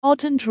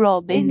Todd and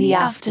Rob in the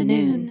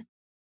afternoon.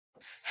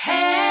 Hey,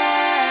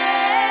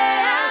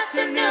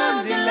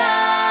 afternoon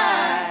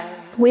delight.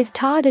 With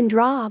Todd and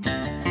Rob.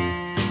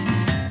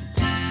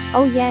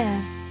 Oh,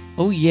 yeah.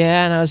 Oh,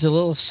 yeah, and I was a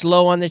little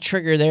slow on the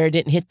trigger there.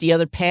 Didn't hit the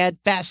other pad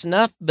fast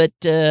enough, but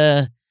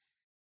no,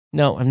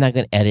 I'm not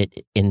going to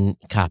edit in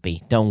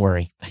copy. Don't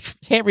worry.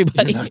 Hey,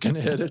 everybody. You're not going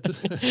to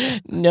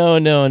edit? No,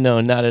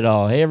 not at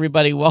all. Hey,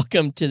 everybody,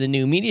 welcome to the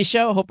New Media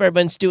Show. Hope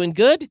everyone's doing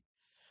good.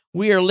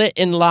 We are lit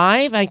and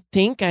live, I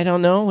think. I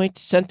don't know. I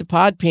sent the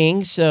pod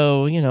ping,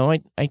 so,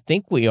 I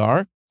think we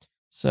are.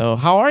 So,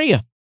 how are you?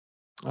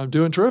 I'm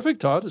doing terrific,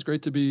 Todd. It's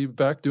great to be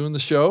back doing the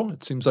show.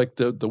 It seems like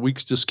the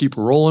weeks just keep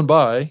rolling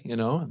by,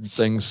 and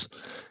things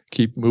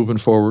keep moving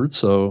forward.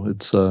 So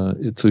it's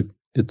good.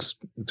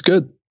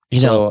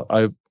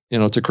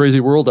 It's a crazy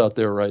world out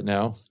there right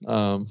now,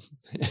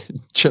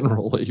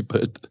 generally.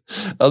 But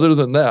other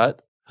than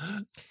that,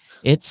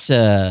 it's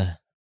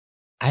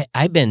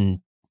I've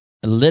been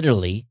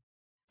literally.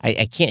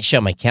 I can't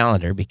show my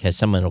calendar because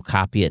someone will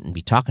copy it and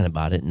be talking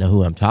about it and know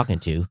who I'm talking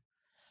to.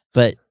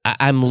 But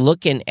I'm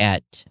looking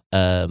at,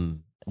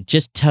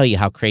 just tell you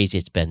how crazy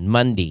it's been.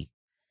 Monday,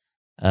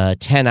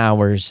 10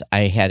 hours.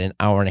 I had an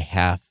hour and a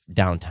half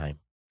downtime.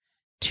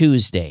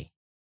 Tuesday,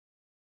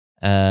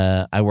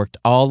 I worked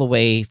all the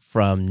way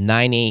from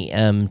 9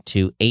 a.m.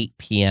 to 8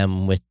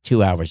 p.m. with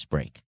 2 hours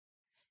break.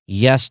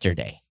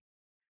 Yesterday,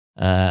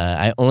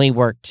 I only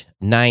worked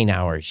 9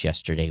 hours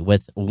yesterday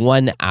with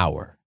 1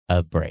 hour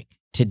of break.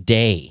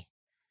 Today,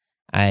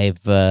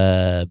 I've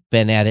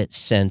been at it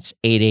since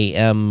 8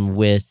 a.m.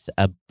 with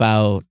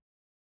about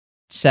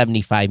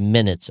 75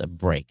 minutes of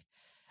break.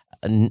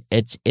 And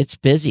it's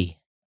busy.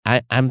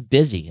 I'm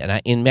busy.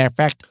 And in matter of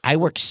fact, I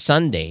work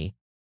Sunday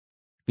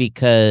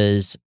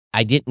because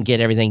I didn't get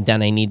everything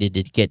done I needed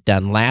to get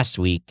done last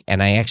week,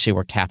 and I actually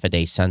worked half a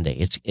day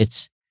Sunday.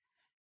 It's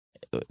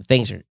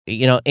things are,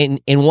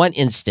 in one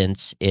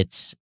instance,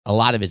 it's a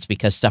lot of it's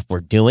because stuff we're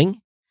doing,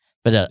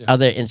 but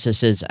other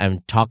instances,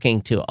 I'm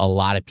talking to a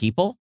lot of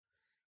people.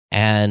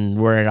 And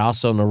we're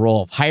also in the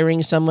role of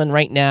hiring someone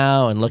right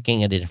now and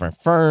looking at a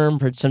different firm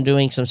for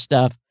doing some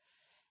stuff.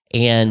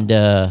 And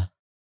I'm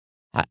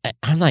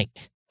like,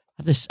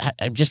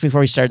 just before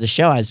we started the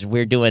show, as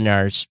we're doing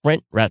our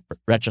sprint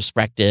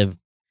retrospective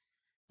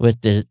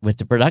with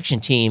the production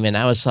team, and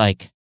I was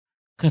like,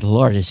 "Good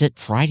Lord, is it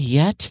Friday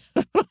yet?"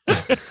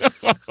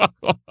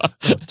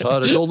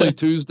 Todd, it's only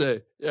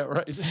Tuesday. Yeah,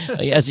 right.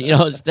 Yes,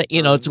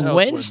 it's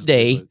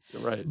Wednesday,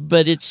 right?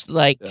 But it's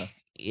like. Yeah.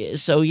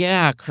 So,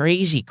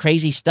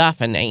 crazy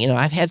stuff. And,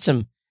 I've had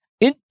some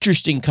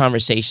interesting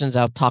conversations.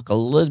 I'll talk a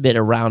little bit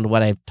around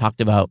what I've talked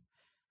about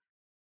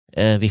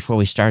before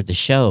we start the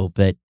show.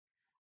 But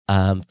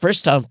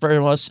first and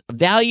foremost,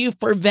 value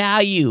for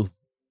value.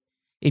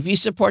 If you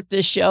support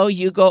this show,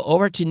 you go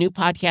over to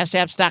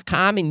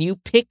newpodcastapps.com and you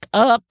pick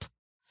up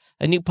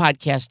a new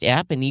podcast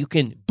app and you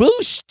can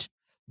boost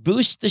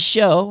the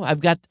show.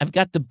 I've got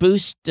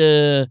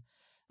the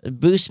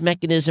boost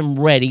mechanism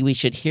ready. We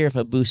should hear if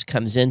a boost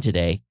comes in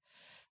today.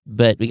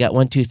 But we got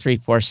 1, 2, 3,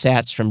 4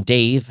 sats from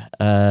Dave.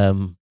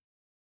 And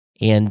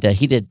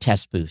he did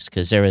test boosts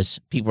because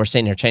people were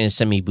saying they're trying to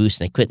send me boosts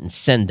and they couldn't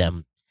send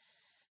them.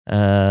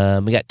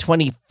 We got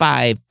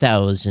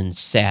 25,000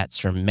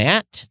 sats from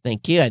Matt.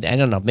 Thank you. I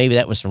don't know. Maybe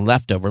that was from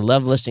leftover.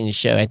 Love listening to the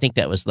show. I think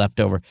that was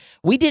leftover.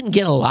 We didn't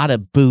get a lot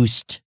of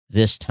boost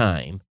this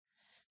time.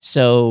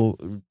 So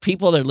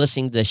people that are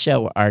listening to the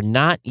show are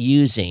not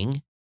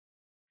using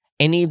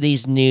any of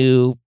these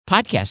new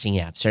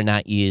podcasting apps. Are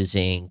not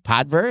using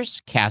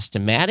Podverse,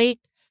 Cast-O-Matic,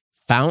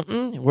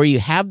 Fountain, where you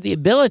have the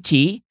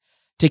ability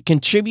to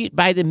contribute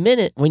by the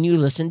minute when you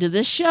listen to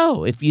this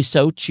show, if you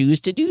so choose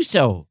to do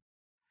so.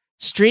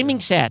 Streaming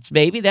sats,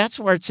 baby, that's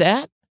where it's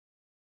at.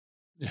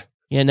 Yeah.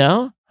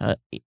 And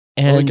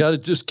we got to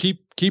just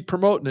keep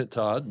promoting it,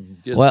 Todd.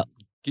 And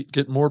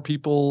get more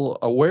people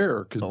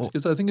aware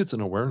because I think it's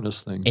an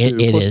awareness thing too.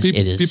 It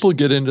is. People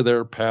get into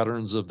their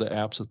patterns of the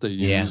apps that they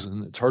use,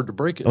 and it's hard to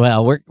break it.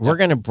 Well, we're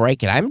gonna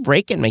break it. I'm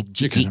breaking my.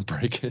 You're gonna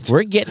break it.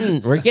 We're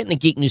getting the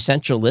Geek News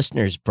Central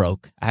listeners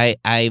broke.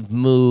 I've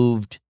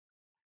moved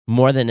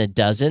more than a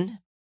dozen.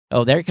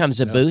 Oh, there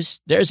comes a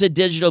boost. There's a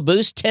digital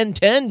boost.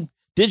 1010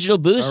 digital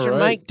boost from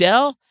Mike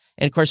Dell,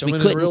 and of course we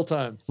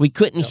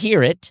couldn't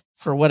hear it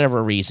for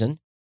whatever reason.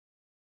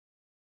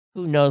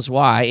 Who knows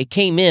why? It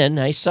came in.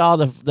 I saw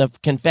the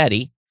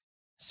confetti.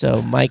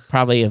 So Mike,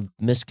 probably a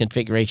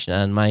misconfiguration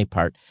on my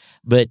part.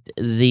 But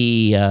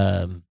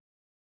I'm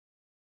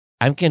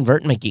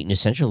converting my Geek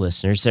News Central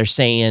listeners. They're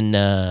saying,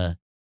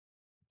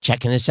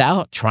 checking this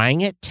out,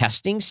 trying it,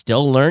 testing,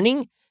 still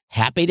learning,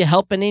 happy to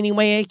help in any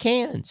way I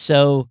can.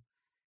 So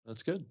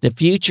that's good. The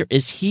future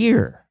is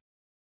here.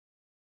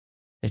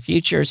 The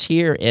future is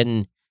here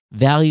in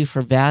value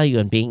for value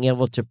and being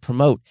able to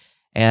promote.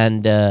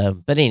 And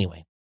but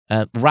anyway.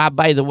 Rob,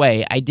 by the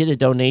way, I did a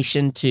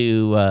donation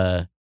to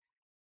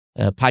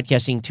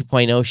Podcasting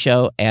 2.0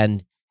 show,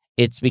 and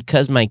it's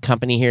because my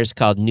company here is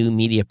called New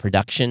Media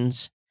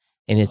Productions,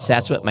 and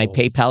that's what my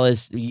PayPal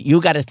is. You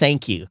got to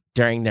thank you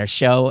during their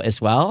show as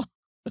well.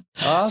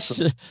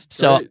 Awesome.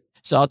 So, Great.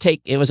 so I'll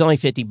take, it was only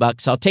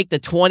 $50. So I'll take the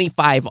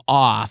 25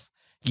 off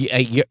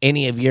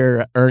any of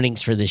your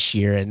earnings for this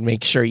year and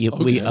make sure we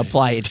Okay.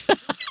 apply it.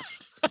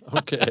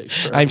 Okay.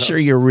 fair I'm enough. sure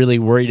you're really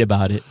worried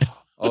about it.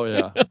 Oh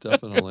yeah,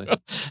 definitely.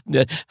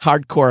 The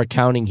hardcore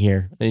accounting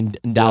here in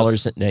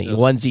dollars, Yes.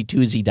 onesie,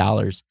 twosie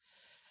dollars.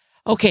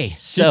 Okay. Keep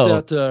So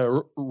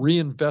that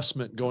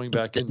reinvestment going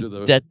back into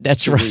the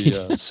that's to right.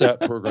 the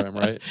SAT program,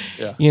 right?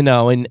 Yeah.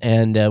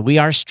 And we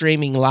are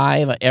streaming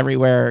live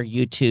everywhere,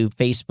 YouTube,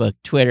 Facebook,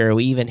 Twitter.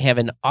 We even have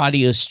an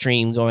audio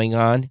stream going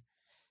on.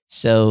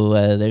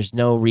 So there's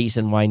no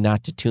reason why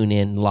not to tune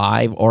in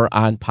live or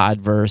on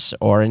Podverse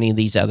or any of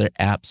these other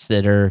apps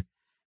that are,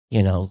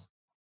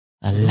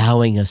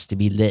 allowing us to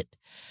be lit.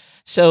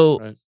 So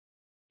Right.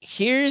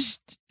 here's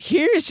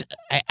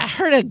I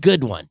heard a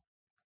good one.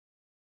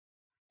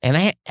 And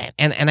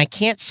I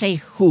can't say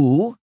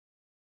who.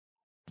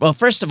 Well,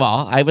 first of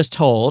all, I was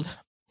told,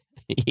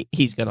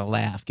 he's going to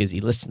laugh because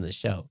he listened to the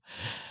show.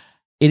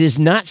 It is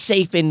not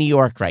safe in New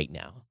York right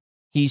now.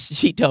 He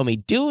told me,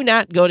 do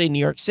not go to New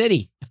York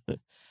City.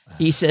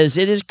 He says,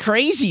 it is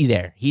crazy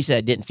there. He said,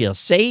 it didn't feel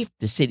safe.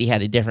 The city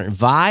had a different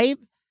vibe.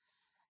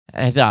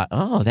 And I thought,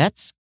 oh,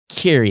 that's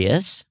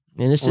curious.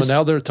 And this Well, is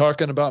now they're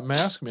talking about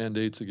mask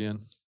mandates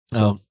again.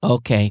 Oh,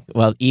 okay.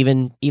 Well,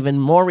 even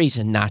more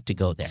reason not to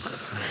go there.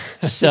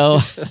 So,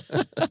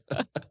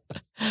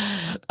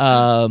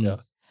 Yeah.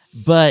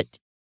 but,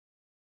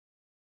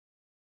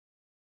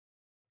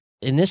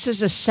 and this is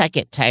the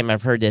second time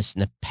I've heard this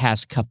in the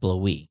past couple of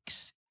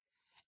weeks,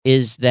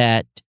 is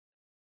that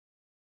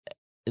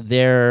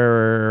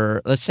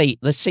let's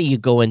say you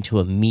go into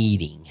a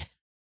meeting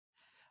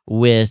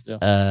with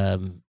a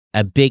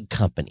big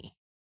company,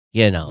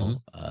 big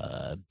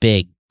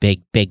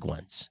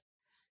ones.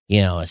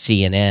 A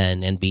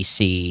CNN,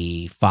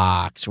 NBC,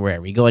 Fox,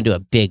 wherever. You go into a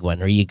big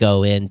one, or you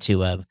go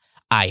into a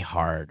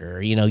iHeart, or,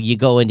 you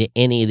go into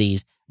any of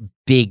these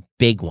big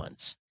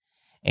ones,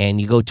 and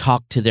you go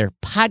talk to their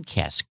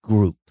podcast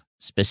group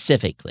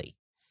specifically.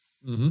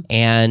 Mm-hmm.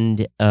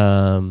 And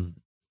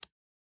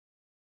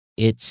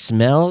it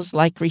smells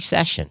like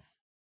recession.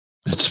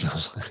 It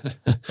smells.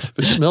 If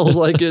it smells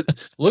like it,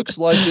 looks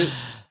like it,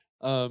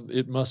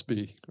 it must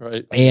be,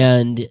 right?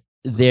 And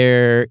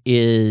there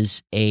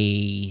is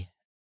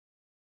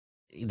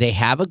they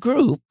have a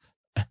group,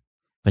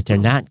 but they're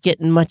not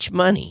getting much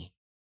money.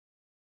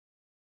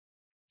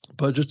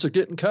 Budgets are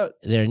getting cut.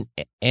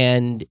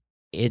 And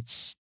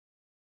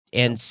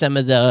some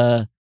of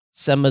the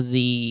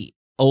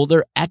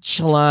older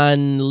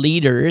echelon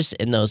leaders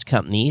in those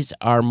companies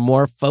are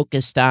more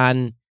focused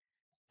on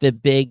the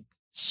big,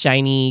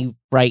 shiny,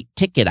 bright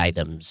ticket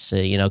items.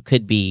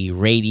 Could be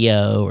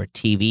radio or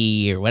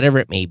TV or whatever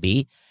it may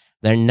be.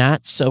 They're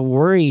not so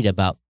worried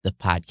about the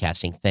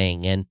podcasting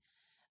thing. And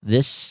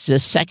this is the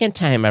second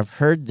time I've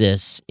heard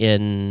this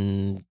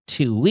in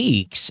 2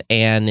 weeks,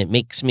 and it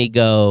makes me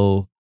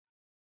go,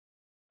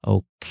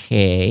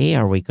 okay,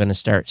 are we going to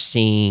start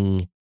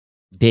seeing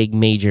big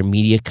major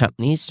media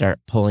companies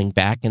start pulling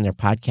back in their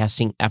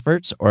podcasting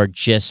efforts, or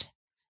just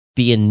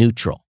being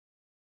neutral?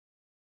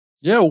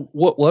 Yeah,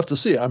 we'll have to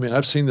see. I mean,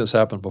 I've seen this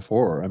happen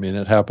before. I mean,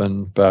 it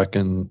happened back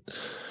in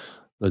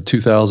the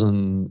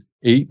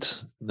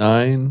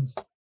 2008-9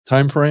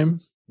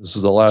 timeframe. This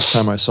is the last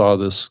time I saw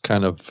this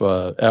kind of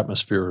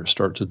atmosphere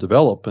start to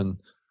develop, and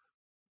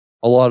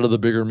a lot of the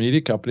bigger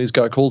media companies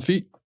got cold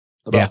feet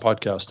about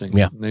podcasting.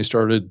 Yeah. And they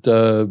started,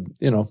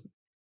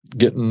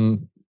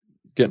 getting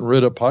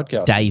rid of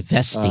podcasting,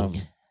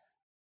 Divesting.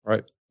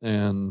 right?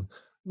 And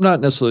I'm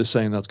not necessarily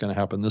saying that's going to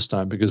happen this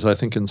time, because I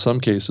think in some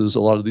cases,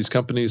 a lot of these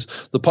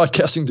companies, the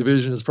podcasting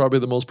division is probably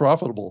the most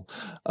profitable.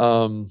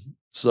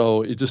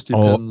 So it just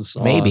depends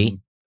maybe on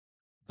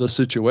the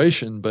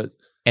situation, but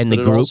the it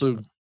group also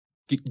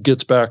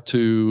gets back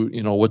to,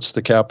 what's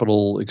the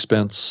capital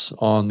expense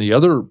on the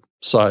other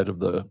side of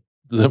the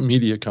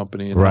media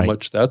company, and Right. how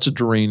much that's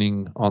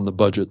draining on the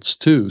budgets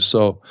too.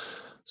 So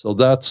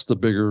that's the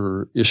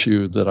bigger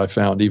issue that I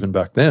found even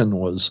back then,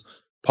 was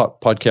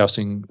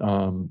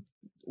podcasting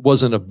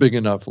wasn't a big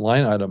enough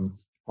line item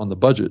on the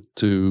budget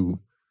to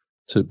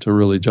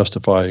really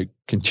justify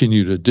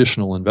continued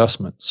additional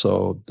investment.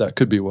 So that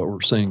could be what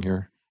we're seeing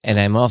here. And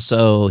I'm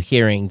also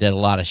hearing that a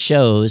lot of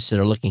shows that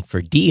are looking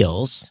for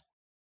deals,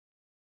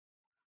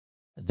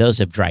 those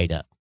have dried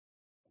up.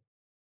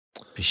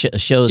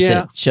 Shows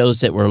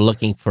that were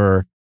looking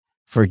for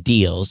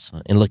deals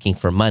and looking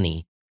for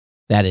money,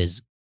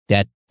 that's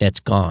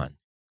gone.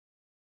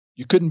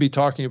 You couldn't be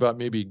talking about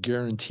maybe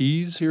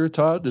guarantees here,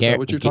 Todd? Is that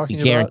what you're talking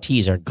about?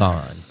 Guarantees are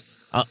gone,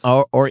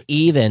 or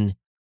even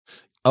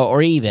their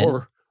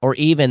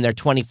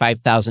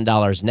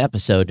 $25,000 an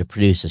episode to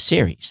produce a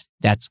series.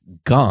 That's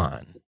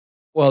gone.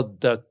 Well,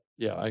 I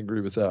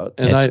agree with that.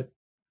 And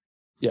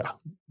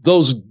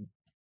those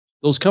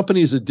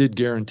companies that did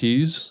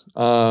guarantees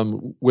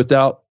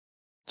without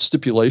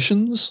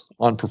stipulations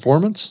on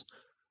performance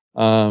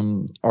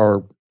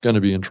are going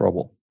to be in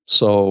trouble.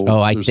 So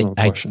there's no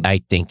question.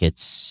 I think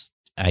it's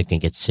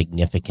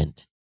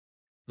significant.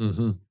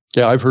 Mm-hmm.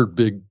 Yeah, I've heard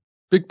big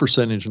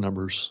percentage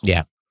numbers.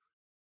 Yeah.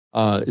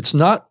 It's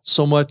not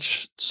so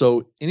much.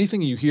 So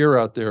anything you hear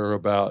out there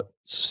about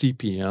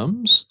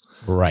CPMs,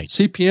 Right.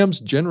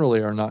 CPMs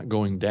generally are not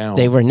going down.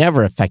 They were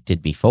never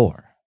affected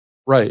before.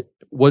 Right.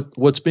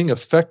 What's being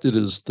affected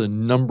is the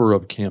number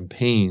of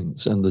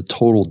campaigns and the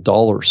total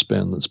dollar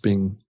spend that's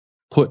being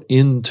put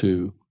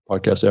into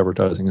podcast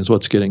advertising is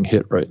what's getting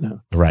hit right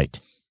now. Right.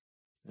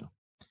 Yeah.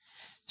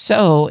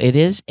 So it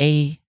is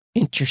a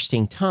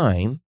interesting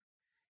time.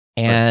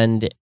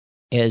 And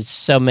as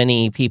so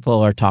many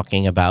people are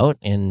talking about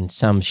in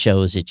some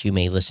shows that you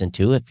may listen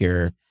to, if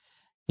you're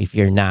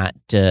not,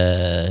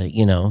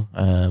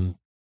 trying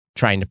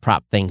to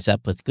prop things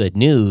up with good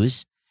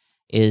news,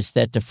 is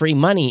that the free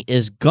money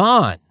is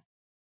gone.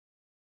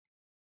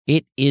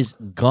 It is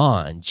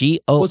gone. Gone.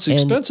 Well, it's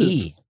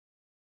expensive.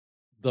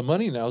 The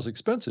money now is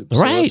expensive. So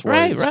Right. Go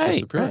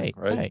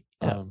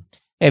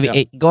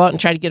out and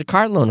try to get a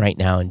car loan right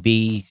now and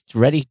be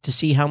ready to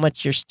see how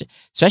much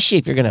especially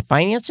if you're going to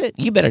finance it,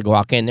 you better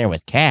walk in there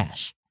with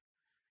cash.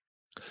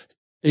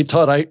 Hey,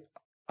 Todd,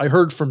 I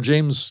heard from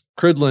James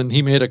Cridlin.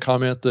 He made a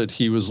comment that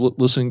he was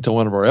listening to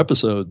one of our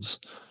episodes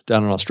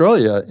down in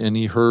Australia, and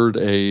he heard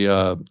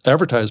a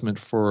advertisement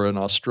for an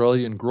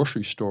Australian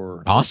grocery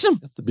store. Awesome.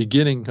 At the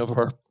beginning of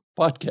our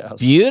podcast.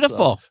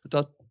 Beautiful. So I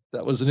thought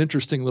that was an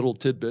interesting little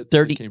tidbit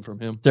that came from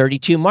him.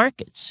 32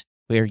 markets.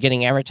 We are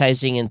getting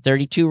advertising in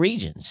 32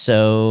 regions.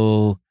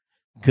 So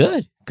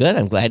good.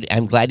 I'm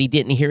glad he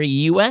didn't hear a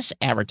U.S.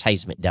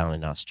 advertisement down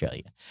in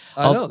Australia.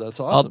 I know, that's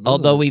awesome.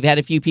 Although we've had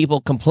a few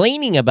people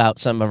complaining about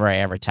some of our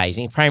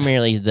advertising,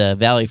 primarily the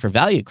Value for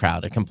Value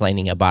crowd are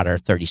complaining about our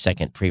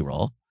 30-second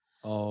pre-roll.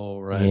 Oh,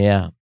 right.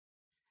 Yeah.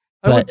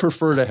 I would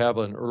prefer to have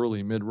an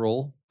early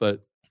mid-roll, but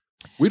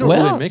we don't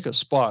really make a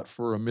spot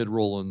for a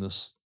mid-roll in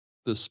this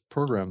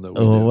program that we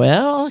do.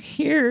 Well,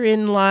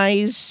 herein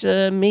lies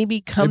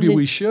maybe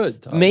we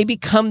should. Todd. Maybe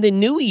come the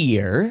new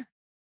year,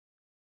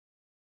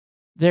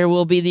 there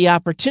will be the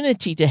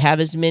opportunity to have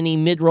as many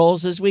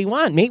mid-rolls as we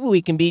want. Maybe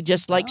we can be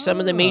just like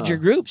some of the major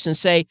groups and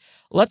say,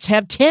 let's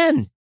have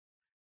 10.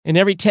 And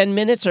every 10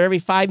 minutes or every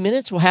 5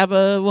 minutes, we'll have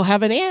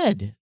an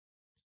ad.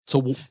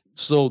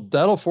 So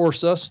that'll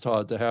force us,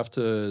 Todd, to have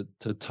to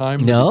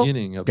time the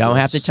beginning of don't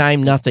have to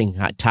time nothing.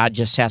 Todd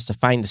just has to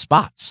find the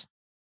spots.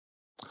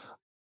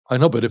 I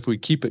know, but if we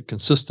keep it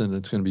consistent,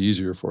 it's going to be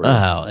easier for you.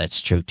 Oh,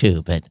 that's true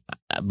too. But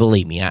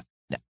believe me,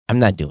 I'm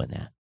not doing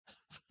that.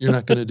 You're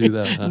not going to do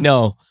that, huh?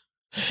 No.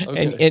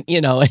 Okay.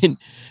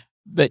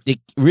 But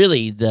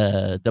really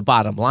the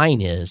bottom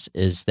line is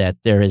that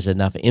there is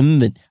enough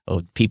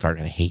people are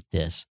going to hate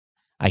this.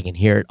 I can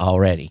hear it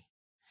already.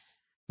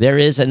 There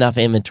is enough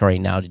inventory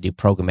now to do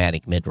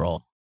programmatic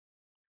mid-roll.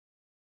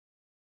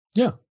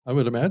 Yeah, I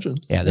would imagine.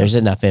 Yeah, there's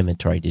enough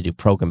inventory to do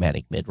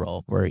programmatic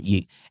mid-roll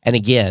and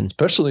again,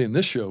 especially in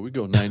this show, we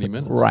go 90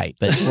 minutes. Right,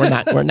 but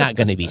we're not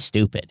going to be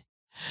stupid.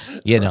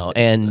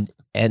 And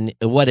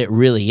what it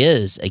really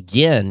is,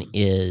 again,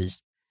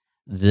 is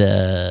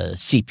the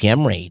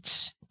CPM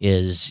rates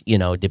is,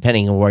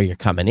 depending on where you're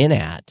coming in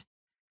at.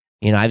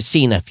 I've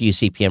seen a few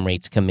CPM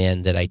rates come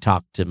in that I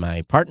talked to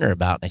my partner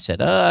about, and I said,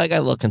 I got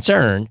a little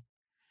concerned.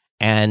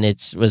 And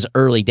it was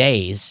early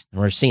days.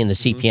 And we're seeing the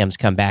CPMs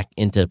come back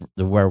into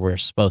where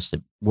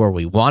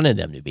we wanted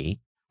them to be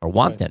or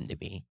want them to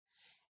be.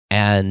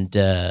 And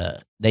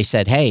they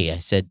said, hey, I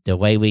said, the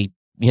way we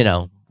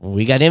got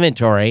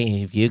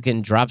inventory. If you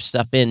can drop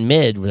stuff in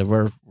mid,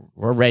 we're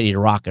ready to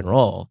rock and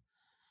roll.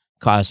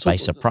 Caused by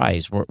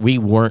surprise. We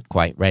weren't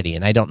quite ready.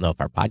 And I don't know if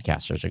our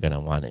podcasters are going to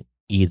want it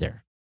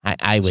either.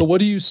 I would. So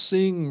what are you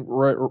seeing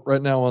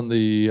right now on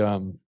the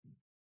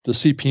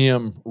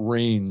CPM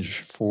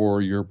range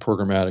for your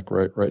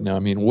programmatic right now? I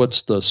mean,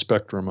 what's the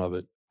spectrum of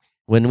it?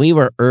 When we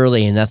were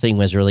early and nothing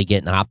was really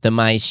getting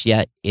optimized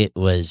yet, it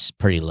was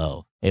pretty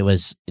low. It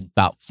was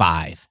about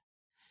 5.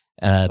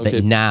 Okay.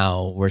 But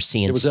now we're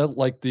seeing. Was that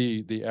like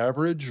the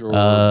average, or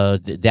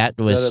that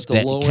was at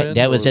the low end?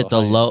 That was at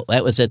the low.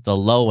 That was at the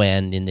low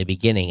end in the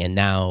beginning, and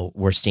now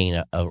we're seeing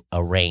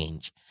a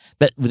range.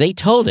 But they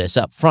told us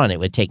up front it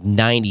would take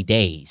 90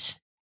 days.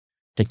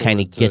 To kind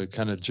of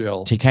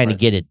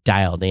get it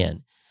dialed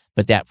in.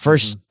 But that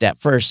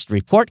first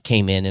report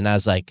came in and I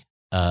was like,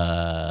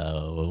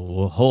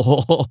 hold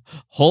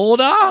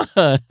on.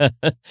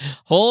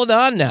 Hold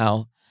on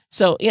now.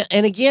 So,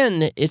 and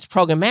again, it's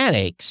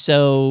programmatic.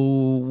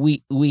 So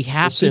we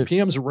have to.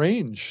 CPM's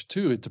range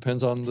too. It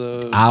depends on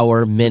the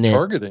hour, minute,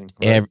 targeting,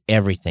 right?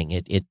 Everything.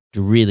 It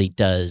really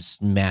does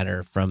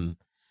matter from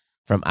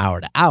hour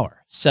to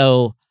hour.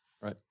 So,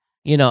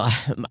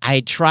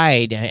 I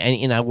tried,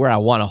 and where I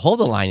want to hold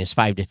the line is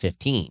 5 to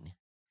 15.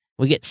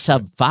 We get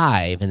sub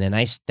 5, and then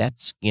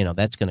that's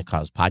going to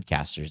cause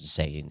podcasters to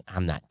say,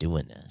 I'm not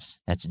doing this.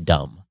 That's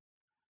dumb.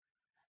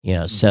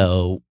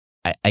 So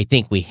I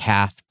think we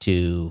have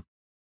to,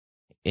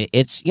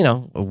 it's,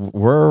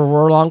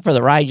 we're along for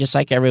the ride just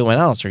like everyone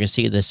else. We're going to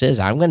see what this is.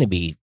 I'm going to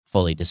be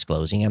fully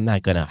disclosing. I'm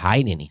not going to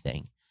hide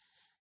anything.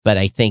 But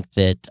I think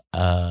that,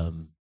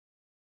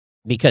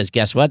 because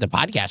guess what? The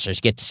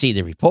podcasters get to see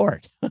the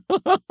report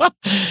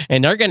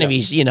and they're going to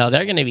be,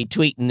 they're going to be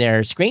tweeting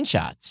their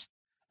screenshots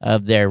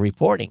of their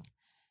reporting.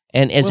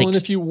 And as Well, and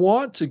if you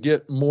want to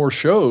get more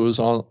shows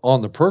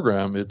on the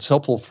program, it's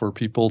helpful for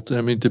people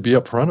to be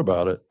upfront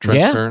about it,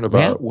 transparent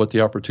about what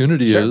the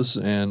opportunity is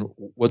and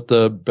what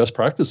the best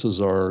practices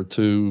are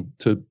to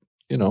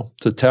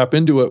tap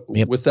into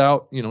it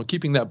without,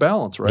 keeping that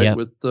balance, right?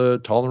 With the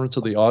tolerance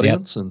of the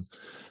audience.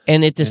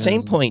 And at the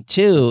same point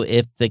too,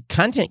 if the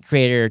content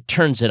creator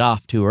turns it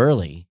off too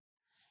early,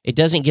 it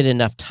doesn't get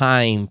enough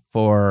time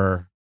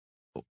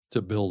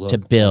to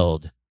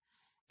build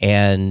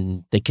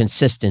and the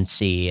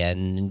consistency,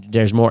 and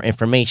there's more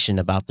information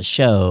about the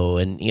show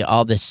and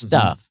all this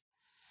stuff.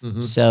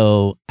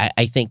 So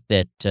I think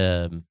that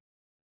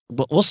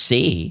we'll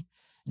see.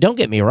 Don't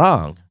get me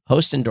wrong.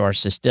 Host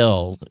Endorse is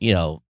still,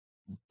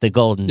 the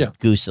golden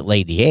goose that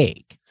laid the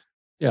egg.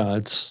 Yeah,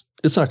 it's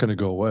not going to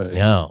go away.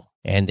 No.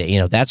 And,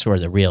 that's where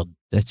the real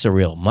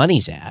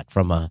money's at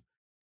from a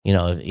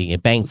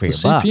bang for your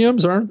buck.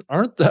 CPMs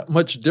aren't that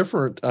much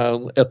different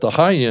at the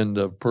high end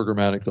of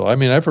programmatic, though. I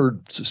mean, I've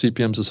heard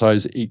CPMs as high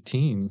as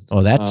 18.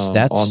 Oh, that's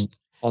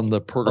on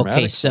the programmatic.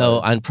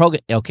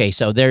 Okay,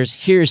 so side.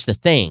 Here's the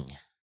thing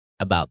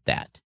about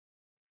that,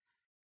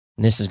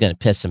 and this is going to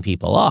piss some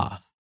people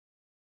off.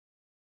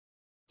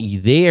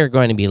 They are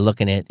going to be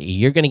looking at.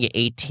 You're going to get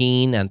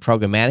 18 on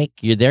programmatic.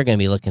 They're going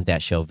to be looking at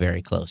that show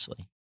very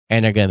closely,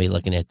 and they're going to be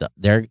looking at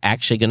They're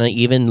actually going to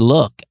even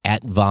look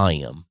at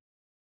volume.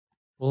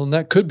 Well, and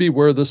that could be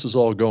where this is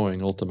all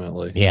going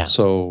ultimately. Yeah.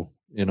 So,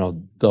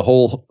 the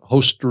whole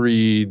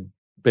hostery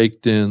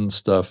baked in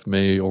stuff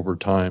may over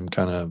time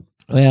kind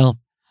of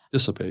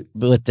dissipate.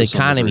 But with the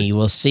economy,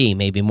 we'll see.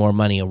 Maybe more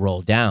money will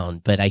roll down.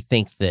 But I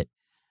think that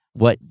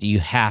what you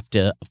have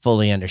to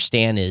fully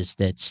understand is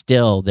that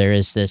still there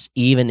is this,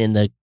 even in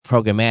the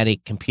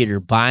programmatic computer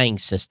buying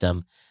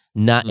system,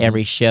 not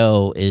every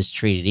show is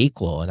treated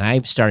equal. And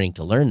I'm starting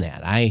to learn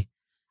that. I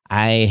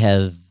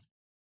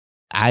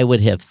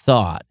would have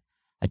thought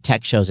a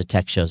tech show is a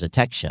tech show is a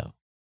tech show.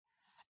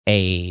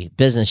 A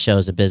business show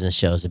is a business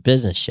show is a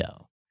business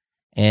show.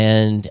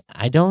 And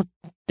I don't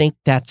think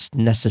that's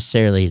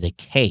necessarily the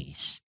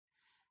case.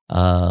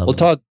 Well,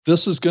 Todd,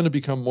 this is going to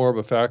become more of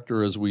a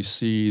factor as we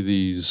see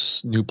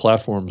these new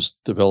platforms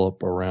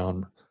develop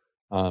around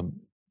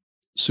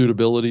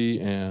suitability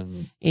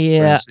and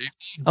brand safety.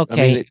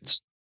 Okay. I mean,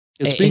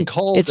 it's being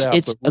called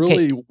that, but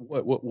really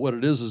what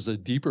it is a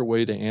deeper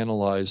way to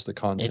analyze the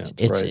content.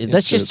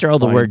 Let's just throw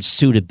the word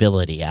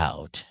suitability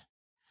out.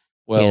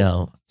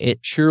 Well,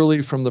 it's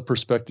purely from the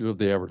perspective of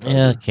the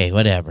advertiser. Okay,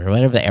 whatever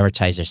the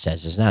advertiser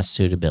says is not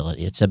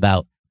suitability. It's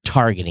about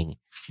targeting,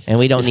 and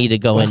we don't need to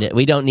go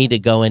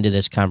into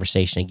this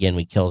conversation again.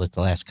 We killed it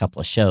the last couple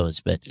of shows,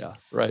 but yeah,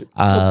 right.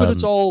 But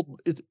it's all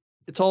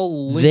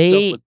linked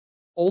up with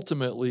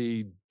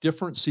ultimately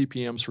different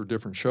CPMs for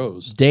different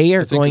shows. They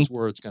are going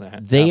where it's going to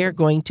happen. They are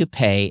going to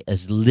pay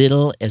as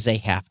little as they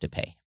have to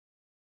pay.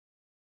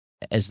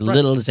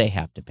 Little as they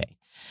have to pay.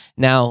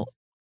 Now,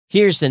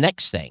 here's the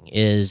next thing: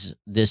 is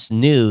this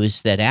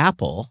news that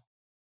Apple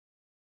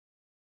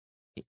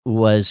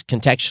was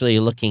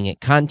contextually looking at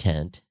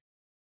content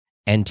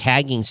and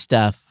tagging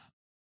stuff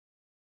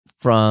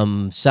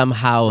from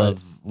somehow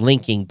of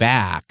linking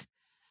back.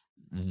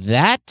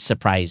 That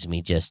surprised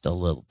me just a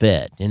little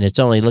bit. And it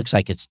only looks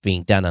like it's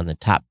being done on the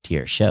top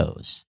tier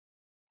shows.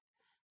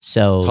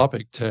 So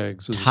topic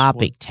tags.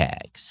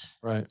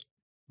 Right.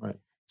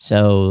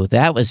 So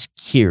that was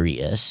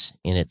curious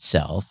in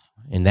itself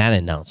in that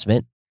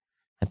announcement.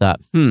 I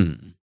thought,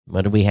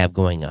 what do we have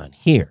going on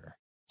here?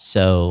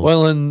 So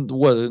well, in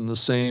the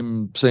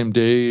same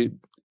day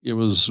it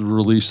was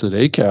released that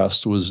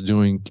Acast was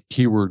doing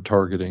keyword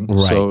targeting.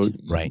 Right. So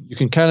right. You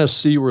can kind of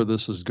see where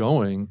this is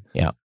going.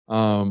 Yeah.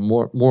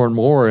 More and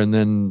more, and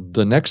then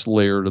the next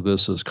layer to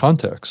this is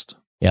context.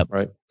 Yep.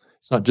 Right.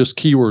 It's not just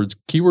keywords.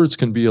 Keywords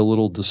can be a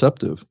little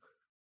deceptive.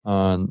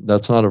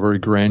 That's not a very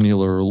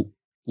granular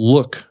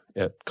look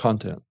at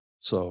content.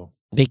 So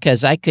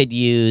because I could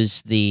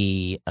use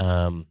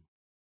I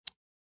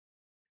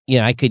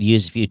could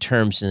use a few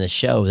terms in the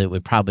show that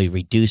would probably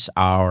reduce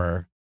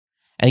our.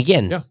 And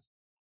again,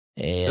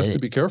 you have to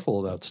be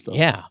careful of that stuff.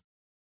 Yeah.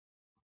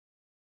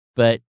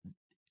 But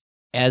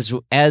as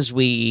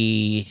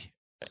we.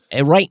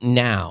 Right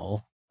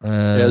now,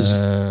 as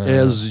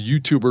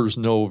YouTubers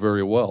know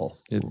very well,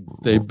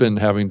 they've been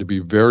having to be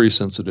very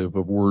sensitive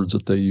of words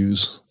that they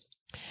use.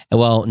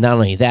 Well, not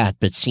only that,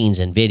 but scenes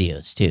and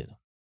videos too.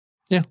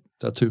 Yeah,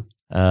 that too.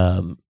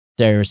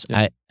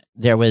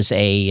 There was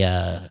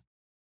a,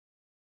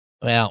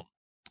 I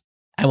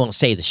won't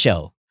say the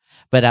show,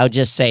 but I'll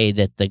just say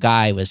that the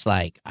guy was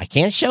like, I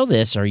can't show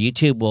this or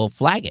YouTube will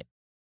flag it.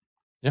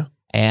 Yeah.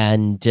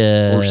 And,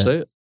 or say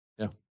it.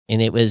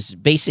 And it was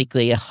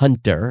basically a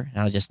hunter.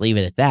 I'll just leave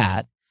it at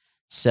that.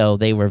 So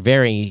they were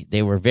very,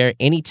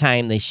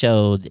 anytime they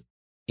showed,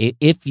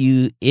 if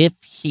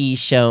he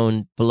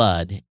shown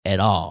blood at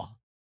all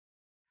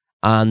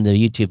on the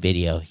YouTube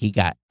video, he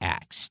got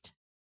axed.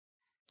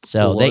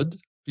 So blood?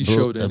 He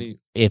showed any,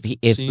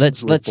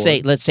 let's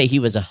say he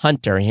was a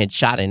hunter and had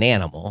shot an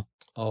animal.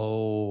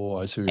 Oh,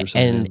 I see what you're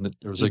saying. And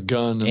there was a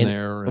gun in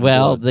there.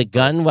 Well, the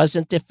gun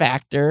wasn't the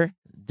factor.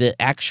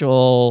 the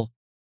actual,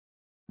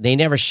 they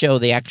never show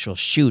the actual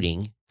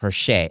shooting per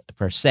se,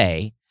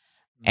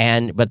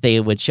 but they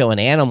would show an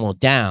animal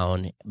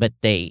down, but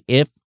he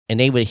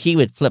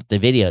would flip the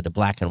video to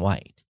black and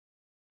white.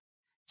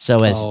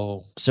 So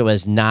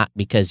as not,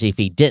 because if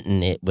he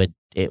didn't, it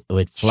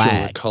would flag.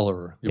 Show the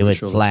color. It would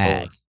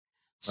flag. Right.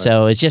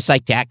 So it's just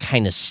like that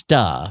kind of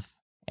stuff.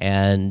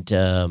 And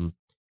so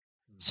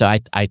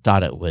I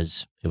thought it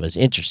was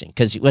interesting,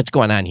 because what's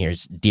going on here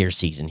is deer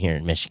season here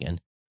in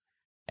Michigan.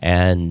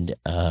 And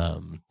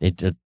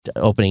the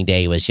opening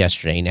day was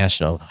yesterday,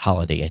 national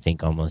holiday, I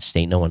think, almost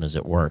state. No one was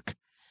at work.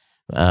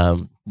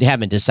 They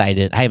haven't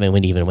decided. I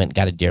haven't even went and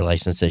got a deer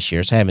license this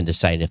year, so I haven't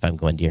decided if I'm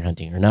going deer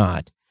hunting or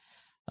not.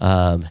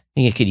 I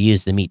think I could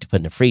use the meat to put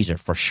in the freezer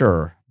for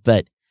sure.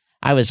 But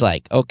I was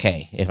like,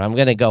 okay, if I'm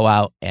going to go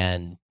out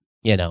and,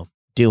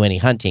 do any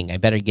hunting, I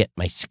better get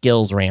my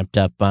skills ramped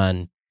up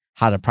on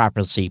how to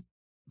properly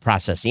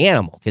process the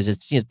animal, because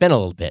it's been a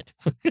little bit.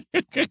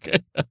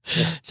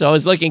 So I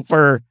was looking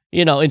for,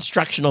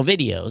 instructional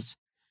videos,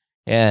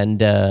 and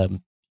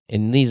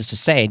needless to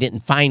say, I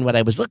didn't find what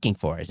I was looking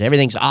for.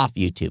 Everything's off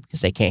YouTube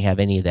because they can't have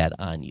any of that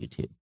on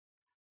YouTube.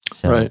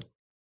 So, right.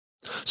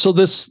 So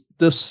this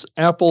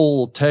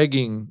Apple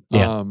tagging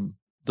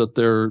that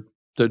they're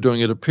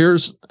doing, it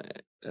appears,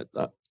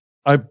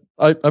 I've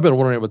been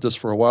wondering about this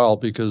for a while,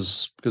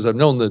 because I've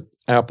known that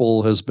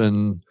Apple has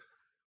been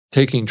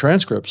taking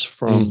transcripts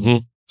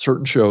from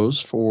certain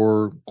shows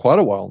for quite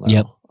a while now.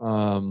 Yep.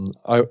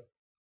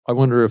 I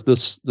wonder if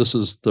this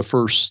is the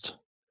first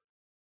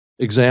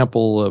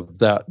example of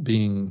that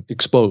being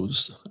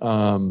exposed,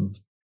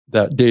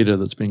 that data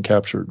that's being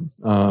captured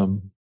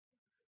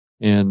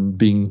and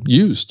being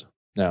used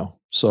now.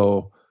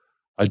 So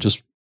I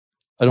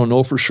don't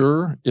know for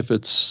sure if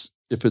it's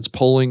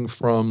pulling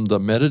from the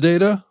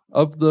metadata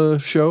of the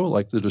show,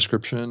 like the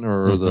description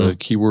or the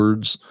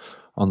keywords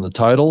on the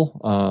title.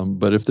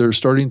 But if they're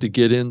starting to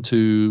get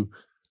into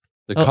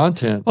the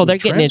content, they're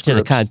getting into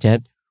the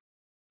content.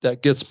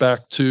 That gets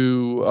back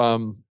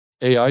to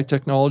AI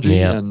technology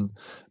and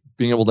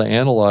being able to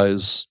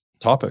analyze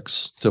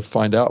topics to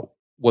find out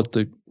what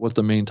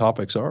the main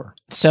topics are.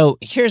 So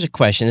here's a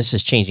question. This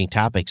is changing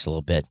topics a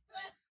little bit,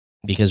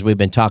 because we've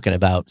been talking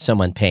about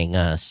someone paying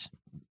us,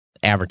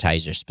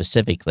 advertisers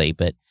specifically,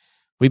 but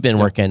we've been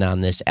working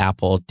on this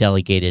Apple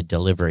delegated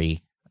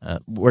delivery.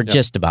 We're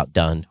just about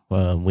done.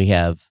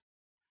 We're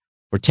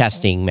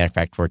testing. Matter of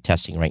fact, we're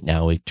testing right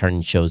now. We've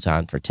turned shows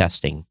on for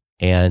testing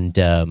and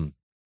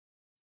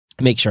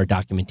make sure our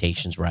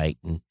documentation's right.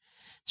 And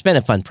it's been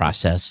a fun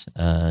process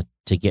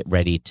to get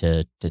ready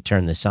to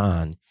turn this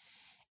on.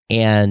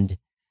 And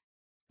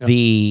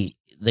the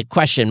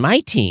question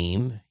my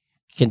team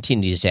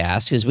continues to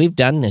ask is, we've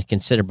done a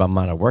considerable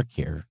amount of work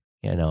here.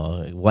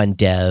 One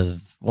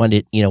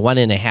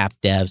and a half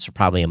devs for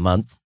probably a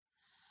month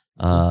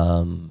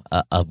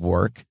of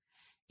work.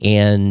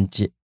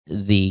 And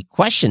the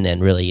question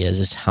then really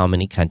is how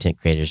many content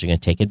creators are going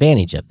to take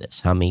advantage of this?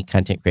 How many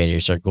content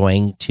creators are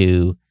going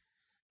to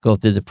go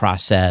through the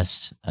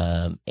process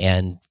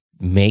and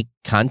make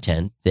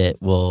content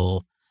that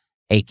will,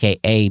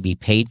 AKA, be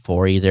paid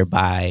for either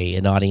by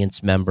an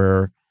audience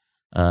member,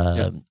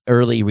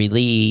 early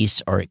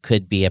release, or it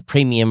could be a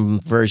premium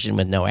version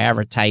with no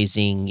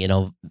advertising,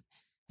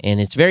 and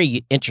it's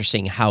very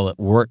interesting how it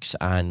works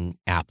on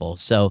Apple.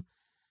 So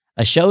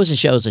a show is a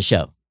show is a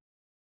show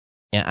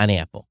on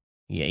Apple.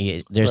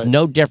 There's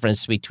no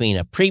difference between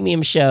a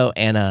premium show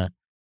and a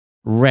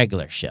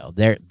regular show.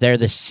 They're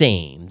the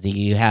same.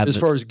 You have, as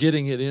far as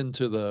getting it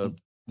into the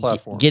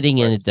platform,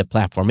 into the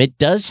platform, it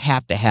does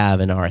have to have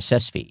an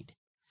RSS feed,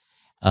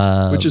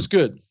 which is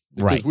good.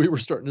 Because we were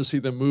starting to see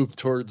them move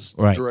towards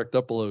direct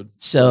upload.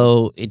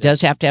 So it does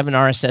have to have an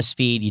RSS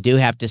feed. You do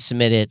have to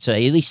submit it. So at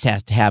least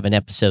have to have an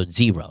episode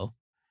 0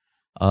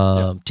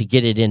 to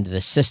get it into the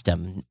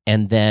system.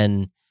 And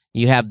then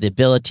you have the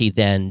ability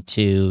then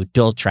to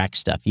dual track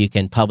stuff. You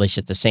can publish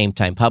at the same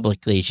time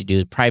publicly as you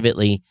do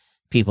privately.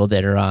 People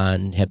that are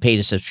have paid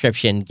a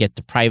subscription get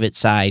the private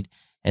side,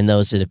 and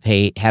those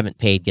that haven't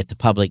paid get the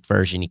public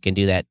version. You can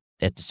do that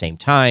at the same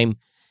time.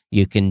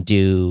 You can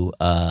do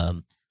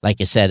like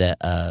I said,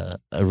 a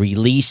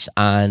release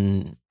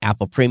on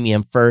Apple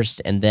Premium first,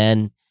 and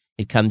then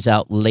it comes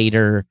out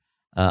later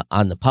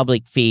on the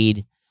public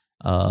feed.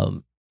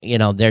 I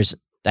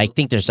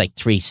think there's like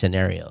 3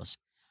 scenarios.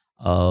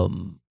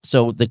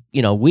 So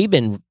we've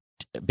been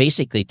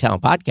basically telling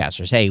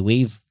podcasters, hey,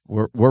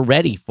 we're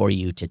ready for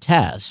you to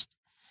test.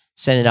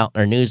 Send it out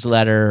in our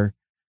newsletter.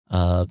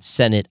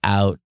 Send it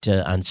out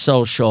on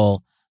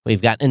social.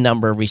 We've gotten a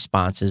number of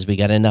responses. We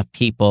got enough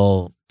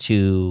people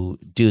to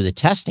do the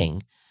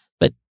testing.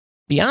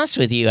 Be honest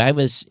with you,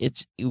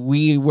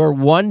 we were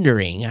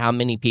wondering how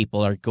many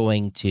people are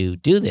going to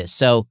do this.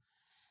 So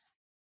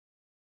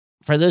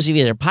for those of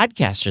you that are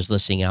podcasters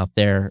listening out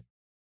there,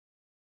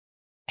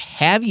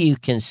 have you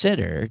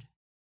considered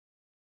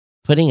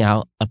putting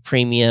out a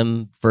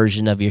premium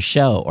version of your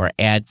show, or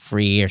ad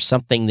free, or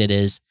something that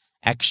is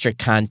extra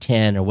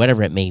content, or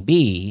whatever it may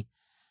be,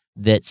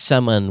 that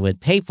someone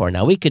would pay for.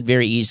 Now, we could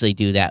very easily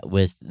do that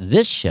with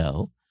this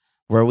show,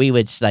 where we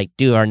would like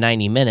do our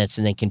 90 minutes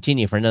and then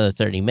continue for another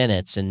 30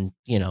 minutes and,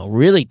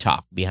 really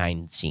talk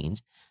behind the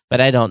scenes.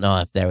 But I don't know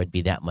if there would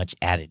be that much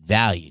added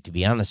value, to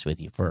be honest with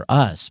you, for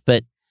us.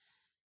 But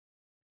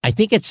I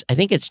think it's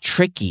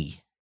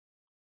tricky.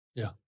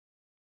 Yeah.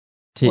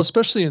 Well,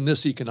 especially in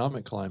this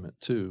economic climate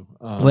too.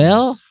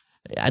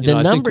 I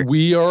think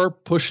we are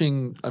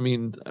pushing. I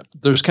mean,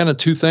 there's kind of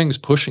two things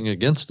pushing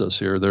against us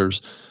here.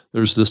 There's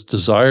this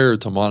desire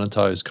to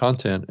monetize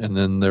content, and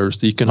then there's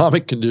the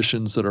economic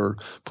conditions that are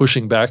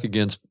pushing back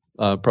against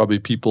probably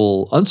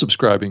people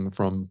unsubscribing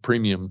from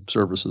premium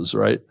services,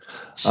 right?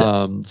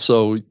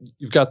 So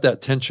you've got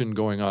that tension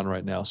going on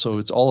right now. So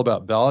it's all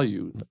about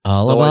value.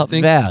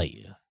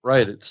 Value.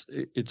 Right.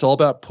 It's all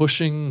about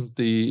pushing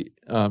the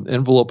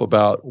envelope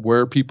about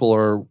where people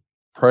are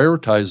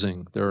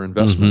prioritizing their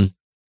investment. Mm-hmm.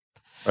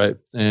 Right.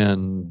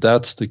 And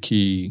that's the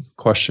key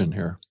question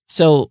here.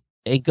 So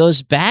it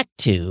goes back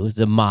to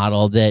the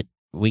model that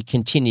we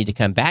continue to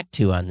come back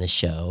to on this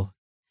show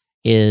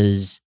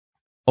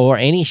or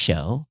any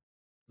show.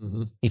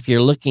 Mm-hmm. If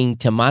you're looking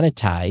to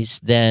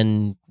monetize,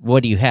 then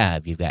what do you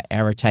have? You've got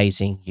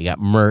advertising, you got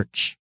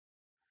merch,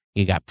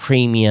 you got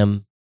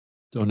premium,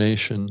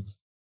 donation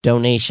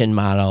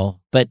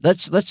model. But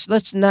let's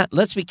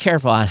be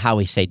careful on how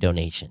we say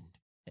donation.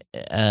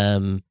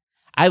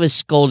 I was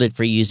scolded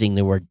for using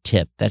the word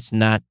tip.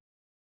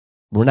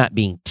 We're not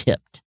being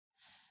tipped.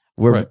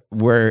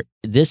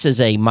 This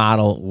is a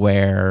model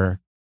where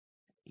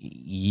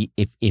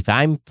if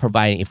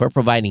we're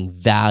providing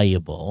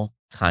valuable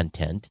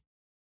content,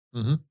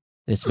 mm-hmm.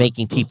 that's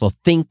making people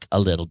think a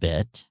little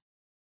bit,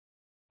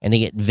 and they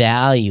get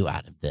value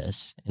out of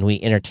this, and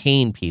we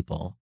entertain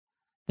people,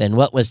 then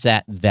what was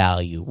that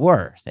value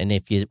worth? And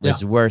if it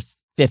was worth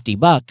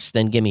 $50,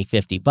 then give me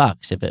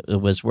 $50. If it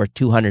was worth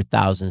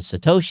 200,000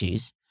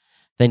 Satoshis,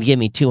 then give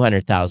me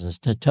 200,000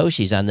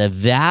 Satoshis on the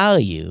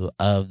value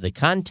of the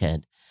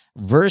content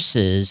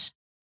versus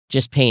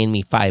just paying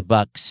me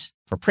 $5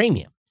 for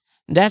premium.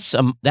 That's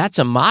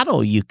a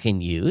model you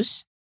can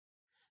use.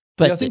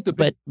 But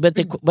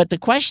the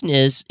question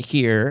is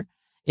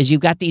you've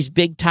got these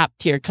big top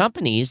tier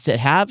companies that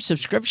have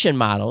subscription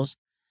models,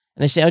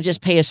 and they say, "Oh,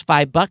 just pay us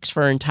 $5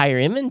 for our entire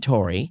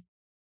inventory."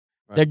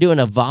 Right. They're doing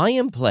a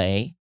volume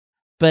play,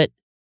 but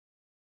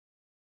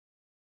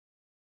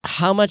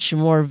how much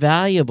more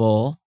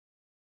valuable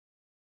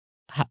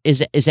is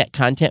that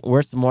content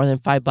worth more than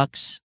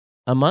 $5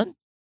 a month?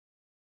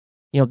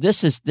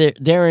 This is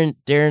therein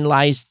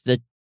lies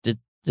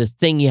the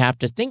thing you have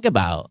to think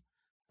about.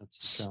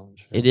 That's a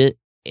challenge. Yeah.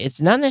 It's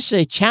not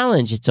necessarily a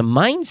challenge. It's a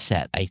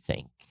mindset, I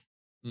think.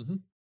 Mm-hmm.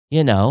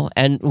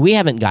 And we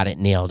haven't got it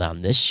nailed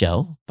on this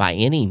show by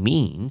any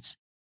means,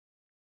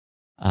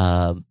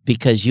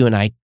 because you and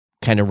I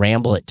kind of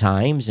ramble at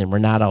times and we're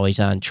not always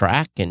on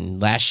track. And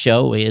last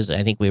show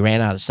I think we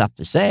ran out of stuff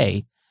to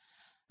say.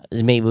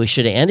 Maybe we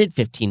should have ended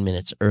 15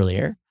 minutes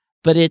earlier,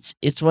 but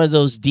it's one of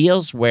those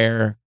deals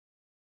where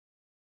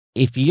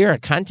if you're a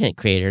content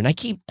creator, and I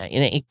keep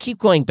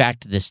going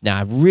back to this now,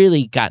 I've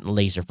really gotten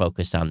laser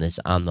focused on this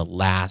on the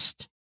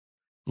last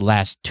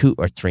 2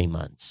 or 3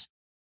 months.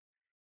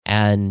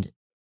 And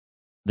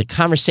the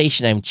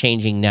conversation I'm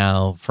changing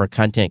now for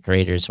content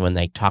creators when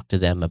I talk to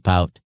them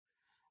about,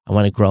 I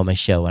want to grow my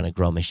show, I'm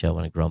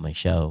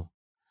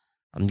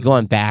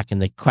going back, and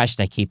the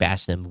question I keep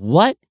asking them,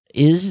 what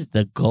is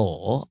the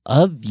goal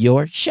of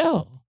your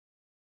show?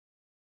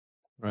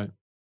 Right.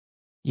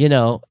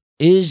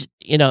 If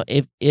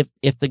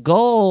the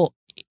goal,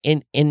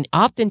 and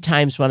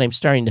oftentimes what I'm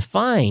starting to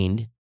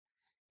find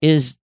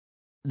is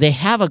they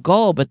have a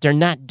goal, but they're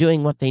not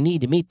doing what they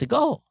need to meet the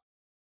goal.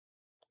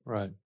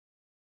 Right.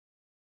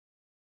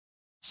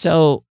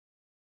 So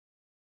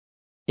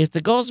if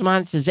the goal is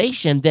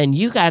monetization, then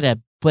you got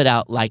to put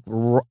out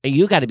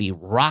you got to be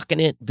rocking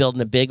it, building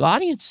a big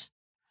audience.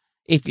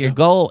 If your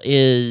goal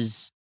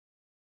is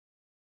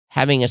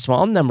having a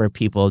small number of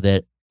people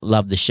that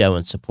love the show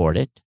and support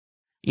it,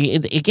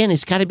 again,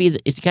 it's got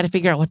to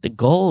figure out what the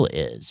goal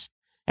is.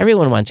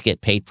 Everyone wants to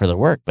get paid for their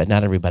work, but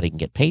not everybody can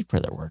get paid for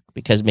their work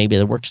because maybe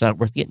the work's not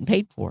worth getting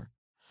paid for.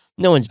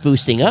 No one's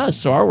boosting us,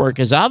 so our work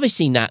is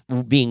obviously not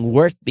being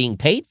worth being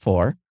paid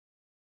for.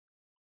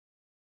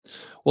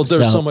 Well,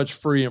 there's so much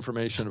free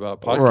information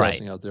about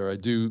podcasting out there. I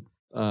do,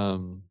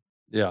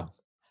 yeah.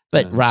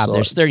 But and Rob,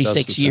 there's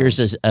 36 years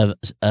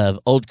of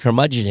old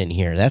curmudgeon in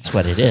here. That's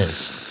what it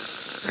is.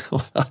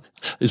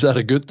 Is that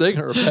a good thing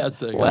or a bad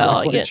thing? Well,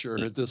 I'm not quite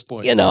sure at this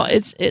point.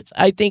 It's.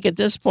 I think at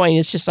this point,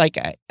 it's just like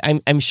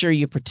I'm sure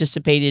you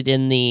participated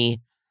in the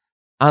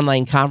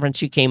online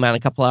conference. You came on a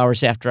couple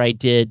hours after I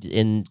did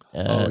in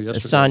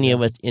Sonia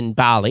in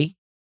Bali,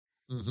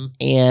 mm-hmm.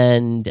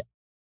 and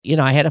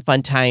I had a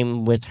fun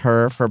time with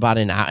her for about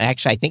an hour.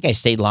 Actually, I think I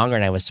stayed longer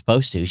than I was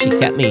supposed to. She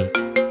kept me.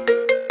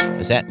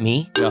 Was that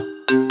me? Yeah.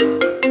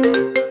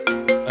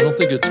 I don't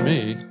think it's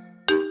me.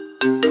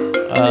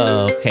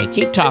 Okay,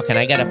 keep talking.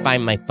 I gotta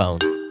find my phone.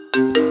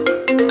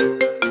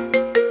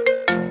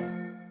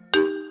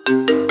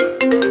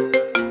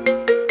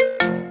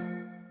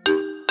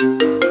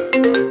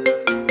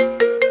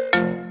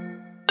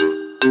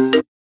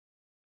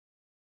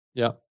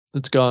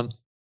 it's gone.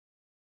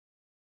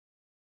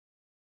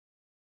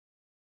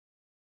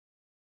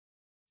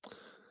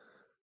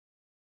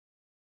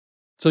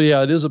 So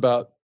yeah, it is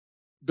about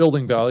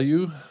building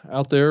value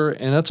out there,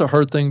 and that's a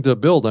hard thing to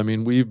build. I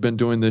mean, we've been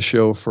doing this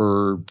show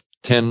for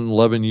 10,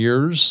 11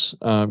 years.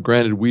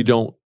 Granted, we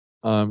don't,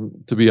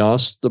 to be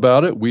honest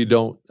about it, we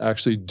don't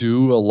actually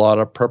do a lot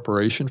of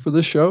preparation for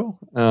this show.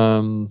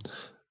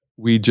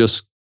 We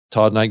just,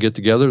 Todd and I get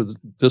together.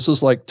 This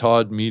is like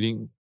Todd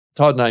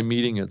and I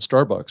meeting at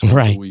Starbucks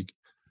once a week,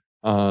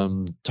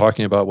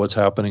 talking about what's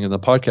happening in the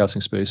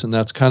podcasting space. And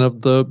that's kind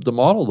of the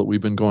model that we've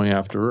been going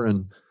after.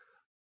 And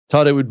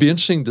Todd, it would be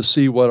interesting to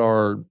see what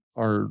our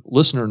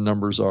listener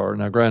numbers are.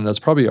 Now, granted, that's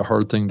probably a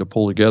hard thing to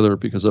pull together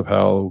because of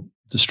how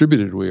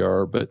distributed we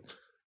are, but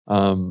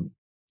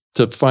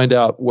to find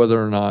out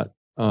whether or not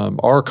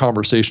our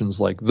conversations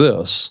like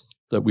this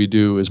that we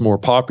do is more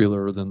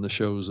popular than the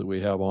shows that we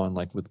have on,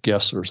 like with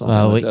guests or something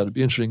like that. It'd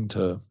be interesting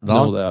to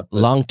know that. But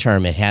long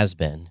term, it has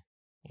been,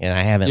 and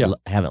I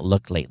haven't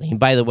looked lately. And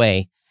by the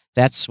way,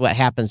 that's what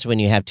happens when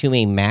you have too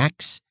many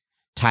Macs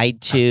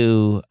tied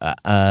to.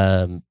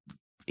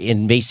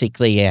 And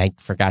basically, I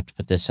forgot to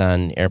put this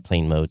on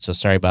airplane mode, so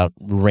sorry about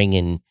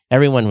ringing.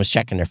 Everyone was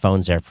checking their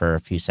phones there for a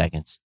few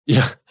seconds.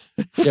 Yeah,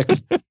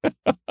 'cause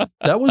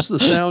that was the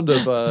sound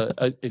of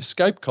a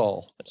Skype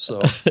call. So,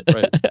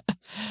 right.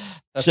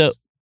 So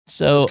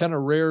it's kind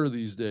of rare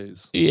these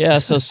days. Yeah.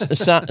 So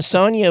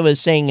Sonia was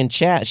saying in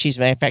chat,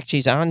 matter of fact,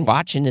 she's on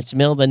watching. It's the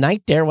middle of the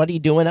night there. What are you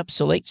doing up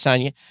so late,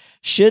 Sonia?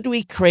 Should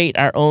we create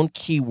our own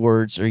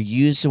keywords or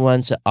use the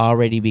ones that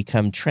already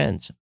become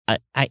trends?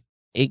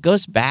 It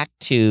goes back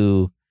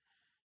to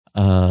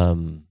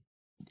everyone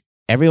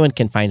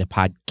can find a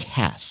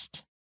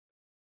podcast.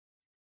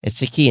 It's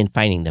the key in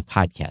finding the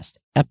podcast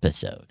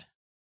episode.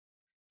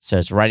 So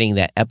it's writing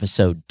that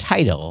episode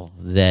title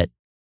that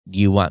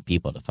you want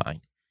people to find.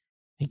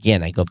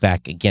 Again, I go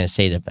back again and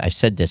say that I've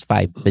said this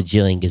 5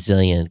 bajillion,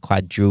 gazillion,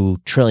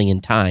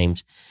 quadrillion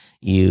times.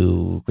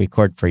 You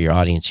record for your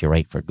audience, you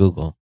write for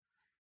Google.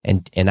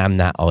 And I'm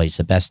not always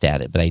the best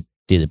at it, but I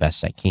do the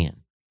best I can.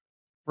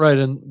 Right,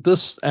 and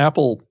this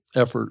Apple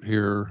effort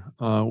here,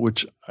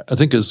 which I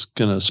think is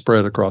going to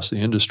spread across the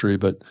industry,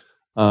 but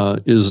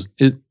is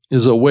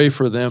a way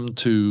for them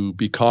to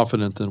be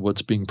confident in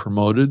what's being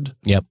promoted.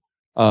 Yep,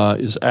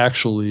 is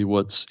actually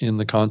what's in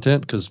the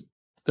content, because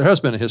there has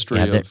been a history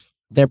of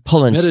they're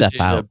pulling stuff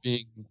out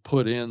being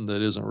put in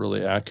that isn't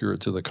really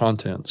accurate to the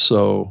content.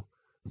 So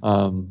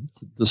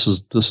this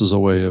is a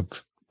way of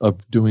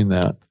doing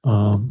that.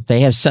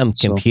 They have some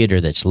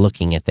computer that's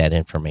looking at that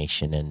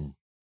information and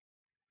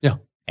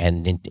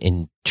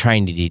in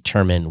trying to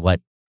determine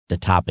what the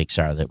topics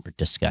are that we're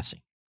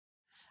discussing.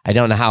 I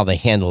don't know how they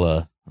handle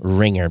a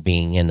ringer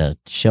being in a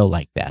show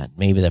like that.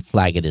 Maybe they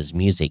flag it as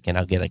music and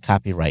I'll get a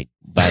copyright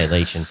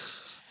violation.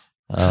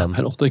 I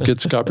don't think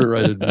it's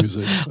copyrighted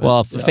music.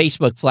 Well,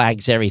 Facebook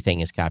flags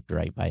everything as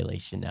copyright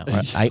violation now.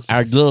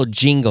 Our little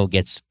jingle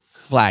gets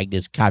flagged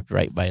as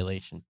copyright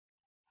violation.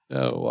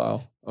 Oh,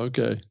 wow.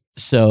 Okay.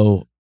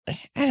 So I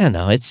don't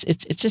know. It's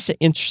just an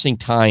interesting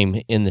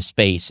time in the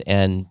space,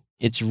 and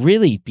it's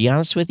really, be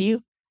honest with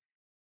you,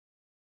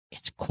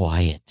 it's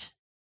quiet.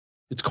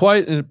 It's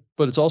quiet,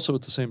 but it's also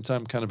at the same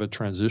time kind of a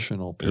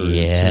transitional period.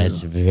 Yeah, too.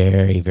 It's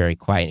very, very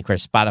quiet. And of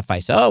course,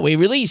 Spotify said, we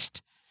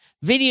released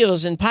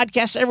videos and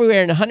podcasts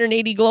everywhere in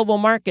 180 global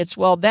markets.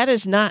 Well, that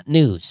is not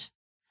news.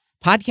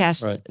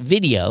 Podcast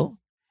video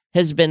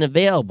has been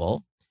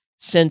available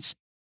since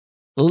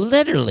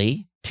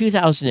literally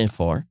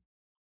 2004.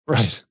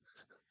 Right.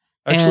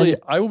 Actually,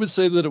 I would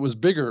say that it was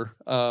bigger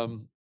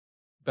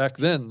back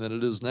then than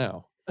it is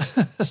now.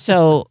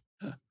 So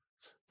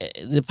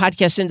the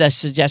podcast index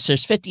suggests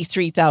there's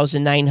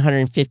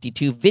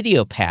 53,952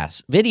 video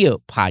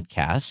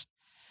podcast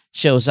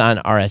shows on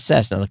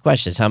RSS. Now the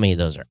question is, how many of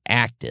those are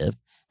active?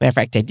 Matter of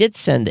fact, I did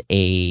send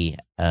a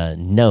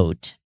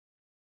note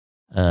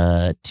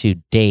to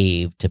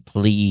Dave to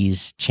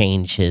please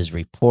change his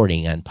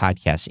reporting on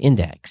Podcast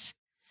Index.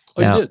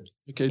 Oh, you did?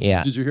 Okay.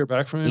 Yeah. Did you hear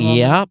back from him?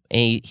 Yep.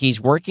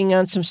 He's working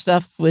on some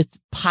stuff with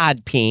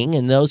Podping.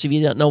 And those of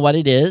you that don't know what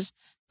it is,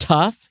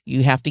 tough.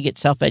 You have to get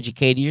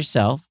self-educated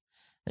yourself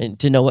and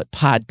to know what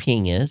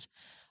Podping is.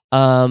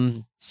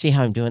 See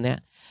how I'm doing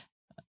that?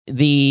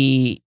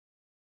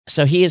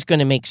 So he is going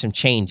to make some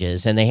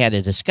changes, and they had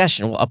a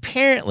discussion. Well,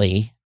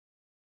 apparently,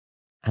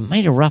 I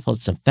might have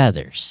ruffled some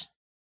feathers.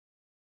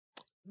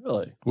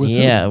 Really?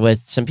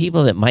 With some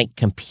people that might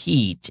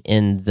compete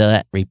in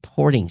that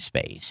reporting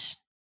space.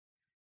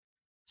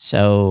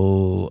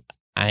 So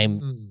I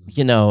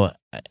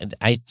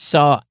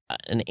saw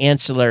an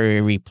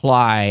ancillary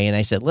reply, and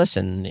I said,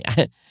 listen,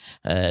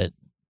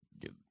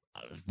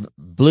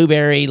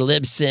 Blueberry,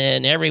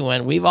 Libsyn,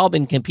 everyone, we've all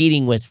been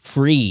competing with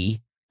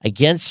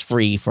against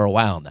free for a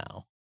while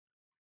now.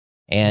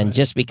 And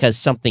just because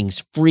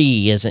something's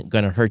free isn't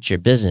going to hurt your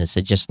business.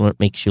 It just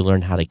makes you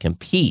learn how to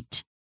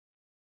compete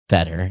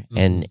better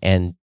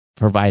and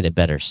provide a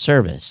better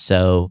service.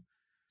 So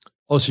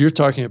you're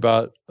talking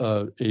about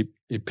a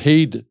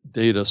paid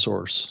data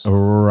source,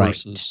 right?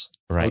 Versus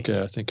Right.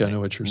 Okay, I think I know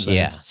what you're saying.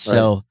 Yeah.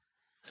 Right.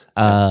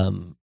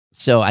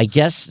 So I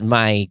guess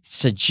my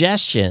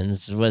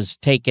suggestions was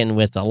taken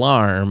with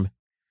alarm,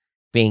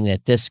 being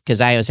that this,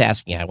 because I was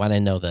asking, I want to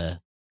know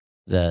the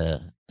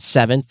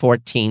 7,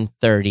 14,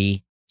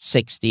 30,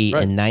 60,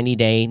 Right. and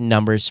 90-day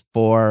numbers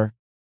for,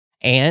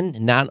 and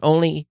not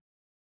only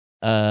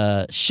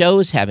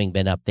shows having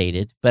been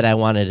updated, but I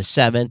wanted a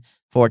 7,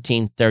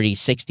 14, 30,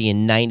 60,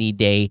 and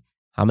 90-day,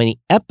 how many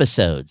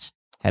episodes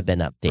have been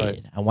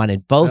updated. I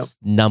wanted both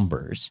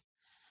numbers.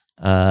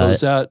 So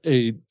is that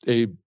a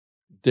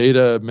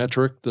data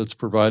metric that's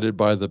provided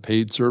by the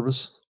paid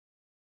service?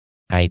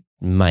 It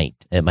might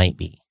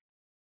be.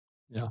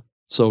 Yeah.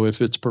 So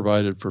if it's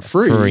provided for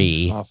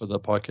free off of the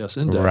podcast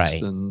index,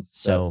 right. then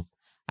so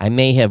I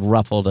may have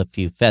ruffled a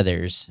few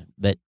feathers,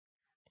 but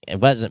it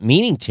wasn't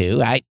meaning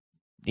to. Again,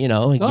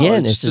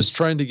 it's just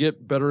trying to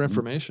get better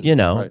information.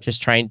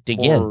 Just trying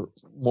to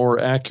more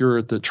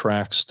accurate that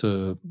tracks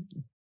to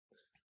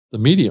the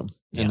medium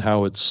and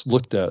how it's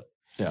looked at.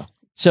 Yeah.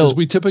 So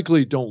we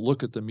typically don't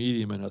look at the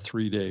medium in a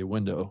 3-day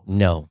window.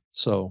 No.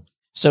 So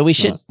we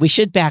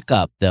should back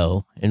up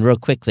though, and real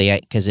quickly,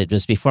 because it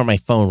was before my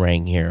phone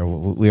rang here.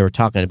 We were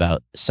talking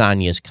about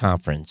Sonia's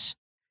conference,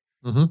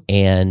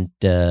 and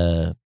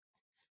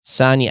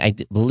Sonia, I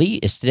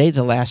believe, is today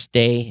the last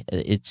day.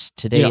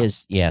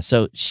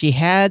 So she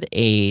had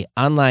a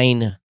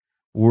online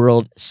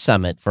world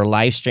summit for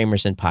live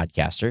streamers and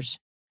podcasters,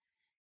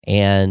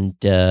 and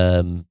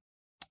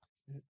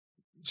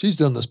she's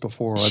done this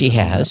before. She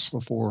has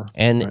before,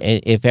 and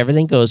if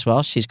everything goes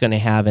well, she's going to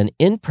have an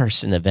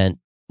in-person event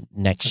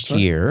next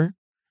year.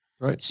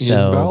 Right.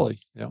 So, in Valley.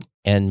 Yeah.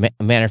 And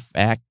matter of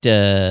fact,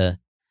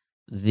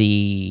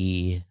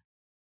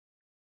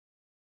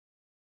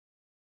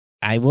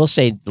 I will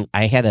say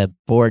I had a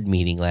board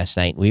meeting last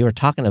night. We were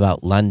talking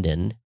about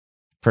London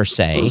per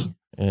se,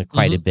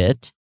 quite a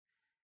bit.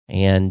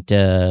 And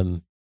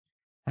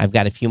I've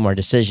got a few more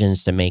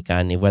decisions to make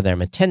on whether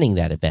I'm attending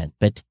that event.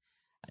 But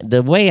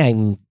the way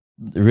I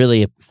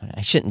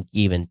shouldn't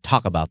even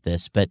talk about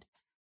this, but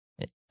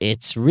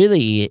it's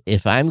really,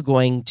 if I'm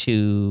going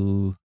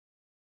to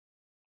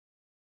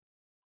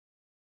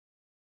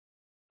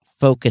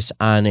focus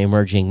on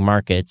emerging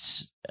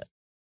markets,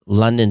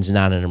 London's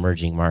not an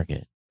emerging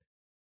market.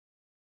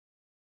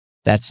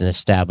 That's an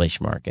established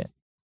market.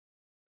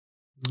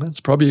 That's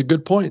probably a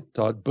good point,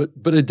 Todd.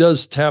 But it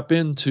does tap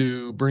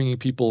into bringing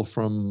people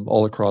from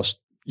all across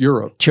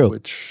Europe,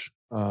 which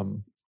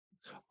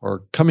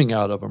are coming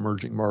out of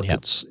emerging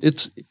markets. Yep.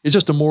 It's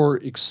just a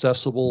more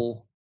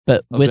accessible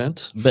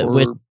event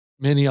for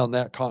many on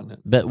that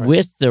continent. But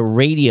with the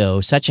radio,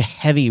 such a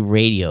heavy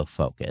radio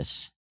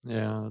focus.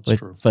 Yeah, that's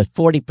true. But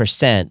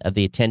 40% of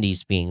the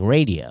attendees being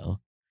radio,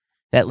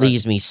 that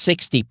leaves me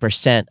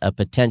 60% of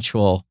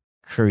potential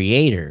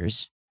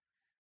creators.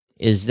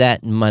 Is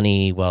that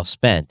money well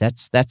spent?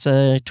 That's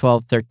a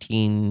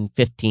 $12,000,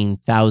 $13,000,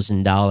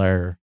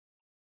 $15,000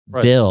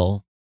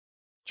 bill.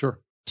 Sure.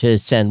 To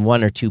send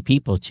one or two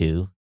people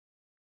to.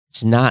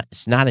 It's not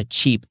a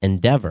cheap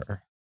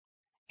endeavor.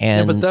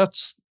 And but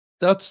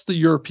that's the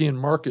European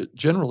market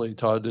generally,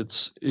 Todd.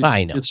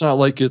 I know. It's not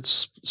like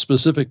it's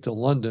specific to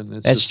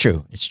London. That's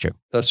true. It's true.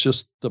 That's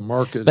just the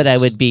market. But I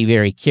would be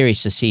very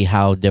curious to see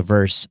how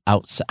diverse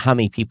how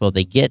many people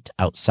they get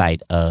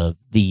outside of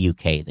the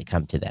UK that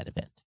come to that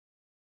event.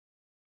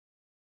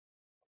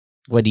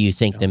 What do you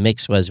think the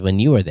mix was when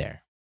you were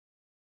there?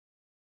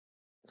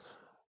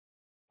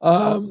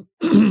 I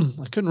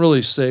couldn't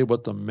really say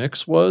what the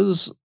mix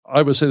was.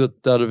 I would say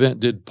that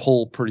event did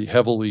pull pretty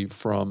heavily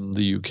from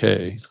the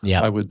UK. Yeah,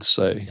 I would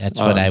say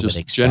that's what I would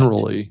expect.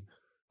 Generally,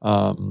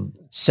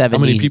 70, how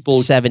many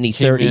people 70,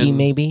 30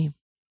 maybe?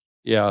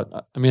 Yeah.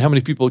 I mean, how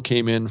many people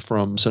came in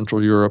from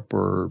Central Europe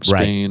or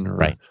Spain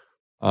or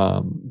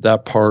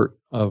that part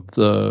of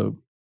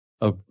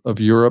of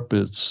Europe?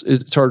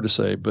 It's hard to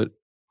say, but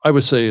I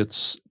would say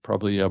it's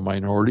probably a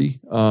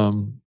minority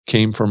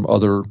came from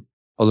other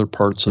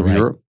parts of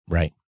Europe.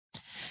 Right.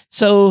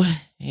 So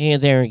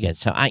there again.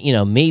 So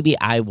maybe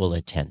I will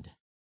attend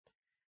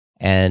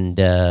and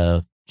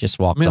just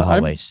walk the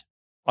hallways.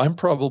 I'm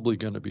probably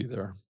going to be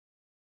there.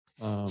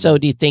 So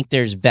do you think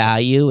there's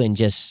value in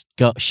just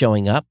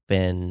showing up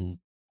and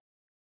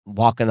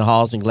walking the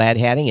halls and glad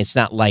hatting? It's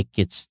not like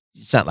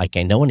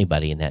I know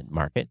anybody in that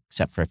market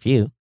except for a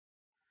few.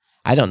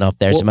 I don't know if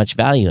there's much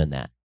value in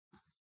that.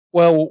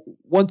 Well,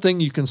 one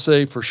thing you can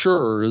say for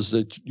sure is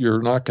that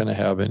you're not going to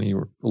have any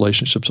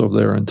relationships over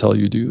there until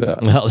you do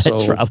that. Well,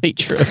 that's probably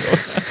true.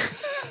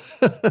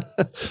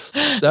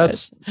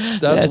 that's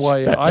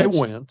why I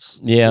went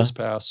this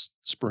past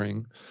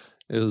spring,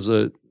 is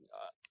that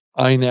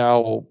I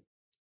now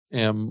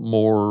am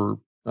more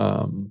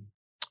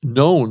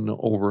known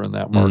over in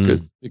that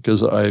market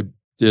because I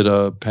did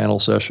a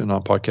panel session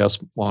on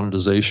podcast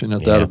monetization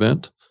at that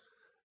event.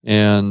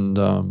 And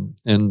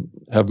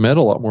have met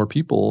a lot more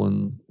people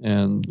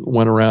and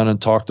went around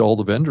and talked to all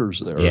the vendors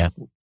there. Yeah.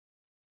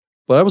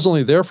 But I was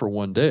only there for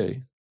one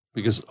day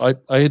because I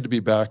had to be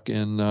back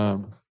in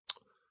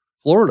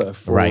Florida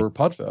for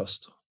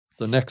PodFest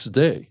the next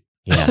day.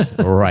 Yeah,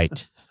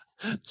 right.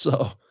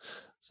 So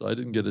I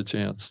didn't get a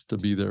chance to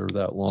be there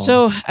that long.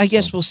 So I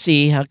guess we'll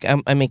see.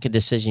 I make a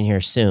decision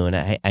here soon.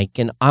 I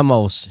can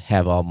almost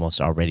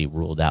already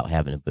ruled out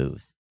having a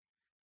booth.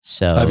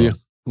 So Have you?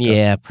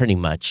 Yeah, pretty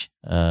much.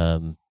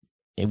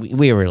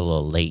 We were a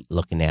little late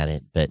looking at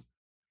it, but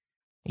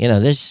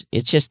it's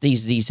just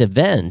these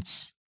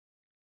events.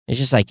 It's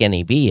just like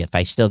NAB. If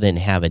I still didn't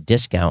have a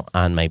discount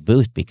on my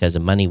booth because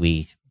of money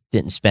we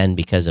didn't spend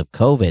because of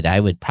COVID, I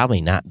would probably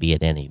not be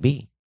at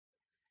NAB.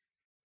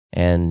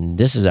 And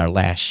this is our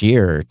last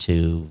year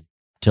to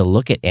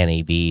look at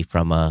NAB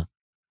from a,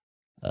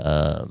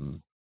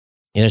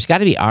 there's got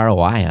to be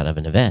ROI out of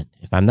an event.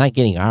 If I'm not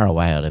getting ROI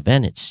out of an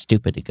event, it's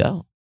stupid to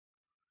go.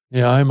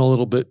 Yeah, I'm a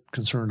little bit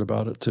concerned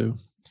about it too,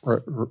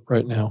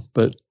 right now.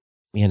 But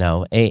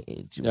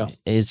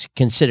it's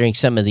considering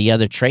some of the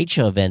other trade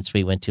show events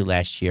we went to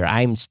last year.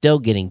 I'm still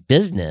getting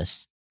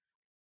business,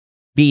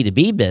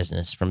 B2B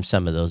business from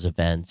some of those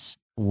events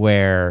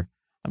where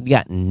I've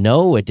got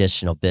no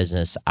additional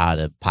business out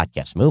of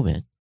Podcast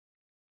Movement.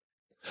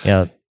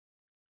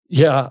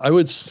 Yeah, I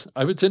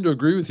would tend to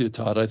agree with you,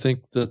 Todd. I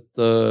think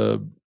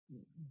that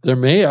there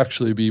may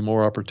actually be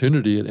more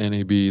opportunity at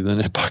NAB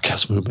than at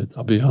Podcast Movement.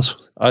 I'll be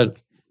honest. I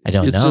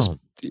don't know.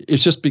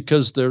 It's just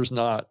because there's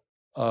not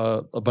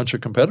a bunch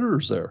of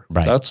competitors there.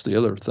 Right. That's the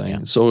other thing. Yeah.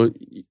 So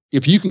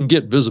if you can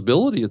get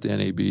visibility at the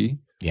NAB,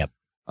 yep.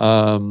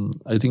 I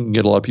think you can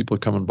get a lot of people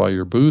coming by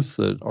your booth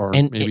that are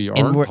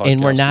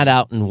and we're not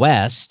out in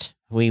West.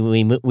 We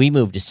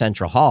moved to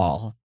Central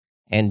Hall,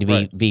 and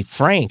to be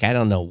frank, I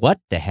don't know what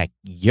the heck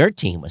your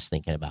team was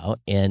thinking about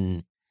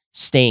in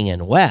staying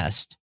in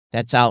West.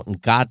 That's out in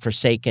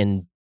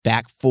godforsaken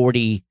back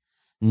 40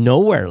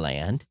 nowhere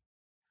land.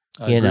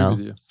 I agree with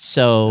you.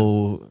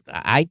 So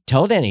I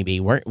told NAB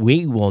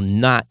we will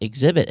not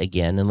exhibit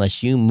again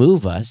unless you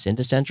move us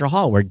into Central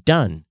Hall. We're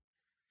done.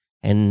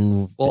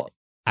 And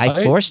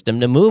I forced them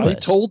to move us. I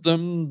told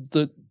them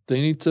that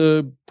they need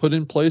to put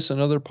in place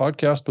another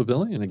podcast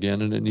pavilion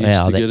again, and it needs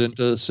to get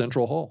into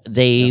Central Hall.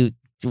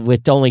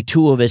 With only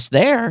two of us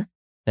there,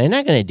 they're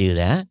not going to do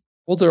that.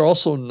 Well, they're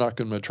also not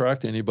going to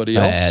attract anybody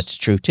else. That's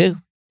true too.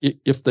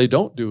 If they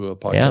don't do a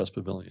podcast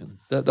pavilion,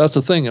 that's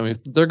the thing. I mean,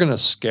 they're going to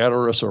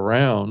scatter us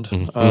around.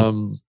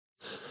 Mm-hmm.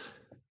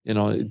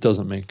 It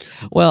doesn't make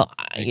a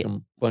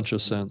bunch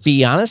of sense.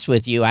 Be honest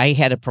with you, I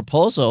had a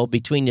proposal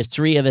between the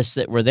three of us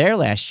that were there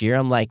last year.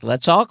 I'm like,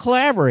 let's all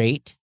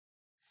collaborate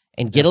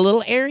and get a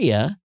little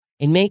area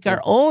and make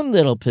our own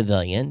little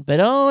pavilion. But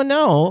oh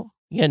no,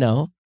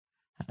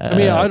 I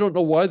mean, I don't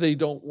know why they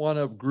don't want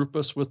to group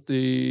us with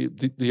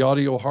the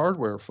audio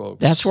hardware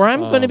folks. That's where I'm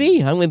going to be.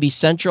 I'm going to be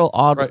Central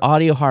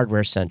Audio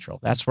Hardware Central.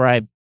 That's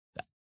where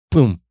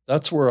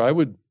That's where I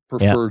would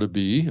prefer to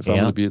be if I'm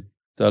going to be at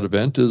that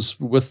event, is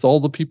with all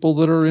the people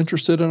that are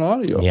interested in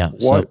audio. Yeah.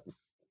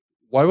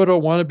 Why would I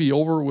want to be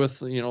over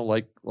with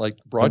like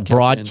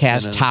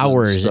broadcast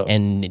towers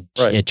and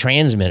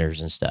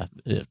transmitters and stuff?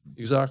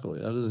 Exactly.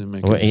 That doesn't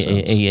make any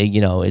sense.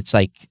 It's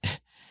like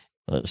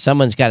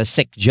someone's got a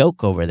sick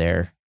joke over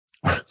there.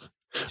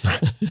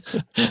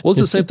 Well, it's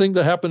the same thing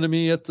that happened to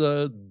me at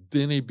the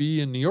NAB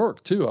in New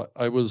York too.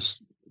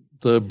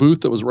 The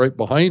booth that was right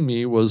behind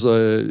me was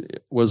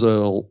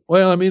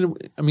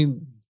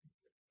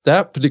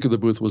that particular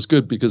booth was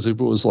good because it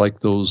was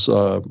like those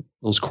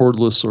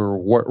cordless or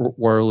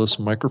wireless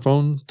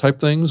microphone type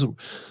things.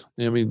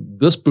 I mean,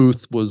 this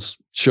booth was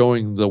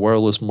showing the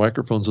wireless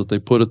microphones that they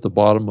put at the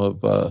bottom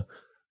of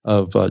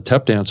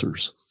tap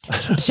dancers.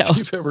 So, if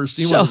you've ever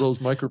seen one of those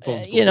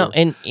microphones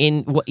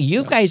before.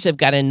 You guys have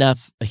got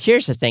enough.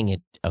 Here's the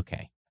thing.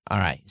 Okay. All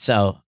right.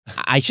 So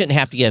I shouldn't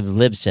have to give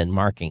Libsyn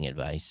marketing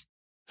advice.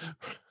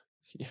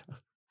 Yeah.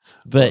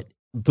 But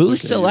booth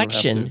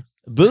selection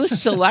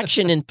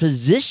and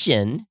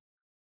position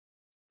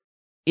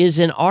is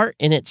an art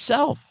in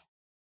itself.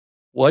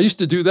 Well, I used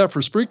to do that for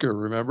Spreaker,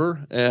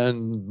 remember?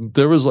 And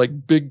there was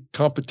like big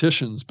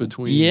competitions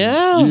between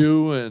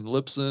you and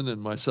Libsyn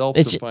and myself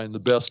to find the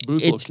best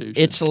booth location.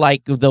 It's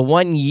like the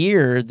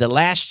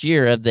last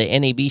year of the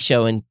NAB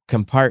show in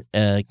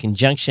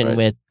conjunction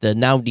with the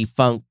now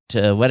defunct,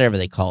 whatever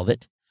they called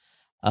it.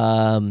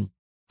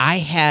 I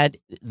had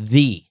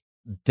the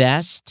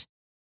best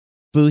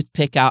booth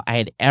pick out I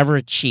had ever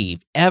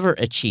achieved.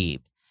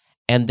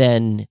 And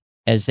then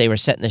as they were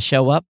setting the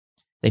show up,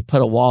 they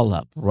put a wall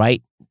up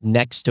right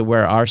next to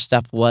where our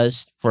stuff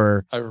was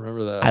I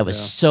remember that. I was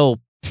so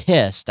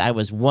pissed. I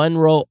was one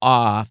row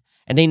off,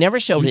 and they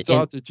never showed it. You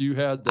thought that you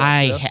had the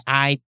best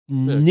I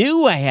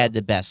knew I had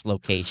the best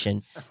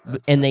location,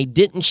 and they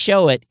didn't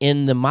show it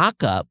in the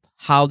mock-up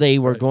how they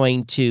were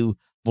going to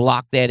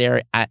block that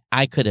area.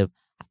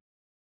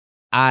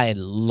 I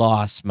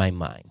lost my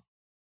mind.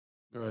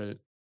 Right.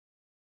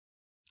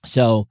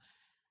 So,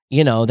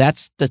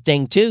 that's the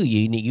thing too.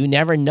 You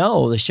never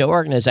know. The show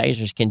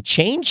organizers can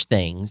change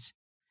things,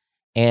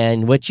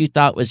 and what you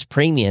thought was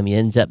premium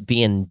ends up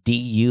being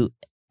DUDE,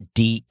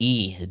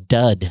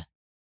 dud.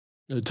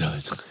 A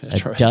dud.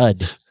 That's right.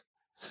 Dud.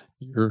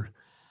 You're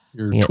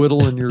You're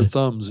twiddling your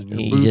thumbs in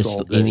your booth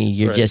all day.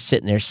 You're just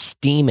sitting there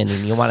steaming, and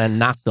you want to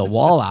knock the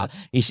wall out.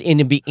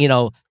 You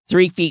know,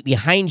 3 feet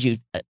behind you,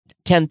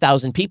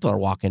 10,000 people are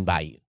walking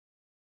by you,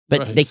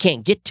 but they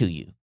can't get to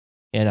you.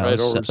 You know,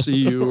 or see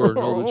you or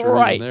know that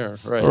you're even there.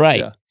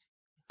 Right.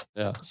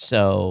 Yeah.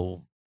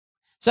 So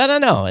I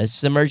don't know.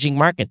 This emerging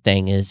market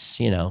thing is,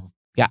 you know,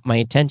 got my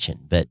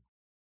attention, but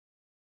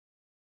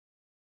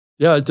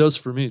yeah, it does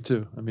for me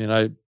too. I mean,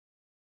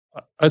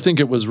 I think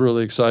it was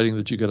really exciting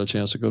that you got a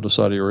chance to go to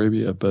Saudi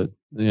Arabia, but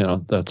you know,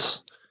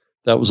 that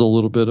was a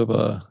little bit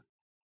of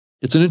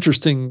it's an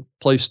interesting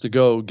place to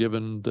go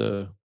given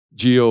the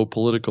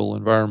geopolitical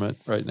environment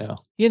right now.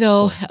 You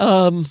know,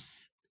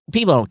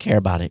 people don't care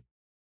about it.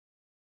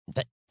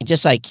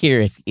 Just like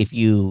here, if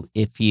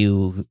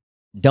you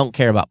don't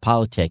care about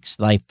politics,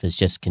 life is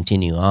just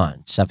continue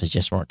on. Stuff is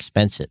just more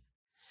expensive.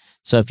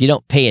 So if you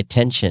don't pay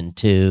attention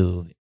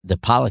to the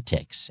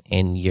politics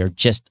and you're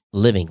just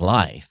living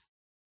life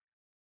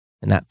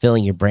and not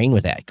filling your brain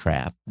with that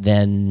crap,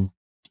 then,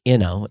 you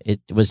know, it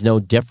was no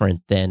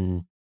different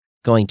than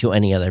going to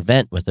any other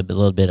event with a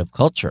little bit of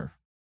culture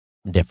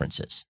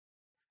differences.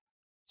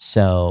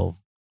 So,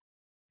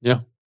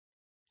 yeah.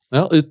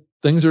 Well,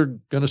 things are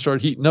going to start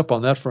heating up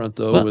on that front,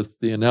 though, with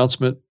the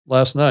announcement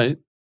last night.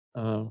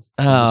 I'm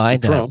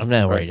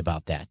not worried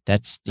about that.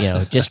 That's, you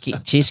know, just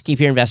keep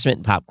your investment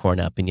in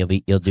popcorn up, and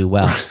you'll do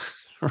well.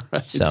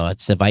 Right. So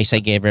it's the advice I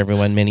gave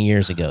everyone many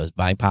years ago: is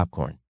buy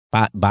popcorn,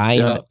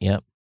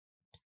 yep.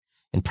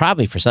 And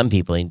probably for some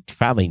people,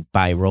 probably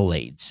buy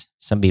Rolaids.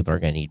 Some people are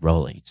going to need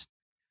Rolaids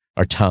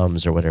or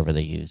Tums or whatever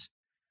they use.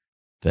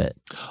 But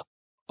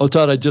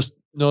Todd, I just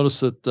noticed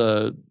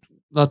that.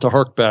 Not to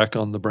hark back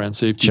on the brand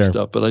safety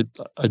stuff, but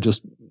I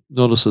just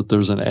noticed that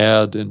there's an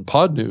ad in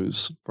Pod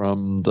News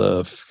from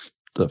the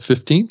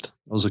 15th. It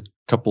was a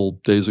couple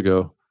days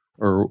ago,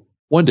 or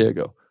one day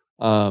ago,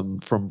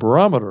 from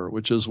Barometer,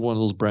 which is one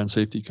of those brand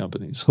safety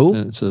companies. Who?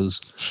 And it says,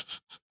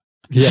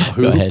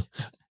 who? Go ahead.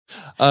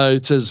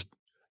 It says,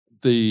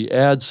 the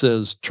ad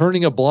says,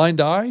 turning a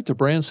blind eye to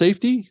brand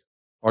safety?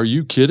 Are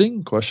you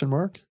kidding? ?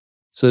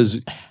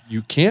 Says,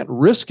 you can't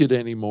risk it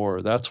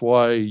anymore. That's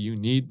why you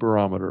need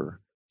Barometer.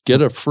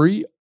 Get a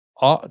free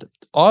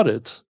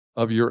audit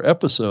of your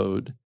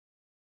episode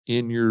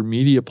in your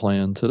media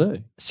plan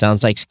today.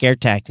 Sounds like scare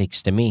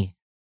tactics to me.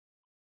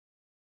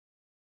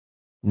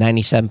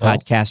 97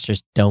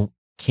 podcasters don't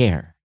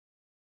care.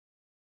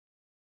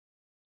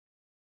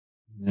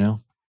 Yeah.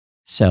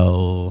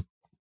 So,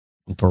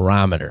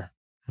 Barometer.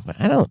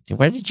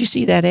 Where did you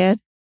see that ad?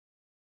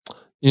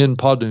 In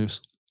Pod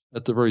News,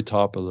 at the very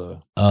top of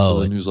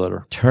the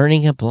newsletter.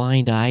 Turning a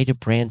blind eye to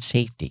brand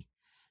safety.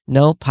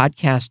 No,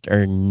 podcasts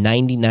are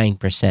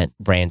 99%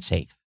 brand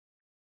safe.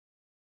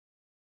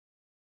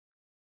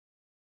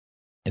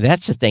 And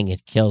that's the thing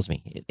that kills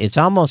me. It's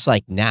almost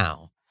like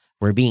now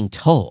we're being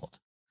sold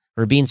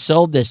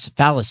this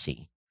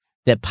fallacy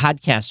that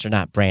podcasts are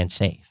not brand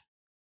safe.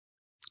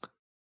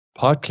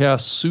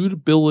 Podcast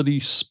suitability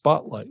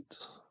spotlight.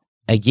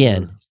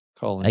 Again,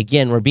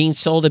 we're being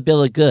sold a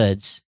bill of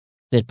goods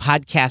that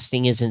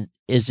podcasting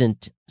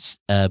isn't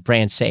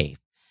brand safe,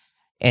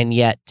 and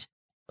yet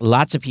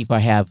lots of people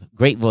have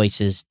great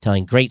voices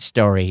telling great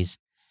stories,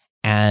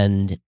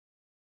 and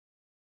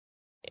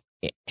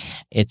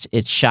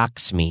it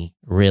shocks me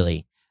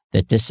really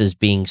that this is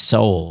being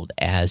sold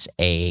as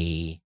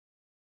a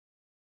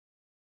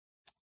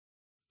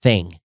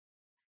thing.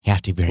 You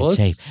have to be brand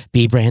safe.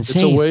 Be brand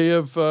safe. It's a way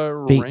of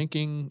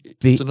ranking.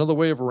 It's another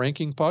way of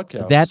ranking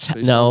podcasts.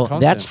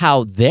 That's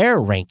how they're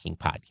ranking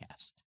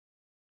podcasts.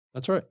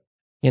 That's right.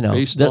 You know,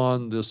 based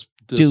on this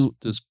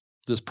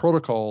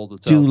protocol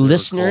that's out there.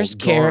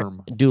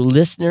 Do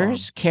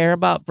listeners care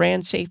about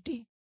brand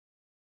safety?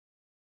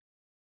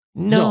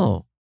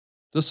 No.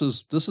 This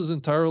is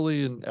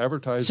entirely an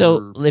advertiser.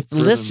 So if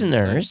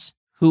listeners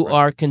who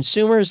are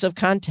consumers of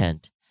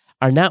content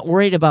are not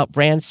worried about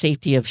brand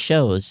safety of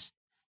shows,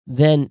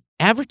 then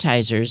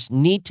advertisers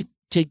need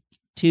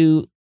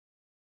to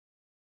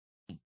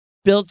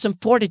build some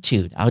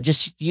fortitude. I'll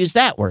just use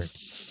that word.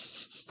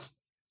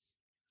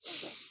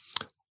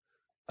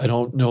 I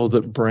don't know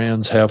that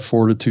brands have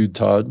fortitude,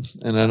 Todd,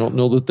 and I don't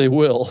know that they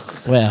will.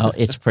 Well,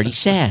 it's pretty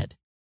sad.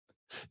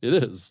 It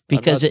is.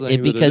 Because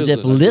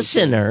if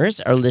listeners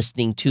are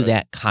listening to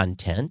that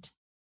content,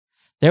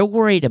 they're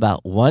worried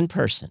about one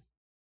person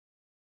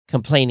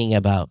complaining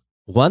about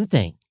one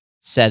thing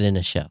said in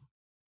a show.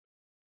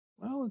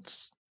 Well,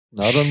 it's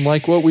not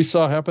unlike what we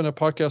saw happen at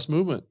Podcast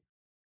Movement.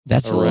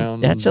 That's a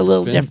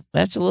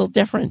little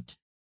different.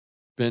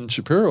 Ben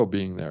Shapiro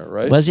being there,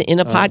 right? Was it in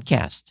a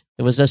podcast?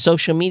 It was a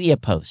social media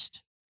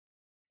post.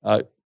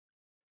 I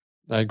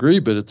agree,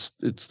 but it's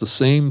the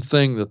same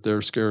thing that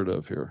they're scared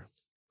of here.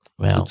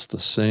 Well, it's the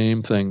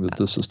same thing that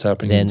this is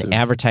tapping into. Then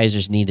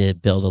advertisers need to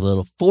build a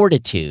little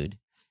fortitude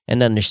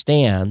and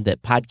understand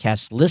that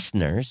podcast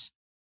listeners,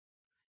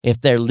 if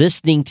they're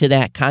listening to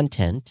that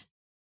content,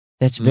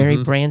 that's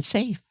very brand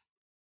safe.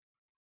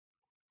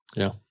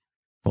 Yeah.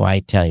 Well,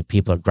 I tell you,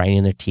 people are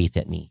grinding their teeth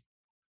at me.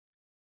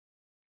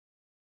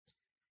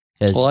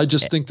 Well, I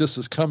just think this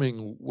is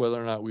coming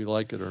whether or not we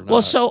like it or not.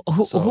 Well, so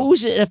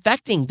who's it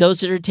affecting?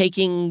 Those that are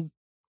taking,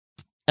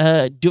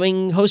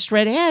 doing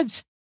host-read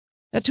ads.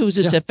 That's who's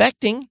it's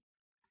affecting.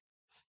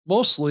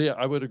 Mostly,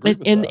 I would agree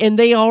with that. And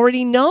they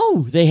already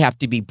know they have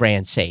to be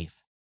brand safe.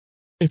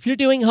 If you're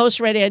doing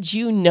host-read ads,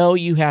 you know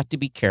you have to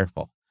be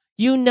careful.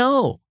 You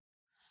know.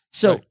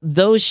 So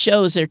those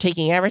shows that are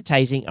taking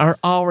advertising are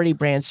already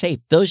brand safe.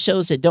 Those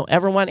shows that don't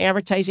ever want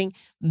advertising,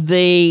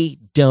 they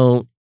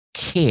don't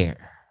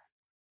care.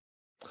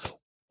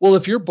 Well,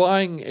 if you're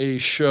buying a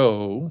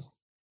show,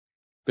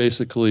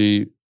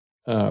 basically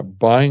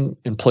buying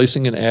and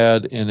placing an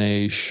ad in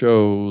a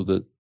show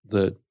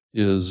that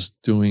is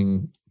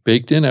doing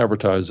baked-in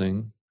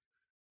advertising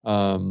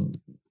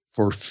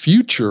for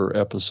future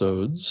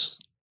episodes,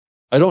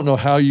 I don't know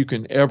how you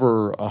can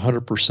ever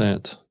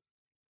 100%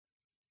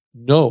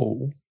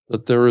 know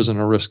that there isn't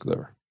a risk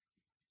there.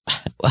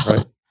 Well,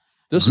 right?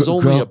 This is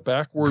only a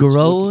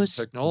backwards-looking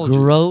technology.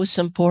 Grow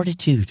some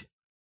fortitude.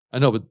 I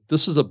know, but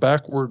this is a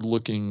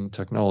backward-looking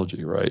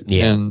technology, right?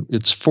 Yeah. And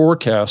it's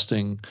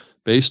forecasting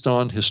based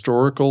on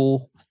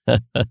historical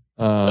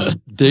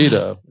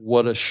data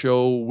what a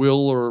show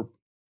will or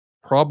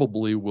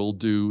probably will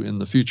do in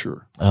the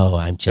future. Oh,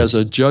 as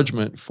a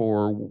judgment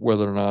for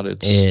whether or not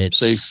it's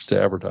safe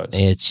to advertise.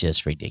 It's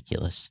just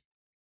ridiculous.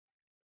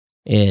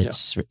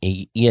 It's,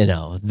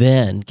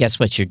 then guess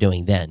what you're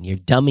doing then? You're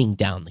dumbing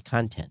down the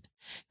content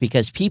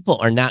because people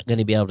are not going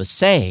to be able to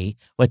say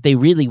what they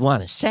really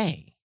want to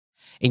say.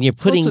 And you're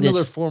putting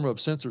another form of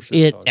censorship.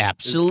 It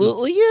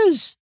absolutely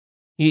is.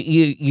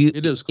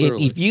 It is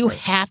clearly. If you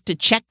have to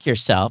check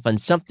yourself on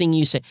something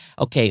you say,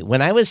 okay,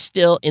 when I was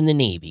still in the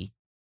Navy,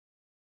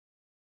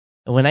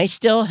 when I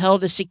still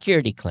held a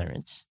security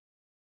clearance,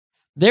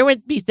 there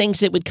would be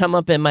things that would come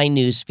up in my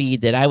news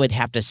feed that I would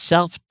have to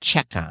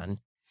self-check on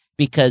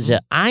because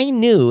I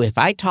knew if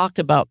I talked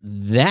about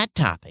that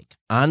topic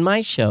on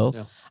my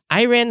show,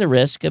 I ran the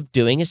risk of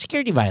doing a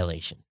security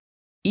violation.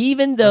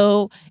 Even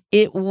though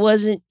it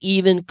wasn't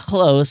even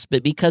close,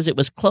 but because it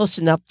was close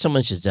enough,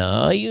 someone says,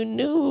 oh, you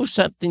knew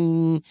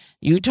something.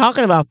 You were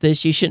talking about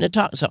this. You shouldn't have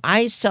talked. So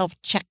I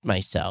self-checked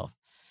myself,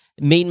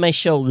 made my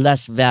show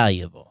less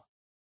valuable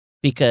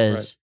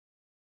because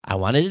I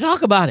wanted to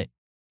talk about it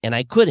and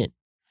I couldn't.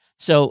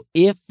 So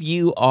if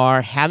you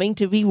are having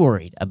to be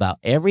worried about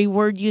every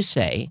word you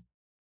say,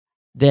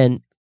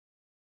 then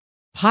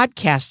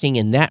podcasting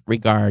in that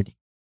regard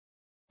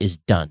is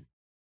done.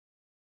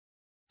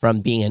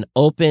 From being an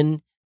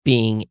open,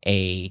 being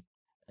a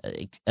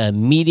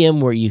medium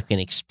where you can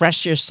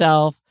express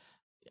yourself.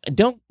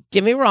 Don't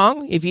get me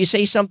wrong. If you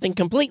say something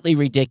completely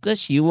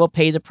ridiculous, you will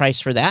pay the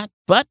price for that.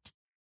 But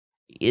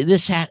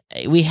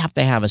we have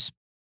to have a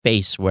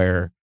space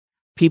where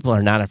people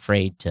are not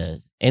afraid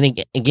to.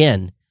 And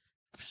again,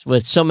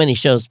 with so many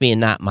shows being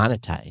not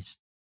monetized,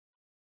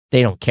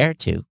 they don't care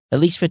to. At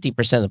least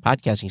 50% of the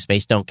podcasting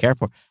space don't care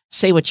for.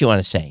 Say what you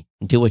want to say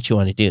and do what you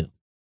want to do.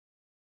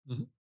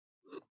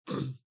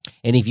 Mm-hmm.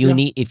 And if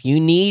you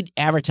need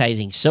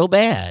advertising so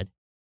bad,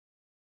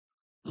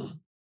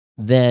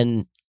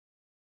 then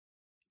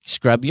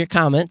scrub your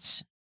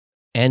comments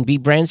and be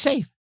brand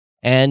safe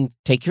and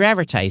take your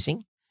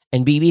advertising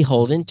and be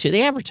beholden to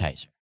the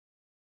advertiser.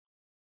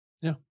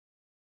 Yeah.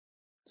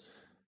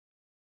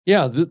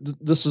 Yeah.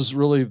 This is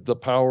really the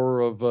power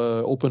of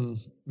open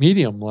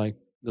medium, like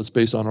that's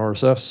based on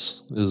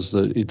RSS, is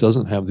that it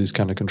doesn't have these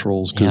kind of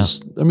controls.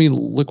 Because I mean,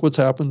 look what's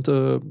happened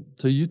to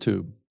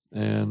YouTube.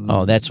 And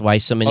that's why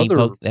so many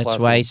folks. That's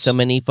why so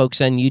many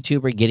folks on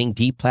YouTube are getting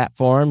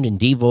deplatformed and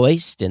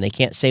devoiced, and they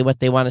can't say what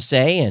they want to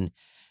say, and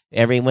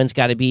everyone's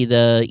got to be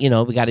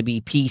we got to be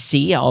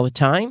PC all the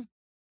time.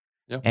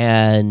 Yep.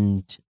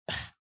 And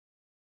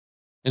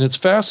it's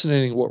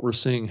fascinating what we're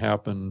seeing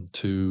happen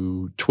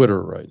to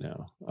Twitter right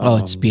now.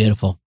 It's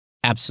beautiful,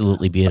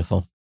 absolutely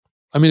beautiful.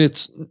 But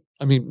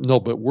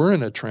we're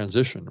in a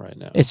transition right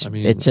now.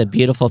 It's a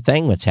beautiful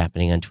thing what's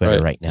happening on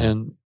Twitter right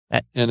now,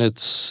 and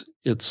it's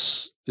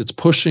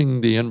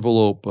pushing the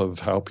envelope of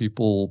how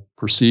people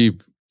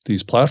perceive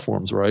these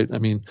platforms, right? I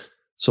mean,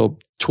 so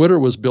Twitter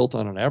was built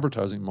on an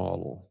advertising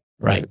model,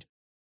 right?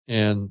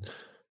 And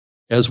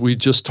as we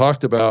just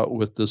talked about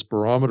with this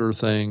barometer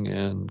thing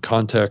and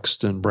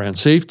context and brand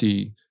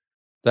safety,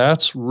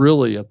 that's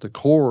really at the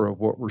core of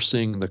what we're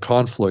seeing, the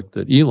conflict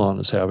that Elon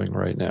is having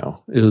right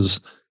now is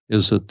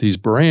that these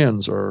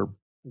brands are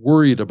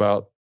worried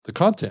about the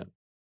content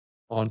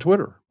on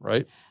Twitter,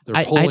 right?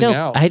 They're pulling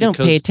out. I don't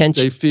pay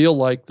attention. They feel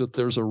like that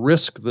there's a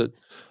risk that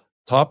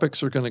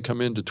topics are going to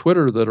come into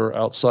Twitter that are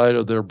outside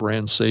of their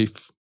brand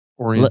safe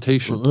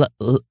orientation.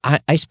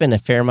 I spend a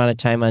fair amount of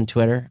time on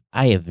Twitter.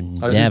 I have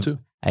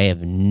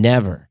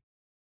never,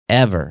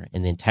 ever,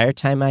 in the entire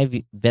time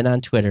I've been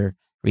on Twitter,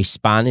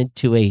 responded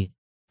to a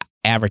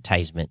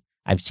advertisement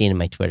I've seen in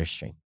my Twitter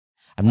stream.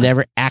 I've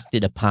never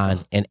acted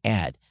upon an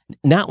ad,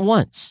 not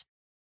once.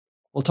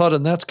 Well, Todd,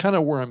 and that's kind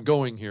of where I'm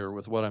going here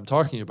with what I'm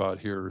talking about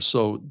here.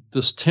 So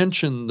this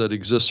tension that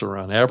exists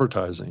around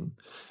advertising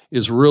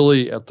is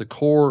really at the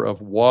core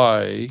of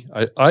why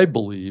I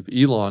believe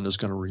Elon is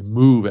going to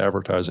remove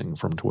advertising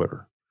from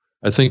Twitter.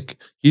 I think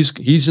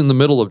he's in the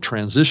middle of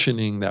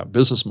transitioning that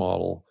business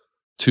model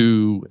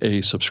to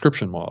a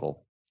subscription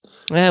model.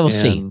 Well, we'll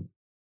see.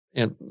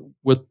 And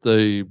with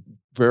the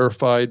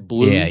verified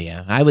Blue,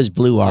 Yeah. I was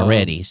Blue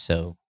already,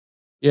 so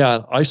yeah,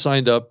 I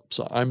signed up.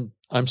 So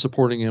I'm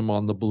supporting him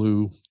on the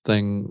Blue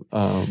thing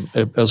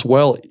as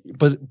well.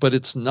 But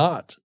it's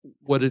not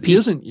what it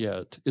isn't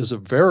yet is a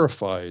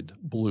verified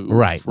Blue,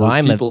 right?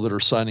 For people that are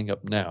signing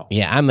up now.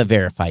 Yeah, I'm a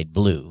verified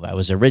Blue. I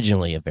was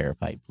originally a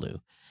verified Blue,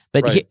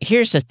 but Right.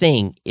 here's the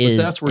thing: is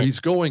but that's where he's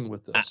going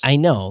with this. I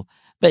know,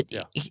 but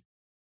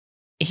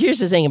here's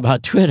the thing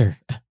about Twitter.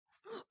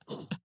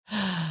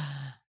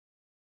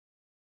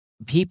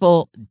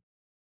 People,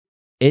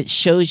 it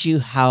shows you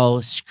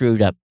how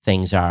screwed up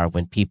things are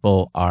when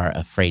people are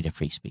afraid of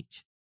free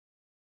speech.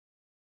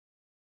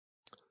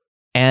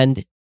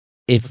 And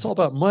it's all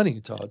about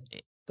money, Todd.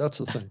 That's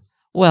the thing.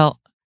 Well,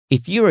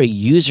 if you're a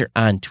user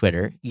on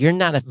Twitter, you're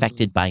not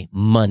affected by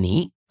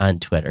money on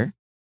Twitter.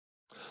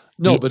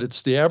 No, but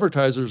it's the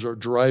advertisers are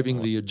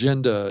driving the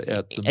agenda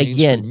at the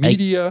mainstream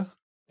media,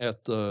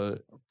 at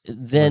the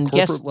then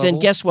guess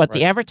what? Right.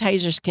 The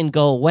advertisers can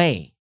go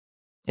away.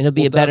 It'll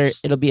be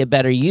a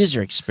better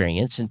user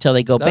experience until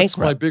they go bankrupt. That's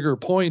my bigger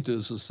point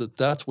is that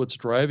that's what's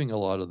driving a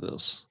lot of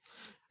this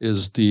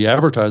is the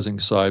advertising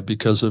side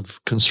because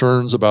of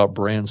concerns about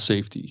brand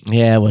safety.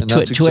 Yeah, well, and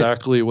that's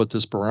exactly what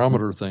this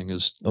barometer thing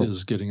is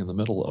getting in the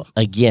middle of.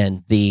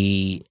 Again,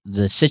 the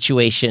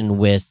situation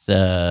with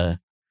Elon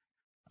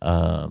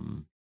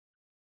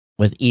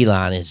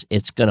is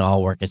it's going to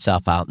all work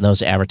itself out, and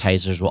those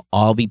advertisers will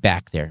all be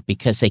back there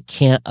because they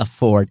can't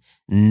afford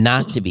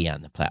not to be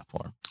on the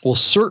platform. Well,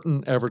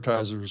 certain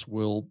advertisers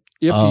will,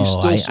 if he's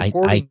still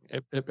supporting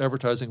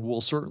advertising,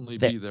 will certainly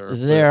be there.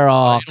 They're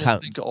all I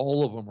don't think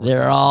all of them are.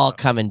 They're all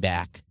coming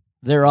back.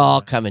 They're all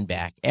coming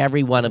back.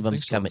 Every one of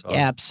them's coming.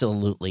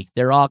 Absolutely,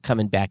 they're all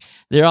coming back.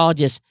 They're all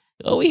just.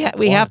 Oh, we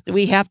have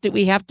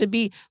to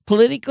be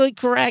politically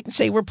correct and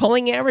say we're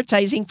pulling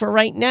advertising for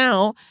right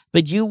now.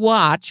 But you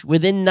watch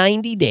within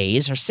 90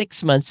 days or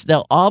 6 months,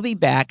 they'll all be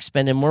back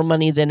spending more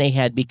money than they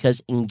had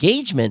because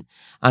engagement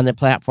on the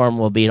platform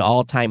will be at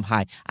all-time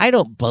high. I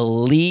don't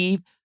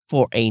believe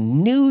for a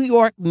New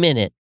York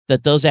minute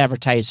that those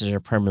advertisers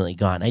are permanently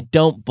gone. I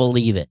don't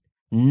believe it.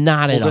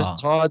 Not at all.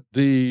 Todd,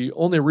 the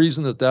only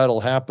reason that'll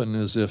happen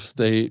is if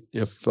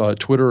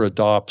Twitter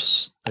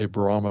adopts a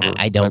barometer.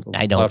 I don't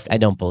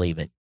believe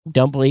it.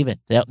 Don't believe it.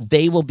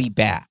 They will be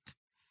back.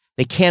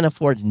 They can't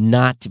afford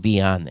not to be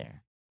on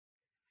there.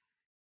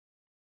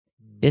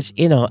 It's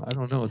I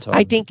don't know. Todd.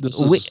 I think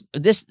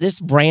this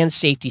brand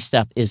safety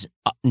stuff is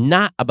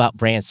not about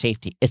brand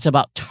safety. It's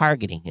about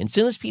targeting. And as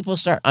soon as people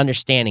start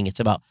understanding, it's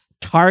about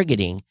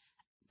targeting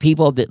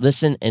people that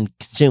listen and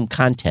consume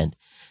content.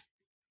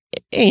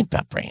 It ain't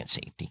about brand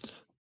safety.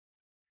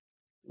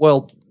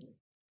 Well,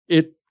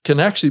 it can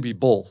actually be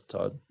both,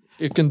 Todd.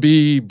 It can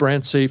be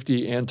brand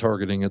safety and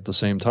targeting at the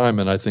same time,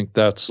 and I think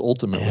that's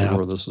ultimately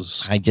where this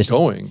is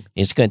going.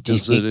 It's going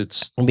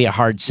to be a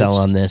hard sell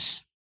on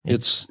this.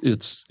 It's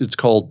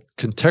called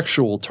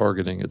contextual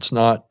targeting. It's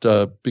not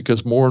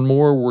because more and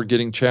more we're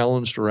getting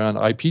challenged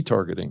around IP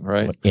targeting,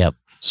 right? Yep.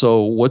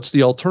 So what's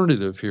the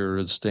alternative here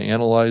is to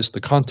analyze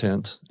the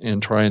content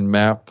and try and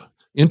map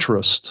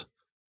interest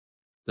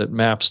that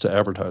maps to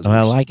advertisers.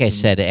 Well, like I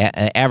said,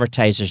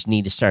 advertisers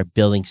need to start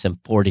building some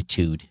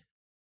fortitude,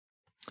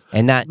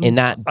 and not bending.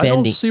 I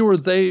don't see where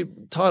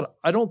Todd.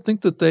 I don't think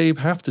that they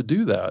have to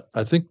do that.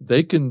 I think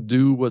they can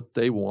do what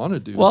they want to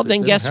do. Well,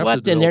 then guess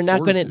what? Then they're not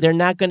going to. They're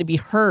not going to be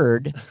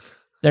heard.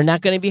 They're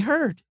not going to be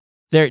heard.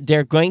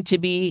 They're going to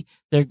be.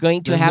 They're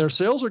going to have. Their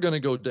sales are going to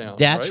go down.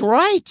 That's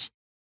right.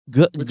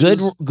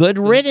 Good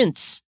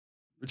riddance.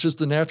 Which is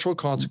the natural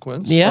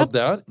consequence of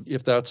that,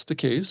 if that's the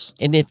case.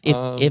 And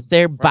if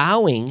they're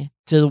bowing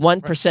to the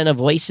 1% of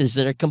voices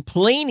that are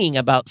complaining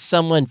about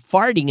someone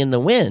farting in the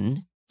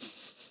wind,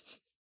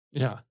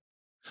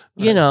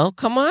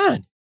 come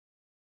on.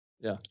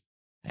 Yeah.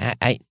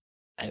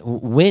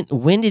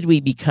 When did we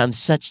become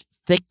such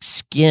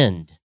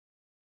thick-skinned?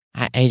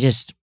 I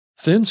just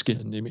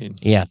thin-skinned. You mean?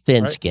 Yeah,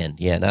 thin-skinned.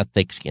 Yeah, not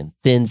thick-skinned.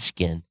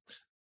 Thin-skinned.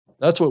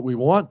 That's what we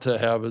want to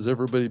have. Is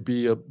everybody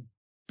be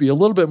a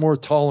little bit more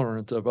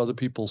tolerant of other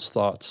people's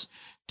thoughts.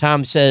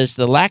 Tom says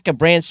the lack of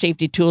brand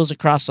safety tools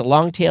across the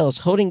long tail is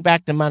holding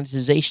back the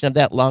monetization of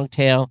that long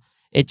tail.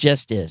 It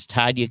just is.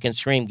 Todd, you can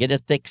scream, get a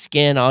thick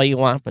skin all you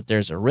want, but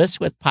there's a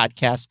risk with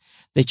podcasts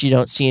that you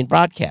don't see in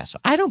broadcast.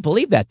 I don't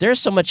believe that. There's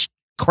so much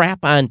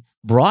crap on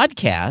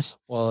broadcast.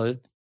 Well,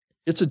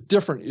 it's a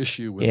different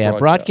issue with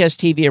broadcast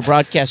TV or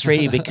broadcast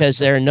radio because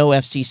there are no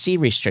FCC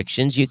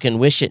restrictions. You can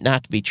wish it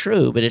not to be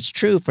true, but it's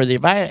true for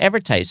the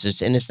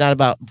advertisers, and it's not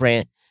about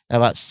brand.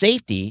 About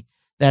safety,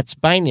 that's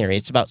binary.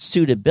 It's about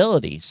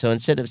suitability. So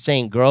instead of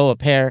saying grow a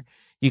pair,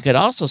 you could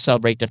also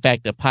celebrate the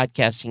fact that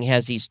podcasting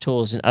has these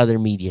tools and other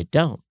media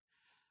don't.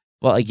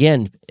 Well,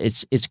 again,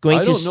 it's going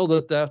to. I don't know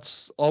that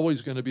that's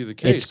always going to be the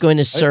case. It's going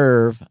to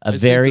serve I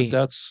think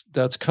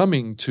that's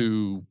coming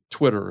to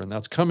Twitter and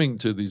that's coming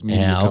to these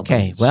media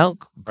companies. Okay. Well,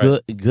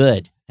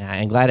 good.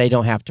 I'm glad I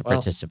don't have to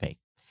participate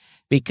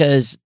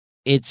because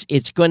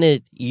it's going to,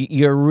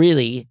 you're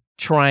really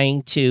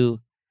trying to,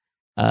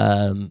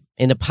 in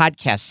the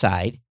podcast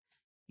side,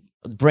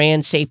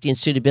 brand safety and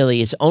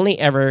suitability is only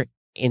ever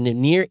in the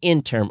near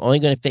interim, only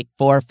going to fit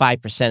 4 or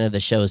 5% of the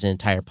shows in the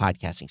entire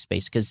podcasting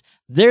space because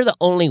they're the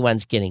only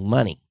ones getting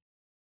money.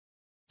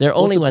 They're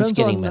only ones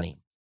getting money.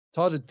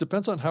 Todd, it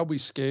depends on how we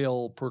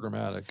scale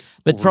programmatic.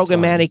 But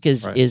programmatic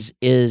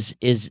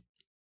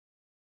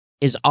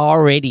is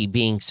already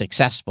being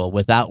successful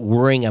without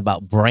worrying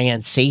about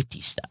brand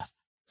safety stuff.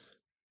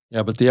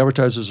 Yeah, but the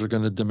advertisers are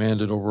going to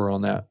demand it over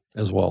on that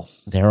as well.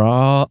 They're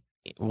all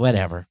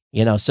whatever,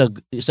 so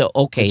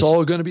okay. It's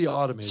all going to be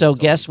automated. So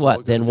guess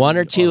what? Then 1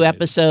 or 2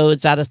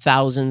 episodes out of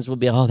thousands will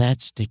be,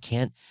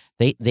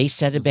 they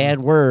said a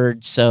bad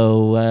word.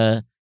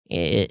 So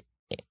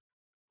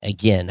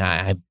again,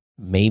 I'm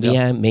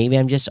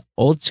just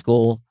old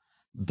school,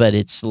 but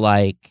it's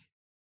like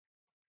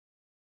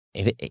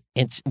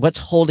it's what's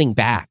holding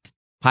back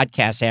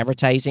podcast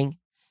advertising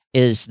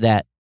is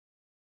that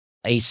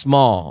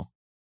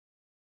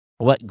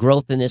what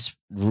growth in this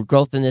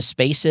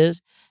space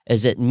is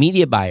that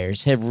media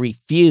buyers have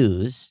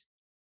refused,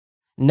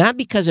 not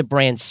because of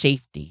brand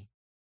safety,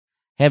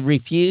 have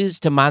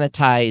refused to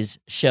monetize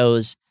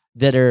shows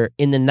that are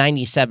in the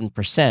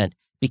 97%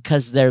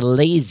 because they're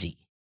lazy.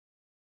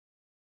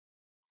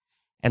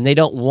 And they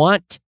don't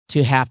want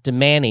to have to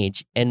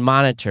manage and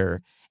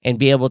monitor and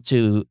be able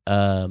to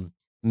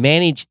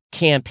manage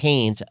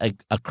campaigns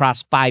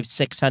across 500,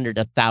 600,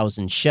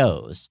 1,000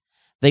 shows.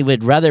 They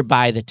would rather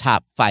buy the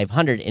top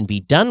 500 and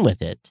be done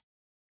with it.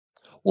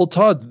 Well,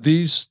 Todd,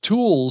 these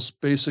tools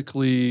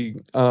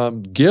basically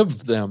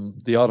give them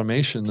the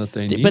automation that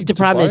they need to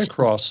buy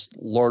across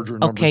larger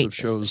numbers of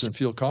shows and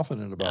feel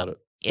confident about it.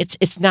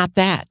 It's not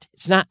that.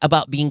 It's not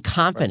about being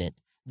confident.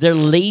 Right. They're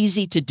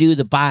lazy to do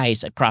the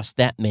buys across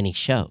that many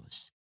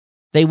shows.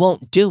 They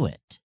won't do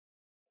it.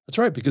 That's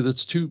right, because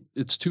it's too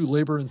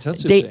labor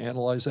intensive to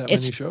analyze that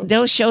many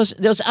shows.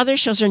 Those other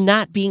shows are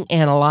not being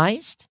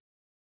analyzed.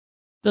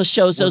 Those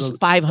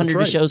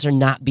 500 shows are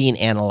not being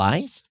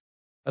analyzed.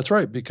 That's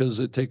right, because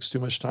it takes too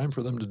much time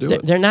for them to do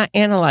it. They're not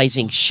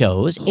analyzing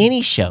shows,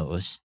 any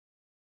shows.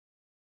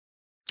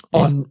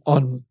 On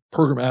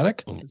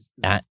programmatic?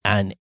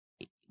 And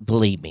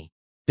believe me,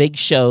 big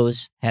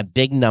shows have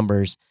big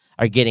numbers,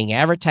 are getting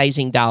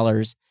advertising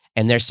dollars,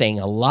 and they're saying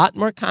a lot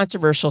more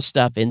controversial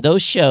stuff in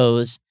those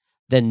shows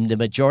than the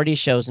majority of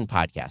shows in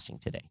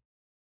podcasting today.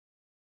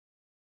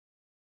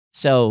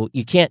 So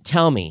you can't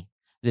tell me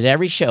that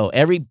every show,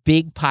 every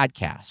big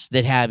podcast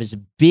that has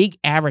big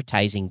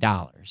advertising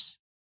dollars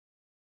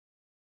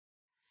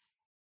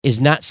is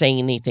not saying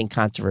anything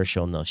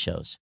controversial in those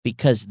shows,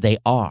 because they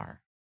are.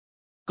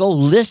 Go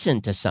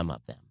listen to some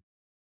of them.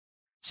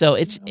 So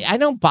I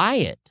don't buy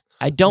it.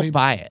 I don't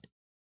buy it.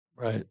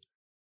 Right.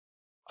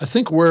 I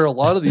think where a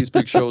lot of these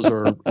big shows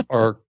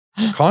are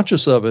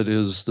conscious of it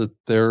is that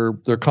their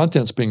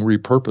content's being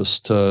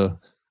repurposed to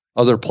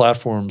other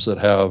platforms that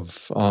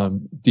have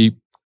deep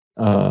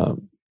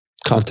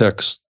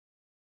context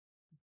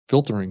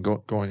filtering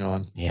going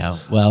on. Yeah,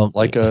 well,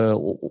 like a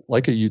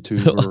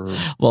YouTube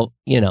or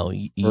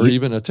or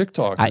even a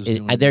TikTok.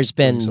 There's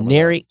been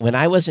nary, when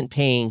I wasn't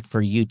paying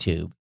for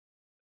YouTube,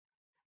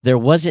 there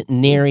wasn't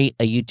nary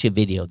a YouTube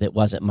video that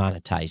wasn't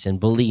monetized, and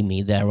believe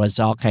me, there was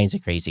all kinds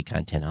of crazy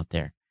content out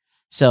there.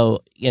 So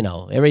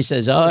everybody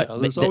says,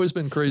 there's always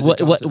been crazy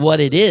content. What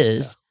it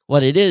is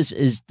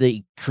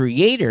the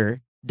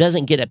creator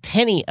doesn't get a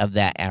penny of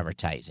that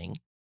advertising.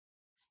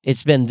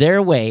 It's been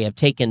their way of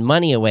taking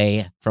money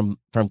away from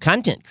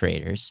content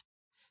creators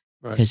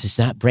because it's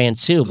not brand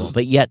suitable,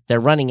 but yet they're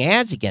running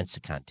ads against the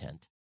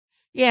content.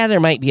 Yeah, there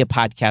might be a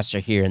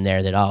podcaster here and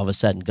there that all of a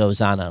sudden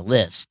goes on a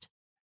list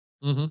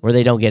where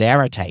they don't get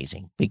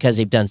advertising because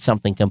they've done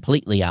something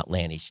completely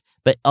outlandish.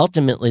 But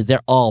ultimately,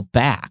 they're all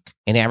back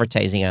in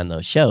advertising on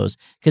those shows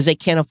because they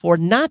can't afford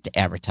not to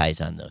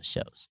advertise on those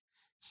shows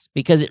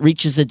because it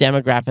reaches the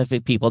demographic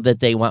of people that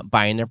they want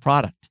buying their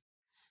product.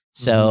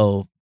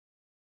 So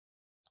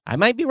I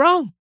might be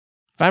wrong.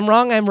 If I'm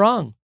wrong, I'm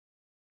wrong.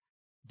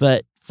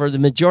 But for the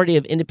majority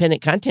of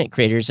independent content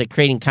creators that are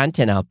creating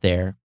content out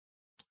there,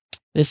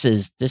 this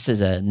is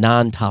a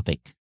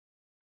non-topic.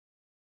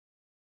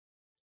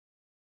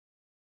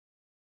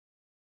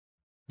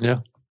 Yeah,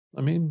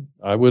 I mean,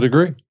 I would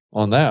agree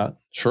on that.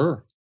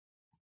 Sure.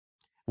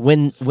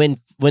 When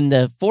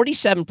the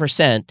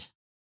 47%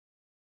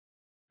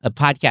 of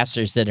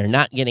podcasters that are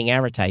not getting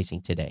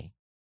advertising today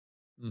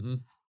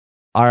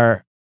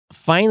are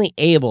finally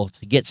able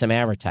to get some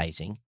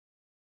advertising,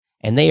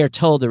 and they are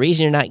told the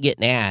reason you're not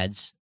getting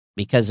ads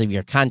because of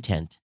your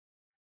content,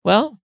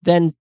 well,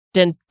 then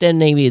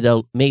maybe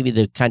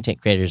the content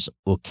creators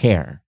will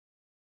care.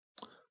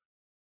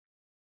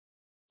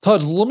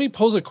 Todd, let me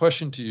pose a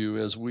question to you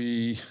as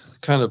we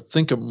kind of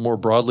think more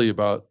broadly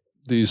about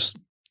these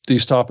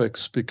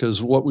topics,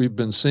 because what we've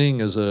been seeing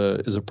is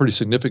a pretty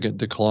significant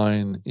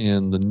decline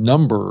in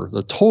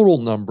the total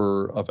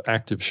number of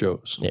active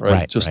shows,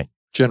 right?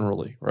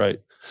 Generally, right?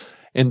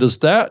 And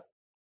I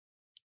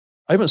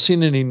haven't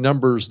seen any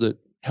numbers that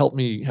help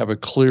me have a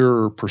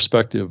clearer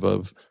perspective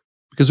of,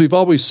 because we've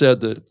always said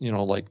that,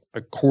 like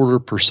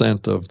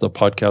 0.25% of the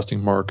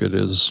podcasting market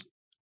is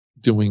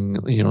doing,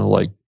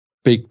 like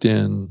baked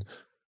in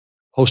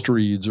host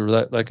reads or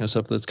that kind of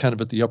stuff. That's kind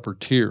of at the upper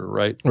tier,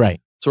 right?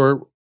 Right.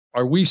 So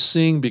are we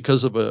seeing,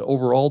 because of an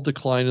overall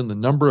decline in the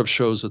number of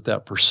shows,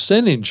 that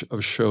percentage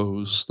of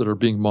shows that are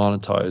being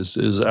monetized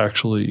is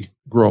actually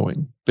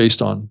growing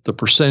based on the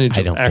percentage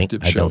of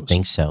active shows? I don't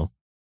think so.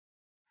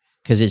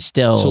 Because it's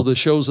still... So the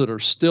shows that are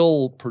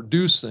still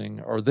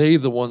producing, are they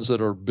the ones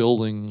that are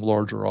building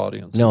larger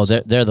audiences? No,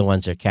 they're the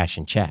ones that are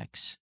cashing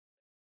checks.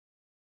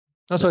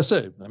 That's what I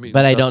say. I mean,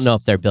 but I don't know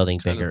if they're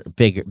building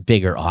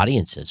bigger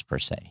audiences per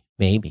se.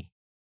 Maybe.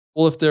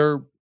 Well, if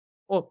they're...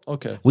 Well,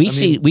 okay. We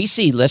see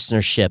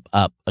listenership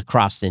up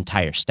across the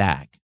entire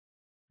stack.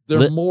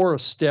 They're more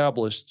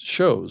established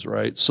shows,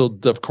 right? So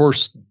of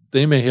course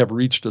they may have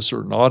reached a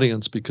certain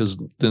audience because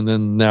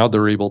then now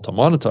they're able to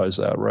monetize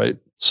that, right?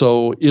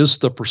 So is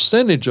the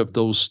percentage of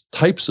those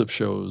types of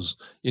shows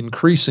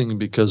increasing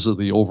because of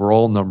the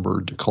overall number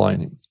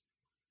declining?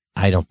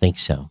 I don't think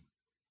so.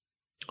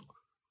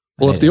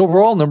 Well, if the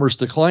overall number is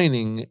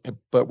declining,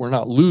 but we're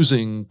not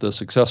losing the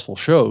successful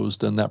shows,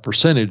 then that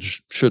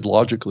percentage should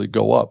logically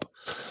go up.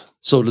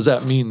 So does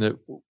that mean that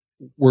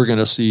we're going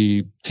to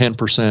see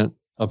 10%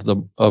 of the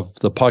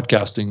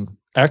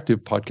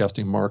active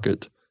podcasting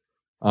market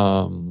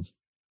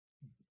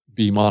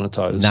be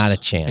monetized? Not a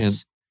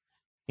chance.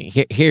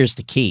 Here's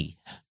the key.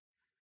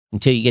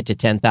 Until you get to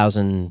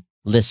 10,000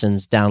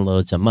 listens,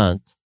 downloads a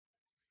month,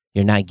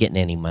 you're not getting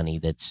any money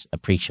that's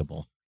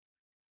appreciable.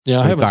 Yeah,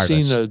 I haven't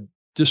seen a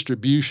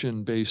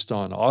distribution based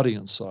on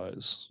audience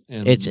size.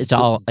 And it's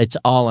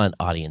all on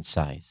audience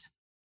size.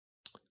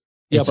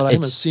 Yeah, but I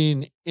haven't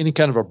seen any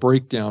kind of a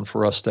breakdown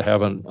for us to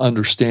have an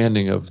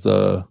understanding of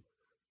the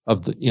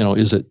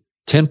is it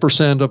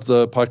 10% of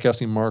the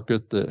podcasting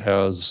market that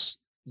has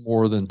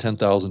more than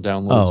 10,000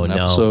 downloads an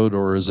episode,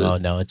 or is it? Oh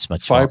no, it's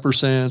much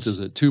 5%. Is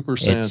it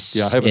 2%?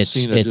 Yeah, I haven't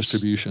seen a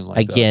distribution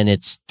like that. Again,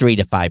 it's 3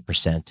 to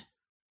 5%.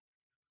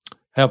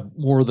 Have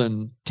more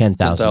than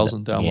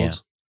 10,000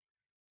 downloads.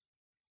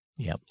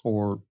 Yeah.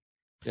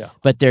 Yep.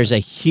 But there's a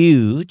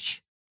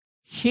huge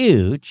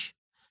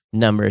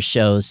number of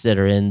shows that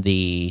are in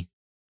the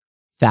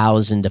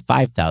 1,000 to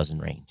 5,000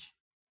 range.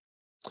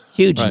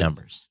 Huge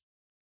numbers.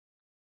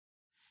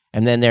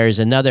 And then there's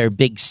another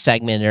big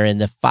segment that are in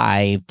the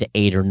 5 to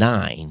 8 or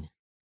 9.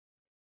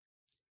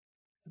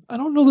 I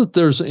don't know that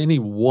there's any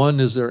one.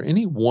 Is there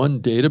any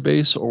one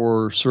database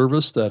or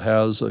service that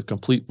has a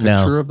complete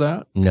picture of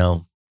that?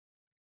 No.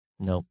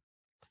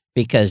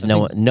 Because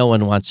no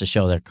one wants to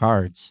show their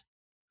cards.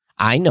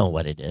 I know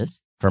what it is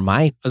for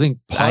my. I think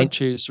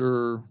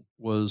Podchaser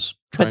was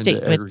trying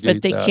to aggregate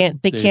but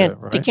they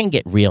can't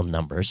get real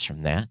numbers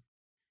from that.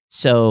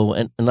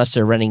 So unless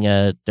they're running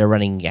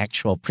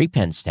actual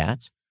prepend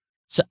stats.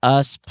 So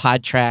us,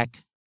 PodTrack,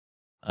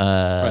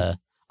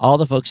 all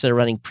the folks that are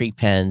running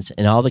prepends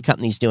and all the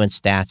companies doing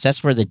stats,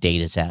 that's where the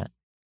data's at.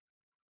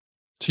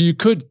 So you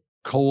could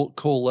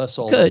coalesce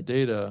all the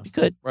data. You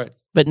could, right?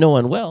 But no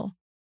one will.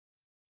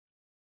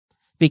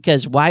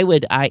 Because why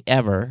would I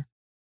ever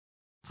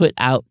put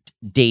out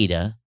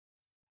data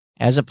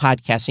as a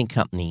podcasting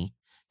company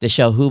to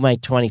show who my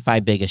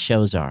 25 biggest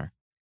shows are?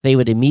 They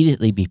would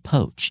immediately be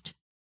poached.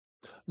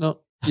 No,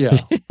 yeah.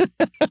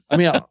 I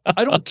mean,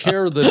 I don't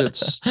care that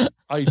it's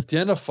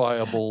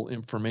identifiable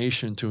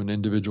information to an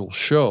individual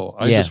show.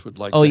 I just would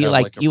like.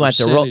 You want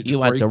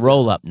the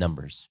roll up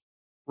numbers,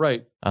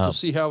 right? To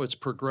see how it's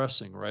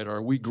progressing. Right?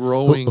 Are we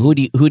growing?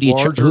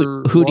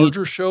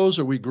 Larger shows?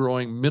 Are we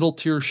growing middle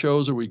tier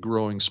shows? Are we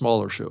growing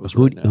smaller shows?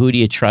 Who do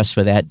you trust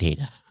with that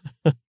data?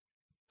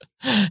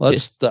 I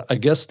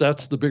guess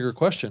that's the bigger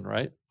question,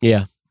 right?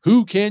 Yeah.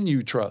 Who can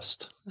you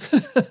trust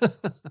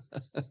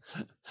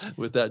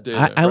with that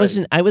data?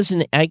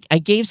 I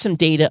gave some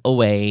data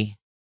away.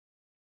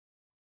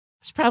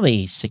 It's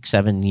probably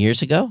 6-7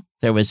 years ago.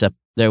 There was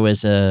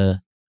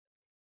a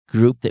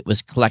group that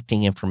was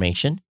collecting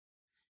information.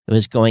 It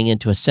was going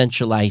into a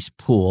centralized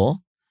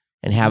pool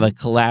and have a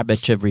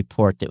collaborative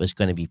report that was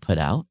going to be put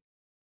out.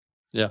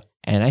 Yeah.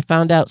 And I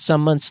found out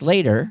some months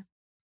later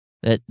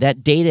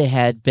that data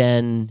had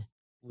been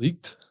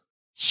leaked,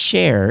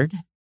 shared.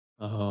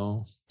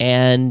 Oh.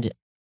 And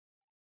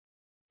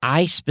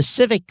I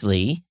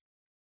specifically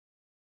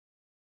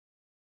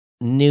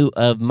knew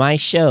of my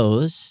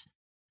shows,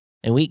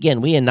 and we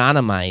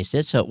anonymized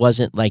it, so it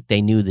wasn't like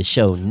they knew the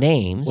show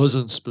names.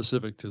 Wasn't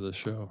specific to the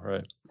show,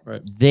 right?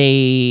 Right.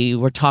 They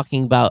were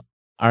talking about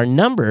our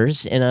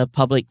numbers in a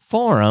public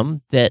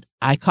forum that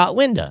I caught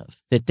wind of,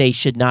 that they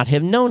should not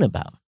have known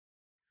about.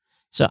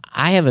 So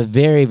I have a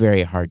very,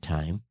 very hard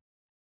time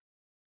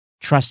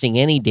trusting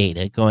any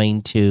data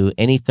going to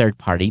any third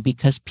party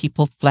because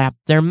people flap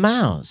their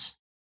mouths.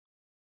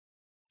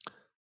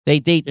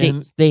 They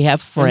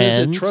have friends.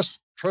 And is it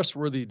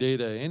trustworthy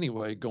data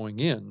anyway going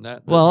in?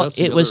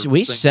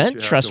 We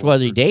sent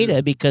trustworthy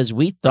data because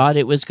we thought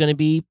it was going to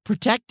be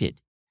protected.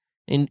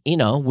 And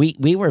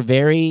we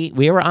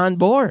were on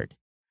board.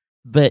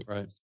 But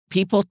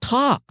people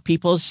talk.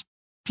 People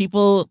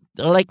people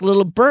are like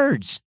little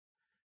birds.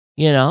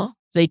 You know,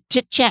 they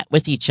chit-chat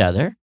with each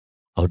other.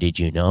 Oh, did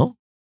you know?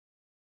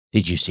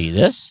 Did you see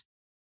this?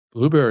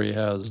 Blueberry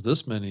has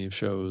this many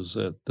shows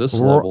at this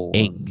level.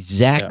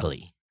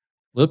 Exactly.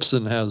 Yeah.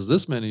 Libsyn has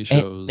this many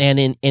shows.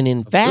 And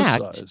in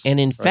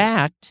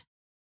fact,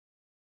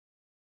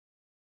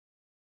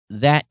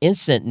 that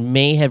incident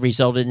may have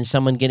resulted in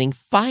someone getting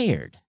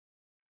fired.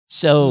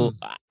 So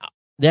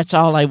that's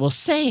all I will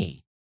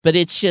say. But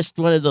it's just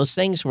one of those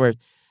things where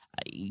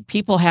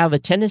people have a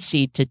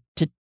tendency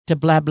to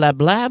blab, blab,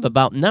 blab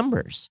about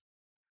numbers.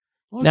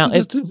 Well, now,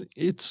 it's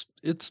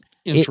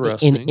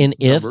interesting.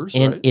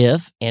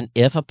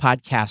 If a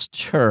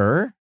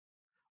podcaster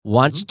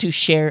wants to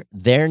share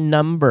their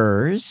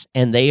numbers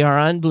and they are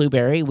on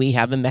Blueberry, we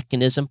have a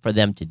mechanism for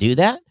them to do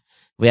that.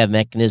 We have a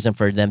mechanism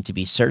for them to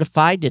be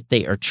certified that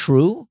they are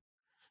true.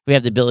 We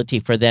have the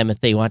ability for them,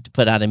 if they want to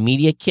put out a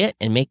media kit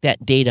and make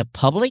that data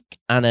public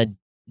on a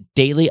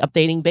daily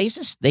updating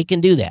basis, they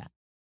can do that.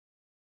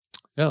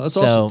 Yeah, that's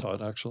awesome,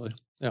 Todd, actually.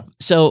 Yeah.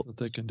 So that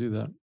they can do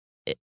that.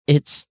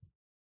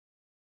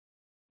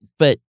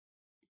 But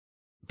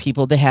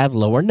people that have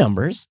lower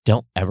numbers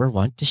don't ever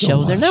want to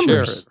show their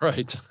numbers. Share it,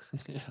 right.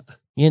 Yeah.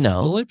 You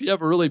know, so only if you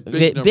have a really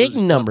big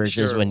numbers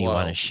is when you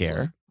want to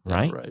share,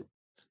 right? Yeah, right.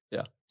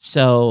 Yeah.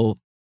 So,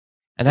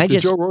 and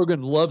Joe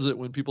Rogan loves it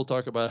when people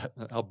talk about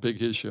how big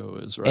his show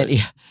is,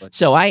 right? And,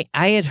 so I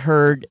had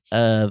heard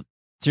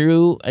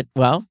through a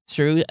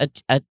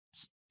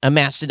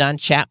Mastodon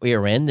chat we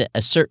were in, that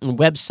a certain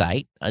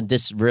website,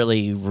 this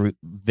really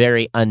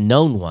very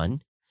unknown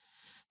one,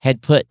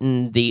 had put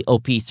in the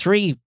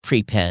OP3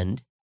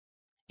 prepend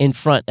in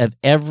front of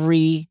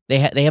every. They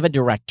have a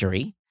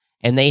directory,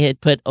 and they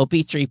had put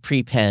OP3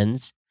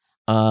 prepends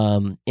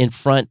in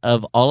front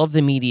of all of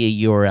the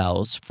media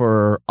URLs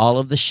for all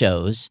of the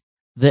shows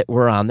that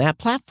were on that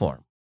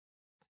platform.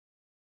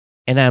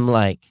 And I'm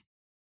like,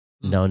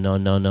 no.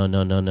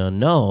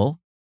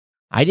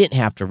 I didn't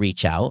have to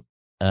reach out.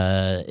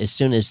 As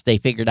soon as they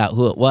figured out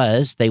who it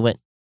was, they went,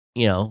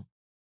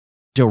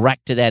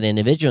 direct to that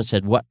individual and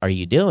said, "What are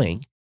you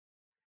doing?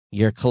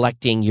 You're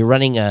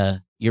running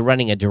a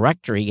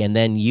directory, and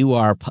then you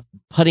are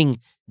putting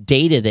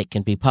data that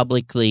can be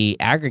publicly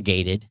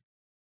aggregated."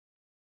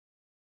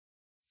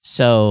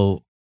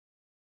 So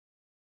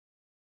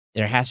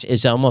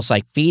it's almost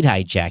like feed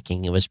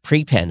hijacking. It was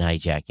prepend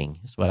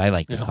hijacking, is what I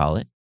like to call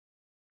it.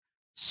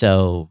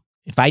 So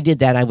if I did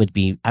that, I would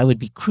be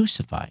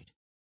crucified.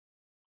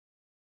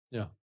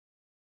 Yeah.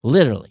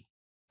 Literally.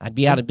 I'd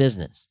be out of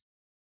business.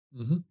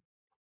 Mm-hmm.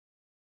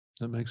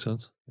 That makes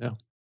sense. Yeah.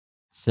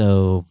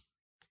 So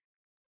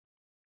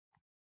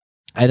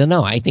I don't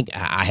know. I think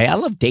I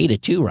love data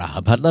too,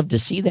 Rob. I'd love to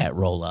see that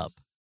roll up.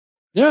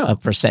 Yeah.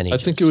 Of percentages.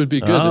 I think it would be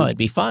good. Oh, it'd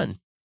be fun.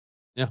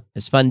 Yeah.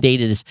 It's fun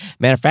data.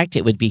 Matter of fact,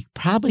 it would be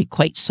probably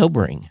quite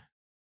sobering.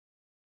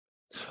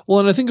 Well,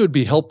 and I think it would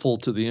be helpful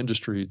to the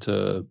industry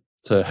to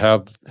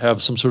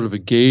have some sort of a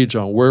gauge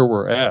on where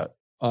we're at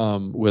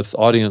with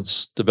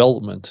audience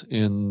development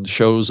in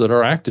shows that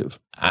are active.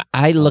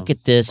 I look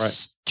at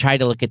this, try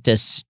to look at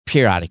this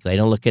periodically. I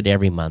don't look at it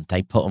every month.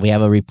 We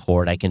have a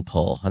report I can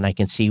pull, and I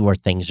can see where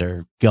things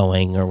are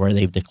going or where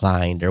they've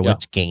declined or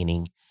what's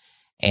gaining.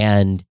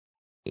 And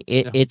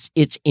it's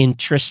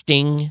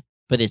interesting,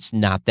 but it's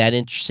not that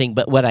interesting.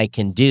 But what I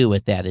can do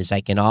with that is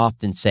I can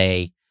often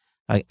say,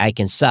 I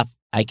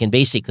can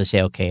basically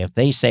say, okay, if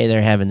they say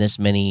they're having this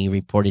many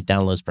reported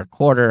downloads per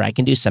quarter, I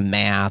can do some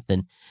math,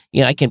 and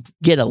I can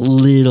get a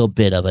little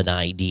bit of an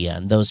idea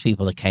on those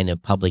people that kind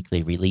of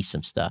publicly release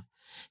some stuff.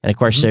 And of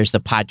course, there's the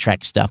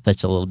PodTrack stuff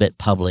that's a little bit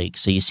public,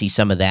 so you see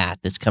some of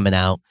that's coming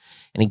out,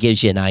 and it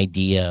gives you an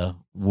idea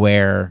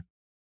where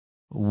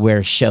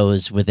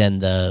shows within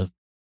the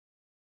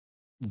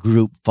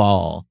group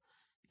fall.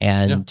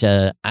 And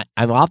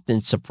I'm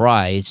often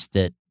surprised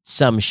that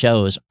some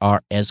shows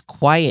are as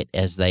quiet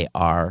as they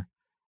are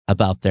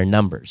about their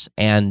numbers.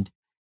 And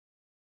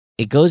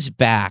it goes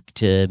back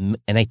to,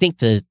 and I think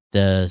the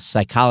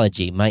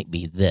psychology might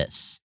be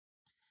this.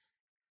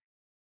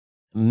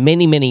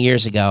 Many, many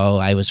years ago,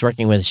 I was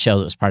working with a show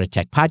that was part of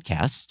Tech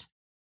Podcast.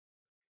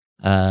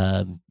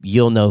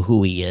 You'll know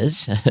who he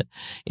is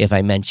if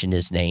I mention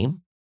his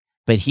name.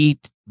 But he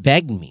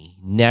begged me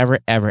never,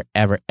 ever,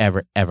 ever,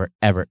 ever, ever,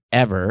 ever,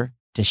 ever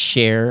to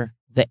share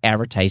the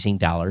advertising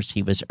dollars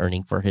he was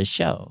earning for his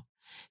show.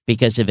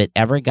 Because if it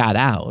ever got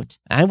out,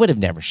 I would have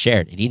never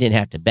shared it. He didn't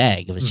have to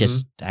beg. It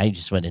was I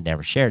just would have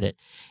never shared it.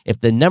 If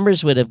the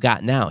numbers would have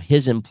gotten out,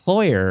 his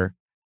employer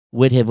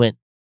would have went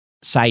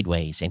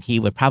sideways, and he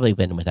would probably have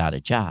been without a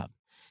job.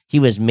 He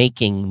was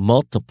making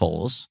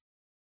multiples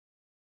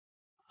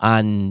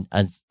on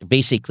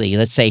basically,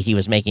 let's say he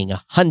was making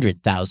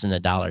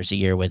 $100,000 a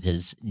year with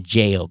his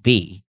job.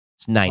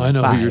 It's 9 to 5. I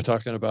know who you're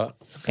talking about.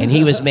 And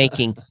he was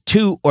making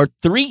 $200,000 or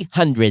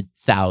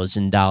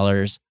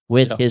 $300,000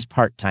 with his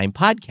part-time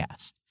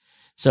podcast.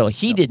 So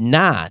he did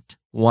not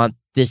want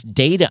this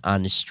data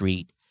on the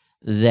street,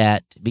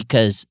 that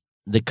because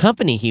the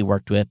company he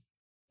worked with,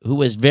 who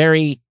was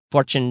very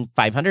Fortune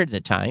 500 at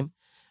the time,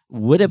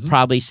 would have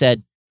probably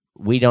said,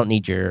 we don't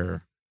need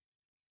your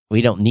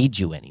We don't need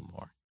you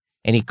anymore.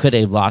 And he could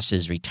have lost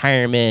his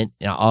retirement,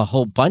 a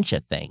whole bunch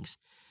of things.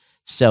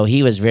 So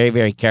he was very,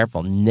 very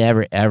careful,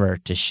 never, ever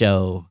to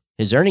show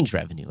his earnings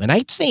revenue. And I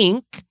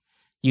think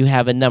you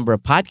have a number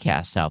of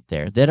podcasts out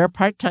there that are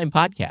part-time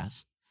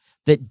podcasts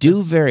that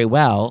do very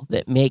well,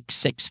 that make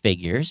six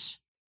figures,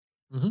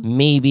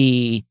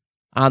 maybe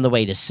on the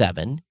way to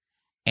seven.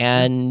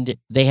 And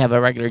they have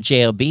a regular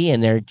JOB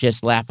and they're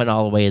just laughing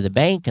all the way to the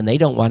bank and they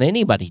don't want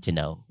anybody to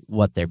know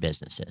what their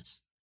business is.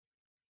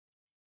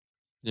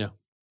 Yeah.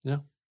 Yeah.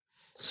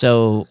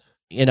 So,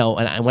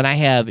 and when I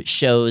have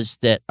shows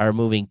that are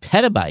moving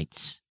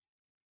petabytes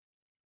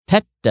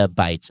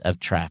of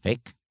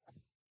traffic,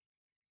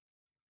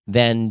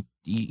 then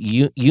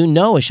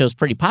a show's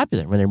pretty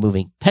popular when they're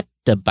moving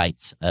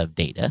petabytes of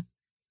data,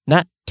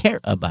 not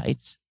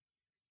terabytes.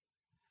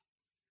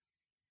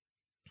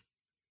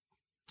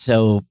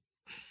 So,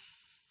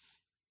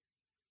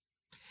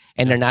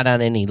 and they're not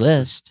on any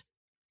list.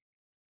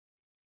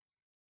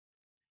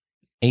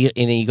 And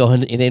then you go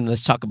and then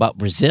let's talk about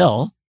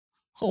Brazil.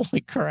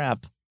 Holy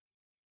crap!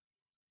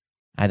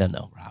 I don't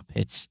know, Rob.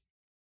 It's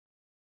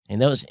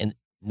and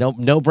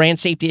no brand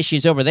safety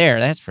issues over there.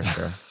 That's for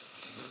sure.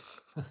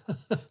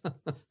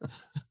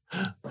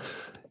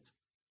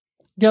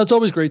 Yeah, it's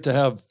always great to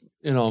have.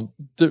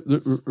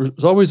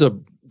 There's always a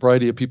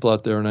variety of people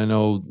out there, and I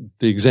know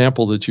the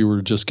example that you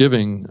were just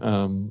giving.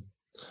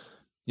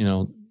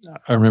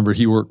 I remember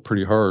he worked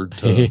pretty hard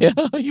to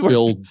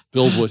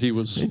build what he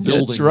was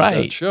building. That's right.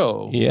 With that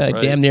show. Yeah,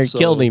 right? damn near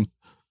killed him.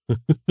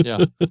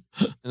 Yeah, and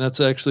that's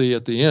actually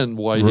at the end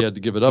why he had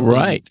to give it up.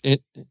 Right. And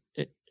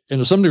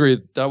to some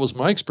degree, that was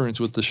my experience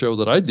with the show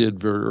that I did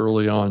very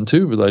early on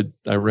too. But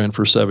I ran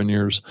for 7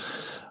 years.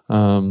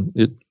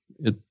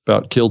 It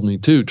about killed me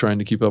too, trying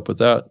to keep up with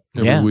that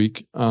every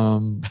week.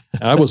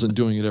 I wasn't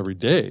doing it every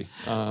day.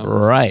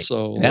 Right.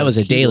 So that was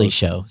a daily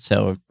show.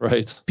 So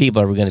right.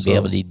 People are going to be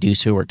able to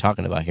deduce who we're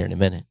talking about here in a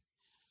minute.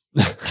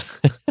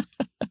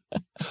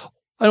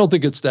 I don't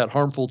think it's that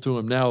harmful to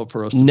him now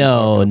for us to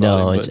No.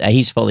 him,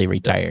 He's fully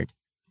retired.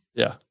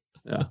 Yeah.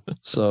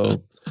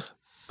 So,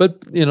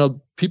 but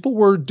people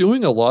were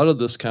doing a lot of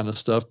this kind of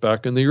stuff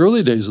back in the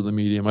early days of the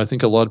medium. I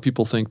think a lot of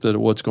people think that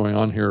what's going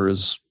on here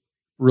is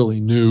really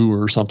new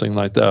or something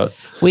like that.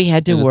 We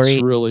had to worry.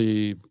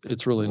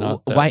 It's really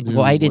not that why new.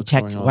 Why did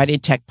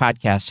tech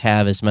podcasts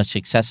have as much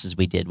success as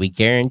we did? We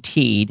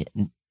guaranteed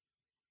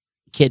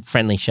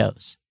kid-friendly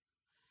shows.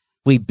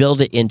 We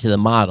built it into the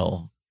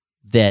model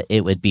that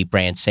it would be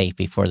brand safe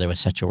before there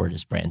was such a word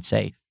as brand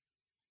safe.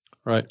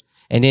 Right.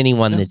 And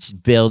anyone that's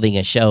building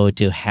a show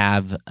to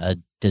have a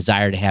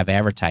desire to have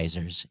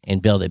advertisers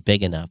and build it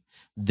big enough,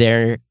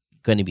 they're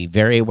going to be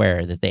very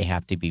aware that they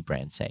have to be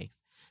brand safe.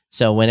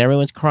 So when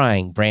everyone's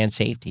crying brand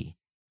safety,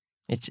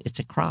 it's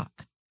a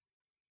crock.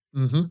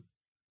 Mm-hmm.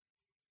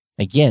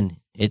 Again,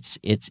 it's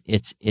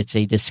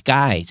a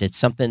disguise. It's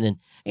something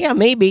that,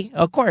 maybe,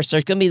 of course,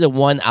 there's going to be the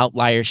one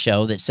outlier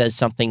show that says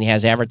something that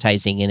has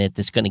advertising in it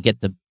that's going to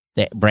get the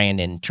brand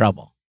in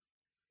trouble.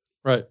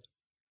 Right.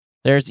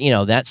 There's,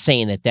 that's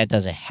saying that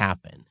doesn't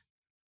happen.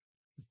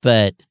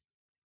 But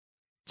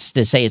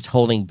to say it's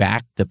holding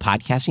back the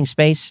podcasting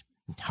space,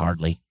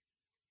 hardly.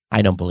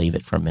 I don't believe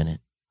it for a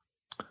minute.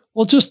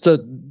 Well,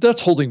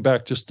 that's holding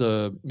back just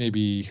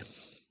maybe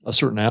a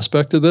certain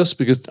aspect of this,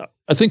 because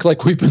I think,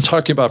 like we've been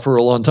talking about for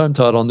a long time,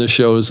 Todd, on this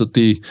show, is that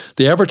the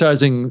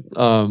advertising,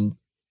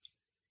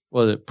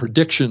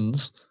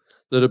 predictions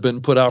that have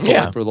been put out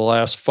for the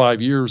last 5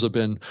 years have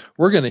been,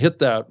 we're going to hit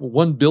that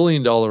 $1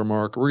 billion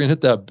mark. We're going to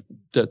hit that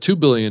 $2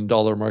 billion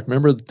mark.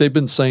 Remember, they've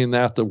been saying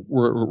that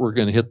we're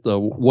going to hit the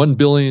 1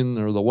 billion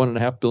or the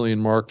 1.5 billion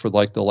mark for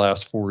like the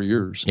last 4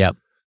 years. Yep.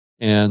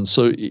 And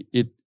so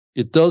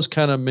it does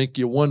kind of make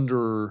you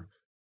wonder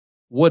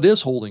what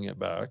is holding it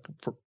back.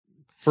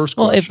 First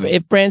question. Well,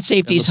 if brand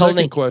safety is holding,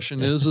 second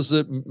question is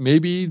that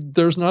maybe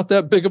there's not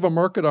that big of a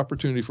market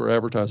opportunity for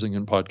advertising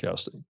and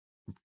podcasting.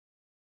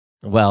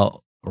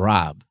 Well,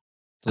 Rob,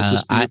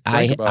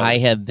 I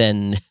have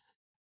been.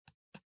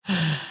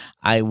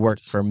 I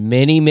worked for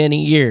many,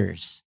 many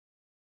years,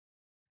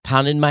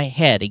 pounding my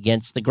head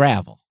against the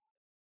gravel,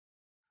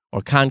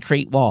 or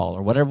concrete wall,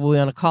 or whatever we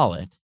want to call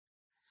it,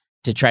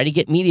 to try to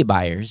get media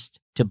buyers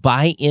to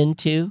buy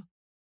into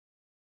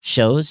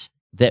shows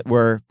that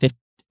were,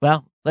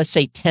 let's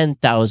say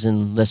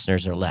 10,000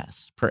 listeners or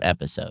less per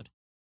episode.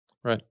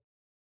 Right.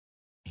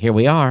 Here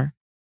we are.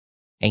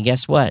 And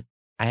guess what?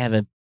 I have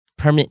a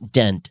permanent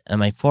dent on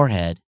my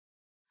forehead.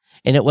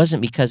 And it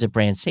wasn't because of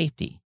brand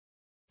safety.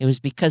 It was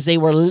because they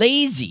were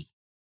lazy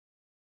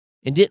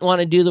and didn't want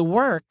to do the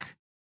work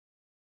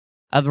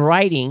of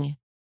writing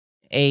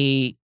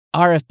a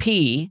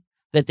RFP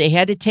that they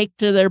had to take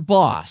to their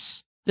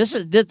boss. This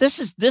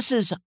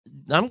is.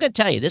 I'm going to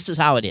tell you, this is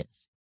how it is.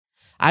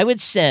 I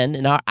would send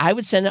an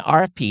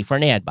RFP for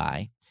an ad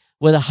buy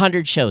with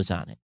 100 shows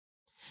on it.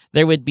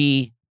 There would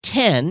be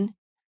 10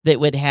 that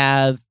would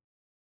have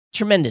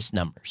tremendous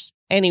numbers,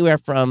 anywhere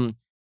from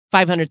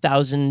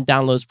 500,000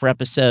 downloads per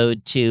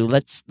episode to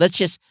let's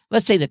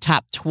say the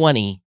top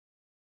 20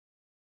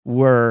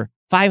 were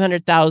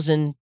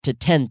 500,000 to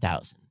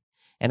 10,000.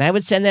 And I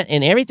would send that,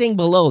 and everything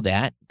below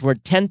that were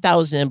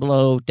 10,000 and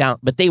below down,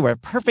 but they were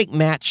perfect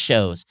match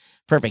shows,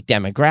 perfect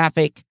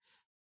demographic.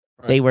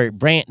 Right. They were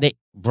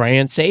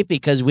brand safe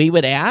because we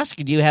would ask,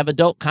 do you have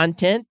adult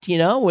content? You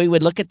know, we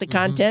would look at the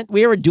content.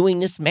 We were doing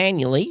this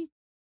manually.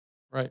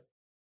 Right.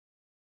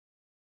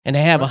 And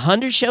they have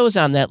 100 shows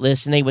on that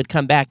list, and they would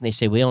come back and they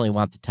say, we only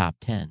want the top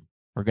 10.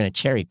 We're going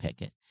to cherry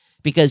pick it.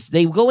 Because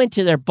they go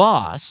into their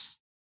boss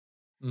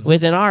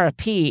with an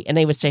RFP, and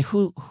they would say,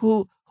 who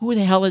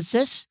the hell is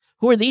this?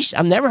 Who are these?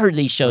 I've never heard of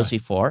these shows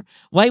before.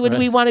 Why would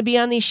we want to be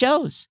on these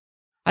shows?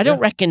 I don't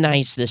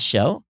recognize this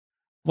show.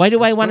 Why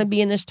do I want to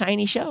be in this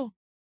tiny show?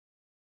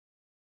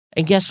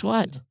 And guess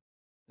what?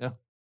 Yeah.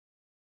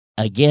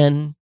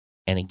 Again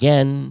and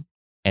again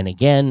and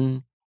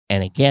again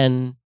and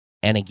again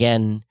and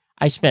again,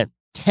 I spent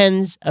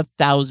tens of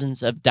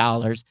thousands of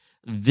dollars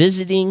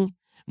visiting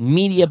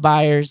media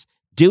buyers,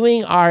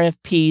 doing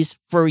RFPs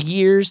for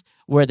years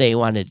where they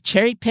wanted to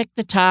cherry pick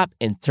the top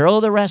and throw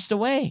the rest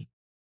away.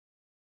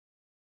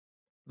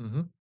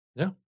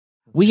 Yeah.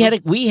 We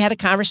had a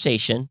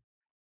conversation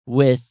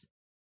with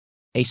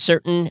a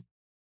certain,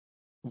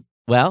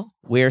 well,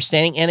 we're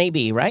standing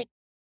NAB, right?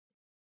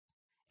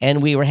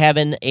 And we were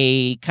having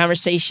a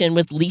conversation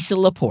with Lisa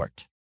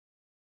Laporte.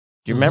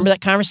 Do you remember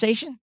that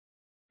conversation?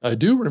 I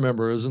do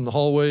remember. It was in the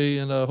hallway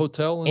in a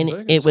hotel in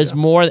Vegas. It was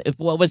more,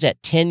 what was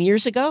that, 10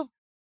 years ago?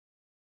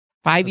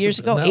 5 years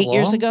ago? 8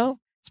 years ago?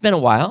 It's been a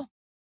while.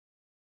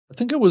 I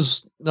think it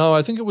was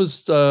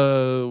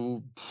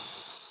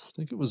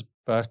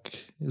back,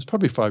 it was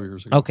probably 5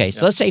 years ago. Okay,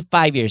 so let's say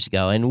 5 years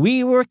ago. And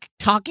we were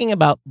talking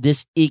about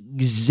this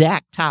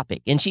exact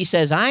topic. And she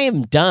says, I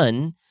am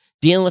done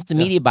dealing with the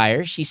media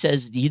buyers. She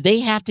says, they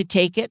have to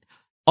take it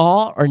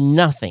all or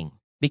nothing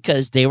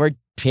because they were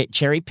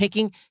cherry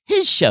picking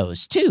his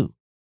shows too.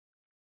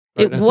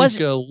 Right, I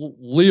think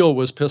Leo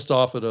was pissed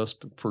off at us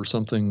for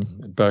something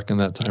back in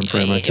that time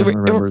frame. I can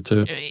remember it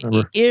too.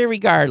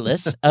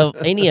 Irregardless of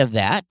any of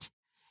that,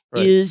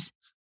 is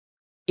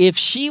if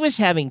she was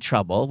having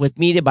trouble with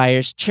media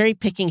buyers cherry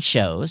picking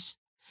shows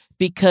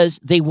because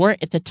they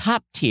weren't at the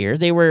top tier,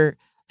 they were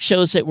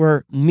shows that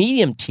were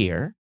medium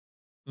tier.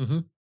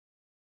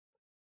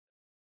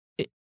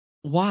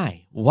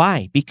 Why?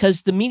 Why?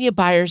 Because the media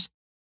buyers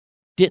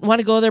didn't want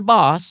to go to their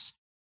boss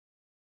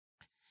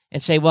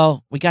and say,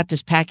 well, we got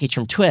this package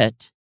from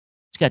Twit.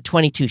 It's got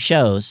 22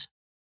 shows.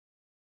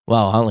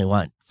 Well, I only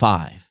want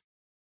 5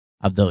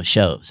 of those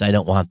shows. I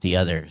don't want the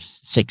other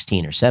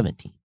 16 or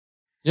 17.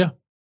 Yeah.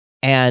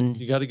 And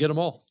you got to get them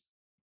all.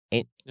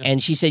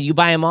 And she said, you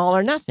buy them all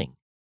or nothing.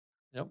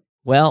 Yep.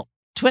 Well,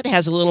 Twit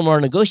has a little more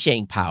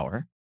negotiating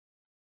power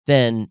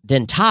than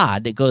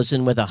Todd that goes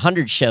in with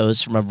 100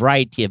 shows from a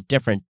variety of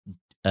different,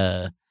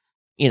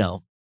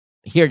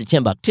 here to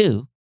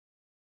Timbuktu.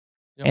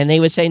 Yep. And they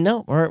would say,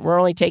 no, we're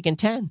only taking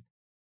 10.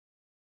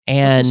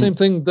 And it's the same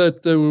thing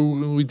that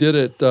we did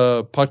at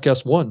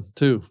Podcast One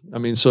too. I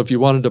mean, so if you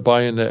wanted to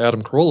buy into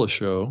Adam Carolla's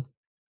show,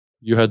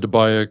 you had to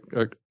buy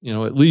at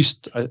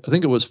least I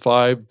think it was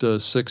 5 to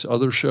 6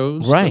 other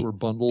shows that were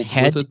bundled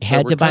with it.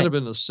 That were kind of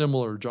in a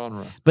similar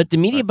genre. But the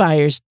media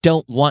buyers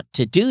don't want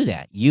to do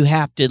that. You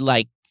have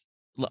to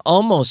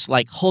almost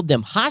hold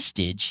them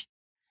hostage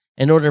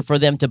in order for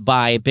them to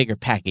buy a bigger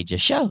package of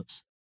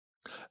shows.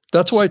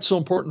 That's why it's so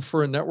important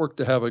for a network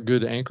to have a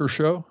good anchor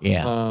show.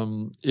 Yeah.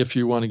 If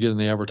you want to get in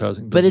the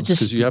advertising business,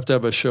 because you have to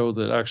have a show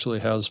that actually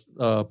has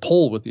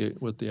pull with the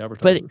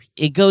advertisers. But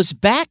it goes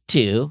back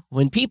to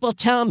when people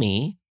tell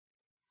me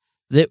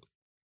that,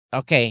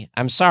 okay,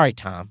 I'm sorry,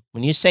 Tom,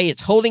 when you say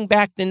it's holding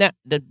back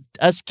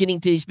us getting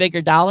to these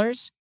bigger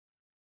dollars,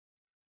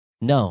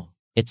 no,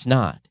 it's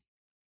not.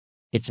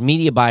 It's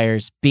media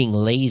buyers being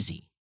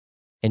lazy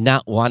and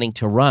not wanting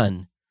to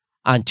run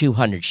on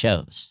 200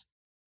 shows.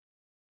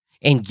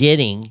 And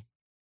getting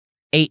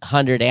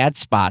 800 ad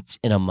spots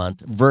in a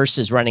month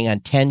versus running on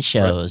 10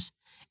 shows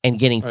and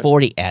getting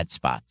 40 ad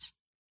spots.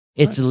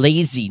 It's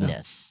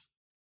laziness.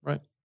 Yeah.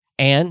 Right.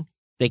 And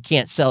they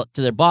can't sell it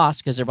to their boss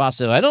because their boss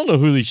says, I don't know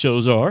who these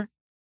shows are.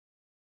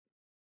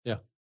 Yeah.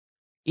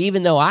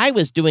 Even though I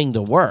was doing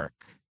the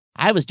work,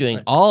 I was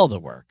doing all the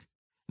work,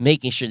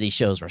 making sure these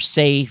shows were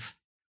safe.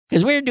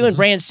 Because we were doing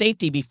brand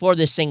safety before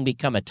this thing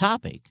became a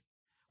topic.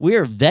 We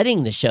were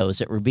vetting the shows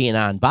that were being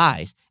on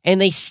buys,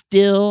 and they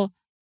still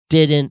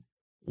didn't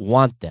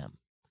want them.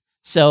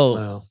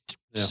 So,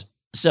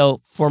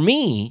 so for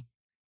me,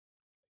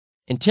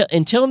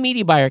 until a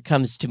media buyer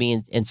comes to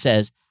me and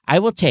says, I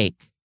will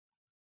take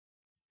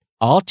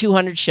all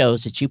 200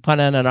 shows that you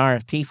put on an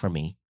RFP for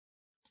me.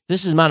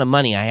 This is the amount of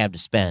money I have to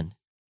spend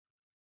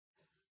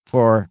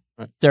for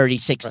 30,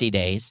 60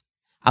 days.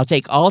 I'll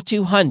take all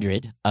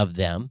 200 of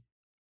them.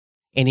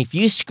 And if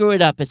you screw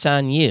it up, it's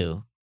on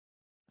you.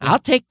 I'll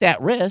take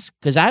that risk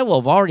because I will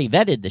have already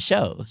vetted the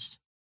shows.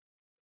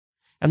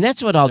 And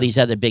that's what all these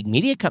other big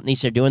media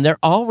companies are doing. They're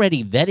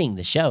already vetting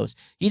the shows.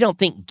 You don't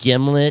think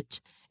Gimlet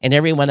and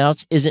everyone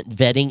else isn't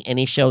vetting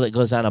any show that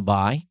goes on a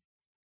buy?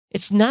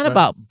 It's not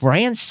about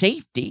brand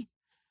safety.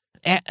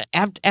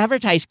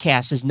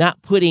 AdvertiseCast is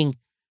not putting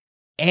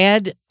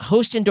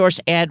host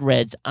endorsed ad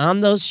reads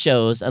on those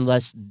shows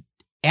unless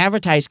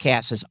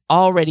AdvertiseCast has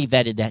already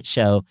vetted that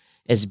show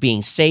as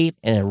being safe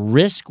and a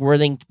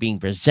risk-worthy being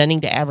presenting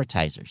to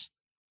advertisers.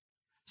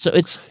 So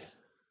it's...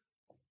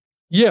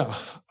 Yeah,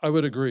 I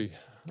would agree.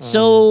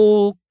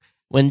 So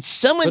when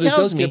someone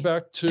tells me... But it does get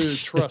back to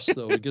trust,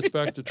 though. It gets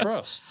back to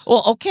trust.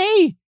 Well,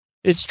 okay.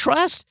 It's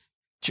trust.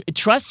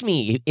 Trust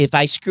me. If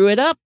I screw it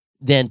up,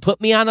 then put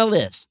me on a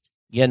list,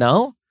 you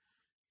know?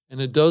 And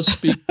it does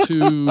speak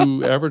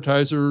to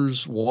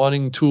advertisers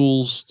wanting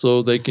tools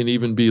so they can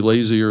even be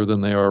lazier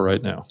than they are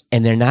right now.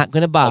 And they're not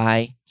going to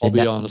buy. I'll be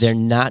honest. They're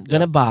not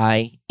going to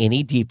buy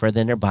any deeper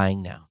than they're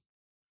buying now.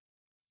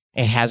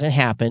 It hasn't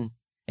happened.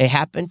 It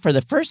happened for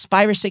the first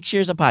 5 or 6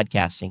 years of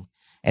podcasting.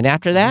 And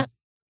after that,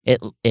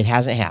 it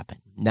hasn't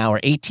happened. Now we're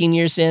 18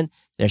 years in.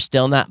 They're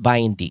still not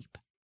buying deep.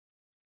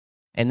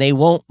 And they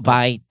won't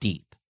buy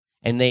deep.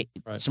 And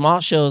small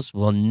shows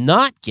will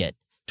not get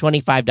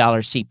 $25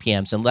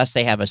 CPMs unless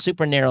they have a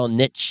super narrow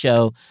niche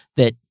show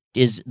that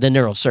is the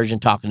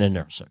neurosurgeon talking to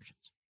neurosurgeons.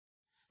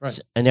 Right.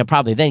 So, and they'll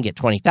probably then get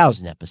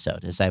 20,000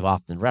 episodes, as I've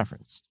often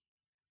referenced.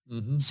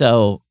 Mm-hmm.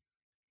 So,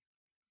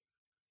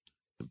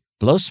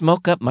 blow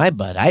smoke up my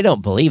butt. I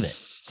don't believe it.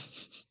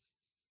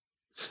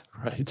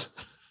 Right.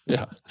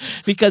 Yeah.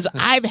 Because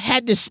I've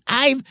had this,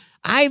 I've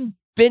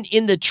been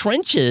in the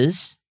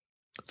trenches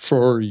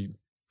for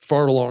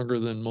far longer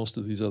than most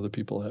of these other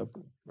people have.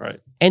 Right.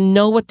 And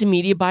know what the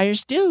media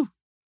buyers do.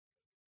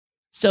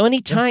 So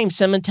anytime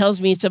someone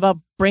tells me it's about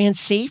brand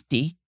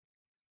safety,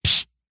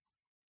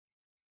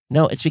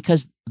 no, it's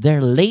because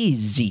they're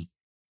lazy.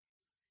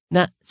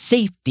 Not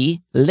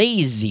safety,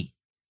 lazy.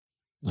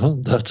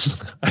 Well,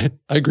 I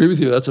agree with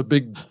you. That's a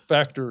big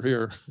factor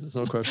here. There's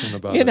no question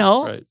about it. You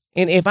know, right.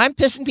 And if I'm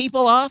pissing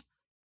people off,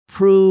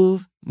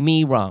 prove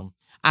me wrong.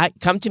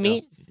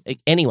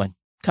 Anyone,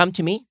 come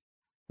to me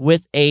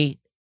with a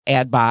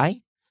ad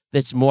buy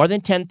that's more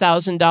than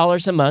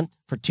 $10,000 a month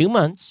for 2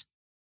 months.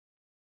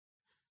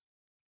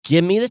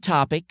 Give me the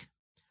topic.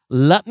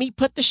 Let me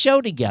put the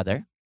show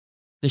together,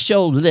 the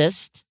show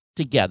list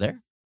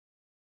together.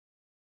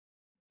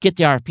 Get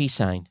the RP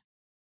signed.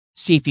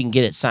 See if you can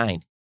get it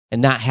signed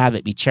and not have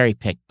it be cherry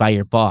picked by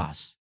your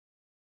boss.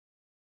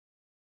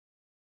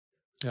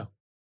 Yeah.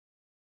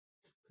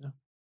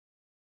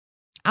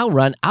 I'll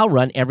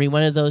run every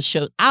one of those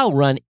shows. I'll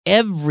run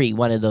every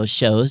one of those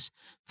shows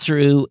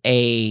through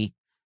a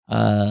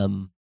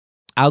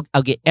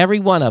I'll get every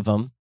one of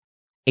them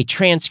a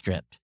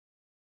transcript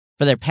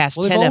for their past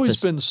 10 episodes. They've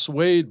always been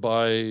swayed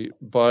by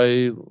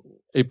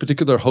a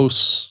particular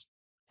host's,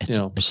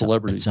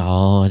 celebrity. That's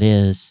all it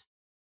is.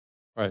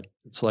 Right.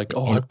 It's like,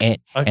 I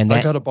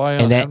got to buy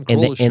on Adam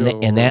Carolla's show.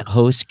 And that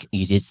host,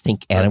 you just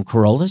think Adam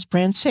Carolla's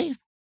brand safe?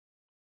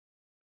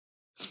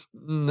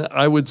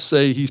 I would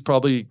say he's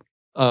probably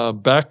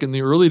back in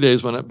the early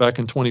days back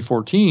in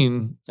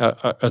 2014,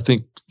 I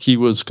think he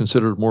was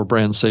considered more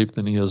brand safe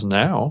than he is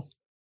now.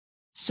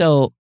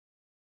 So,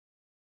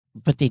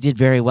 but they did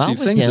very well with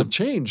things him. Have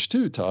changed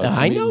too, Todd.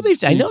 I know they've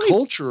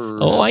culture.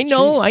 Oh, I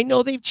know. Changed. I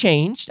know they've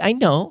changed. I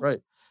know.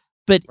 Right.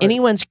 But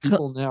right.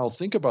 People now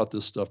think about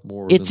this stuff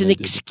more. It's than an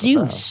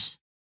excuse.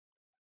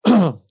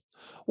 Well,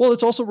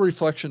 it's also a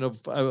reflection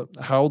of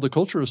how the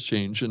culture has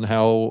changed and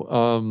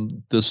how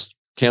this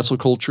cancel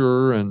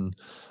culture and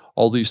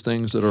all these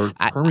things that are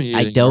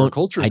permeating our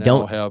culture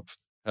now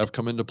have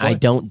come into play. I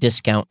don't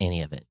discount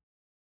any of it.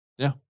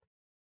 Yeah.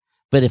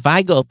 But if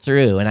I go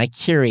through and I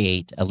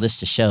curate a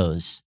list of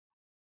shows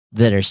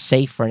that are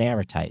safe for an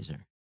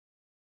advertiser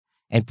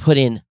and put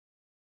in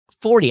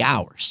 40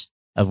 hours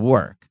of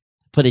work,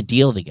 put a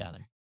deal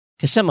together,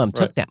 because some of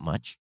them took that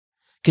much,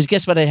 because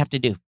guess what I'd have to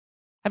do?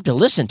 I have to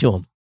listen to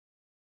them.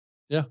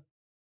 Yeah.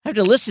 I have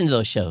to listen to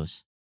those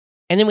shows.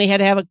 And then we had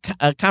to have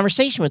a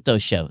conversation with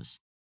those shows.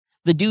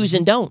 The do's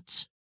and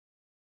don'ts.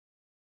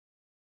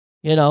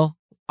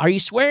 Are you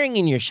swearing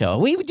in your show?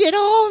 We did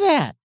all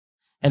that.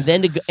 And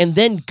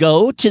then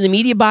go to the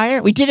media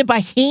buyer. We did it by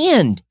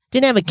hand.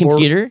 Didn't have a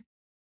computer.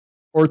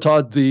 Or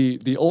Todd,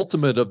 the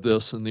ultimate of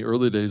this in the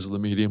early days of the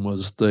medium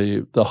was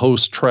the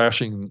host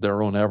trashing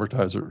their own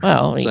advertiser.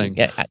 Well, saying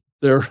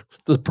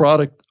the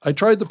product. I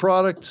tried the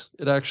product.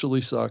 It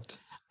actually sucked.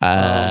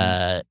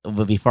 But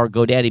before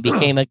GoDaddy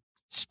became a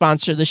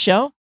sponsor of the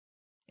show,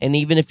 and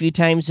even a few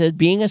times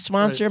being a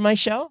sponsor of my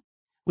show,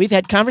 we've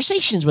had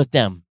conversations with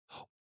them.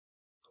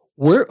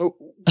 Where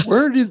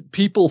did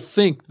people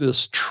think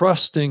this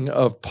trusting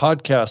of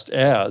podcast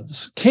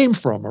ads came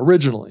from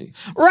originally?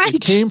 Right.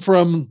 It came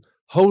from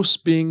hosts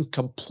being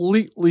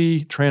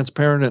completely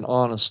transparent and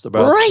honest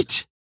about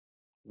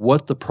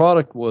what the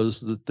product was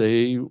that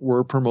they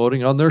were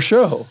promoting on their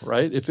show,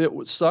 right? If it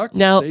sucked,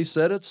 they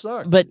said it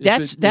sucked. But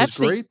if it was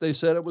great, they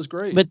said it was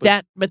great. But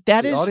the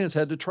audience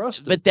had to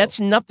trust it. But that's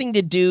nothing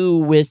to do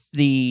with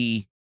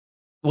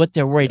what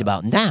they're worried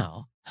about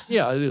now.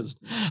 Yeah, it is.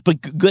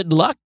 But good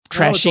luck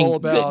trashing.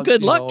 About,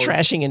 good luck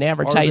trashing an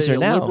advertiser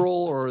now. Are they a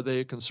liberal or are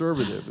they a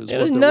conservative? There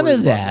was none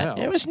of that.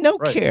 There was no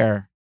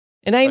care.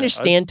 And I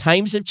understand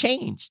times have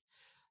changed.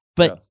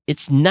 But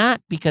it's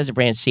not because of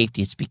brand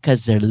safety. It's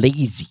because they're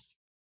lazy.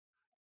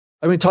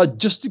 I mean, Todd,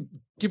 just to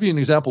give you an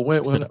example,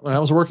 when I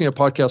was working at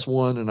Podcast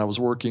One and I was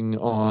working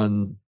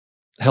on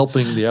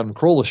helping the Adam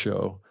Carolla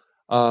show,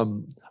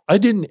 I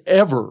didn't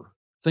ever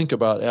think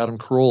about Adam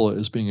Carolla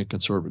as being a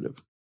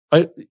conservative.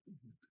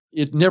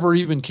 It never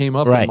even came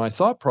up in my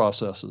thought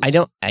processes. I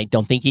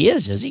don't think he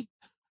is he?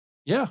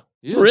 Yeah,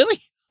 he is.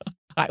 Really?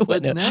 I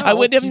wouldn't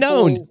have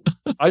known.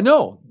 I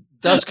know.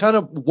 That's kind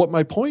of what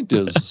my point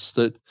is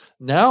that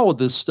now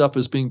this stuff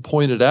is being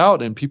pointed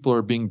out and people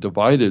are being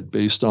divided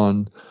based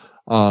on,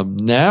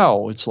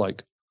 now it's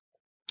like,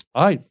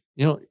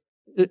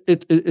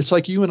 it's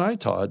like you and I,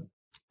 Todd.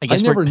 I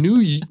never knew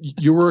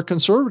you were a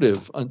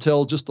conservative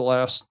until just the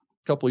last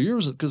couple of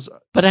years.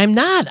 But I'm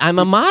not. I'm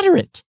a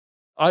moderate.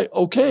 But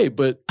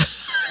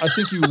I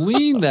think you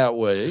lean that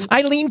way.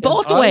 I lean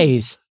both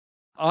ways.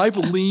 I've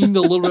leaned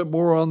a little bit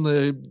more on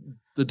the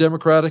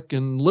Democratic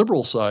and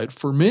liberal side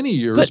for many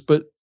years,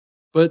 but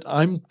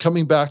I'm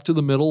coming back to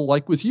the middle,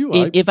 like with you.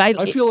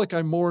 I feel like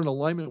I'm more in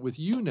alignment with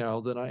you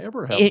now than I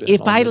ever have been. If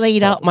I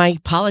laid out my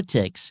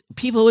politics,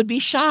 people would be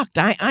shocked.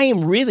 I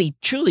am really,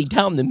 truly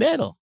down the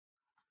middle.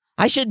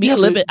 I should be a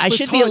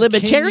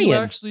libertarian. Can you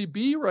actually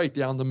be right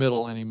down the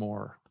middle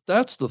anymore?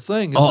 That's the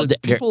thing.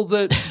 People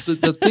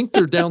that think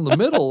they're down the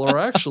middle are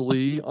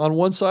actually on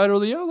one side or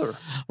the other.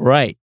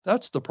 Right.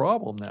 That's the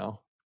problem now.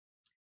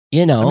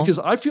 Because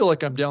I feel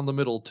like I'm down the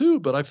middle too,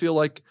 but I feel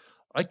like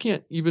I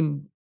can't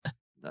even.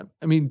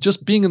 I mean,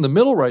 just being in the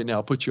middle right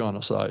now puts you on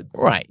a side.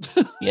 Right.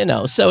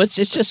 So it's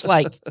just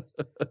like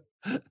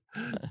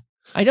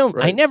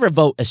I never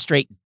vote a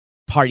straight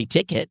party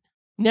ticket.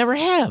 Never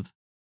have.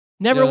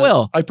 Never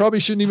will. I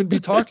probably shouldn't even be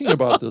talking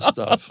about this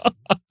stuff.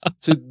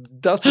 So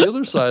that's the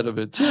other side of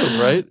it too,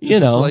 right?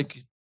 It's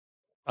like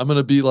I'm going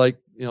to be like,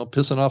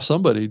 pissing off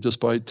somebody just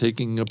by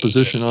taking a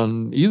position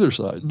on either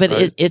side. But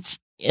right? it's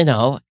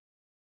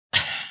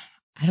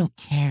I don't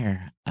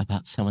care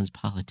about someone's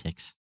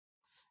politics.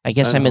 I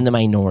guess I'm in the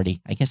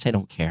minority. I guess I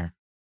don't care.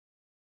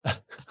 A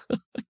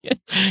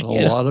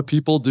lot of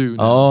people do.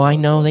 Now, I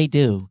know they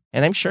do.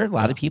 And I'm sure a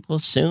lot of people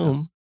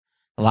assume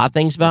a lot of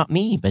things about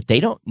me, but they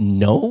don't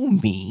know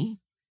me.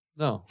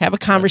 No. Have a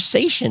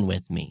conversation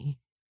with me.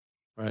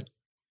 Right.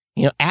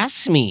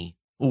 Ask me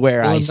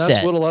where I sit.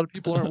 That's what a lot of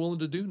people aren't willing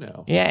to do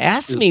now. Yeah,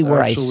 ask me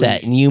where I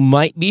sit, and you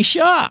might be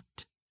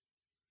shocked.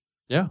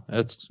 Yeah,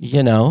 that's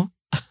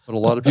what a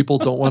lot of people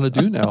don't want to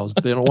do now is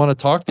they don't want to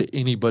talk to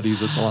anybody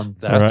that's on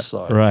that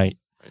side. Right.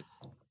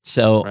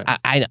 So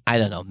I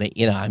don't know.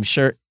 I'm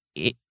sure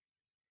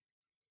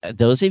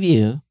those of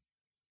you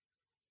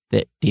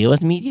that deal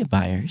with media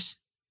buyers,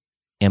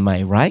 am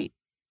I right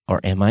or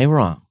am I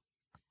wrong?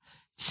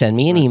 Send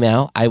me an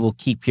email. I will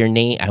keep your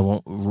name. I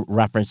won't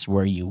reference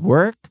where you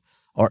work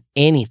or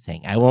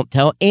anything. I won't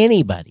tell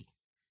anybody.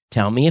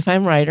 Tell me if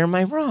I'm right or am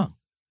I wrong.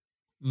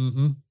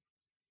 Mm-hmm.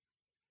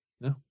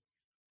 Yeah.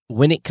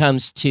 When it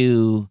comes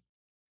to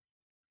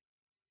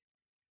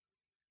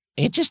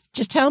it, just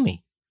tell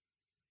me.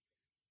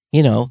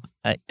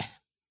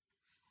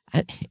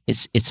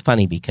 It's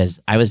funny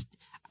because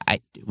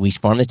we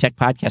formed the Tech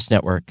Podcast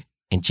Network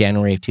in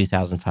January of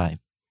 2005.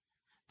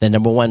 The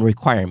number one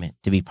requirement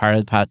to be part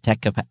of the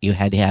Tech, you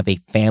had to have a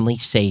family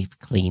safe,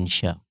 clean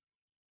show.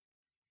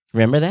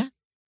 Remember that?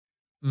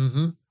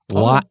 Mm-hmm.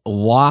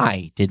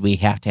 Why did we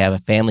have to have a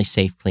family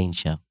safe, clean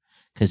show?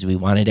 Because we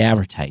wanted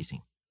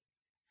advertising.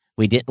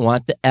 We didn't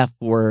want the F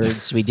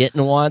words. We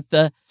didn't want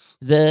the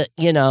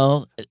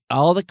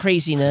all the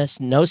craziness,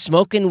 no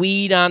smoking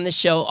weed on the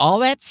show, all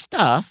that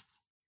stuff.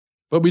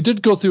 But we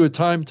did go through a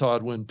time,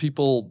 Todd, when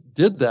people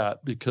did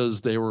that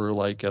because they were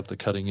like at the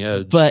cutting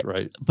edge,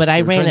 right? But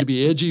I ran to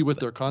be edgy with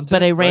their content.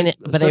 But I ran it,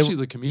 especially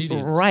the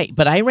comedians, right?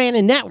 But I ran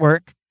a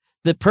network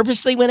that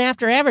purposely went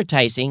after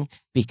advertising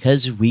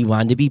because we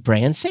wanted to be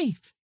brand safe.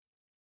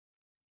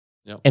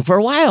 Yep. And for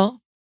a while,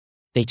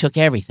 they took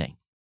everything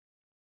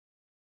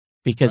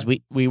because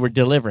we were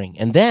delivering,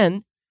 and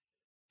then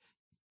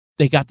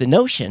they got the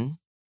notion,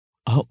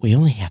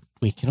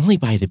 we can only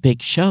buy the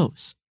big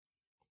shows.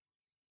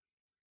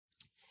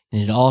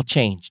 And it all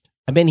changed.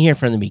 I've been here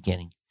from the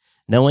beginning.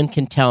 No one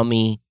can tell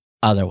me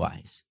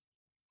otherwise.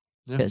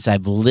 Because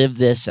I've lived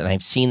this and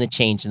I've seen the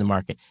change in the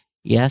market.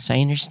 Yes,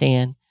 I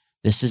understand.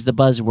 This is the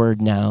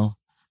buzzword now.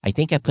 I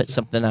think I put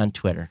something on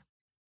Twitter.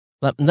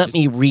 Let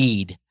me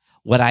read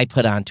what I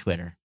put on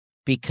Twitter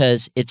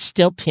because it's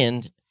still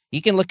pinned.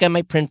 You can look at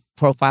my print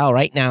profile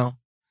right now.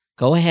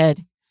 Go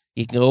ahead.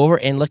 You can go over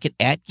and look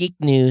at Geek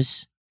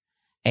News.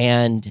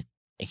 And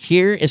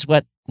here is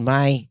what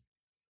my...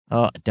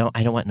 I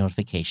don't want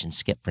notifications.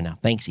 Skip for now.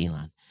 Thanks,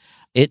 Elon.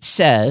 It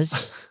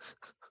says,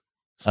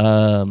 thanks,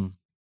 Elon.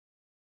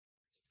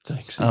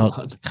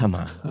 Oh, come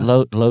on.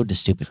 Load the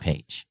stupid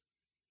page.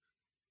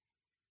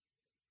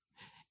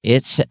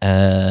 It's,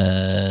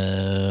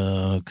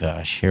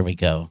 gosh, here we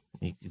go.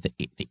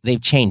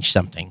 They've changed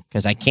something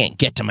because I can't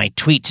get to my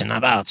tweets and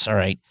abouts. All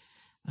right.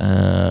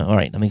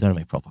 Let me go to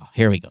my profile.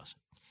 Here we go.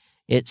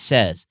 It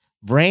says,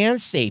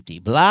 brand safety,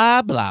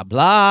 blah, blah,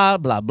 blah,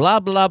 blah, blah,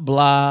 blah,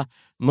 blah.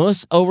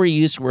 Most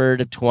overused word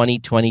of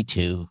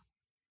 2022.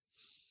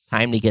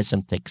 Time to get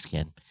some thick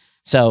skin.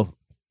 So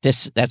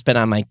That's been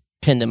on my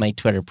pinned to my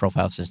Twitter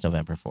profile since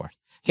November 4th.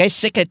 You guys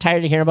sick and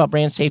tired of hearing about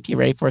brand safety?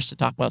 Ready for us to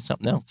talk about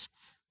something else?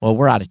 Well,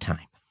 we're out of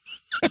time.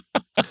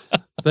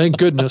 Thank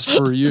goodness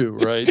for you,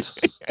 right?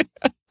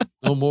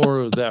 No more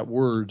of that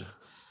word.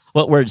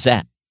 What word's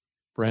that?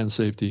 Brand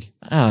safety.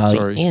 Oh,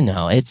 Sorry.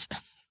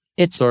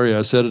 It's Sorry,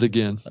 I said it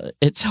again.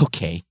 It's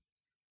okay.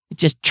 It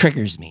just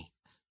triggers me.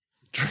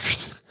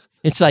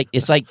 It's like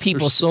people.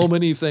 There's so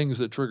many things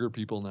that trigger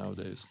people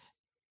nowadays.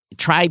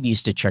 Tribe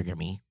used to trigger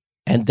me,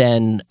 and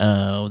then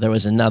there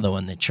was another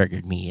one that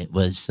triggered me. It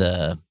was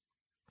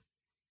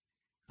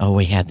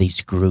we had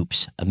these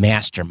groups,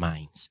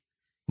 masterminds.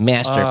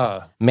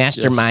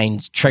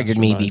 Masterminds triggered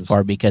me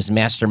before because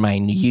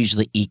mastermind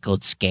usually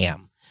equaled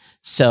scam.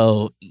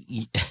 So,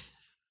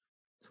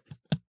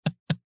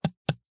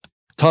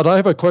 Todd, I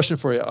have a question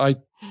for you.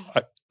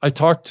 I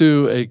talked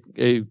to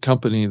a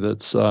company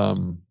that's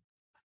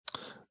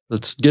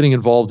getting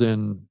involved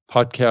in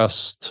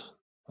podcaster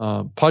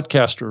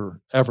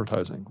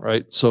advertising,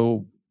 right?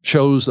 So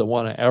shows that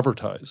want to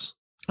advertise,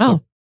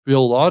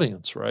 build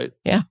audience, right?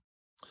 Yeah.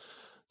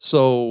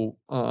 So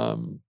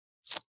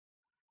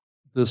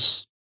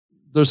there's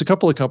a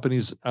couple of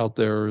companies out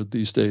there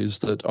these days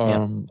that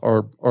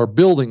are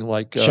building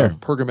like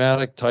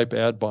programmatic type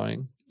ad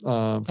buying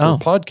for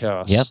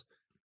podcasts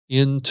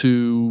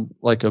into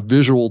like a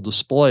visual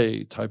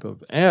display type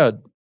of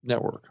ad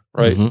network,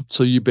 right? Mm-hmm.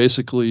 So you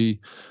basically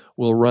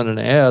will run an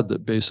ad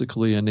that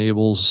basically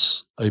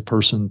enables a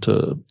person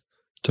to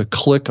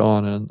click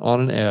on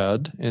an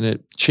ad, and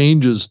it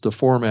changes the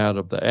format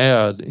of the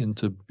ad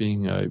into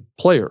being a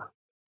player,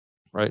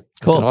 right?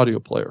 Cool. Like an audio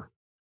player,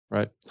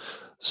 right?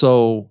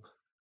 So,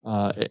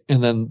 and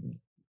then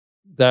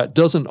that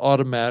doesn't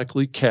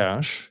automatically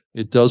cache.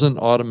 It doesn't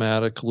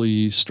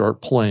automatically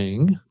start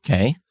playing.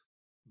 Okay.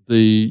 The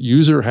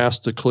user has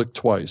to click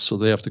twice. So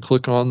they have to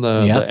click on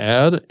the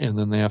ad, and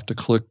then they have to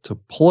click to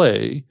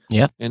play.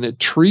 Yep. And it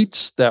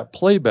treats that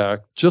playback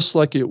just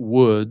like it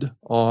would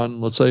on,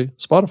 let's say,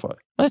 Spotify.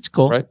 That's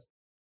cool. Right.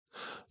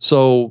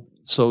 So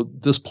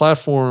this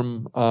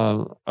platform,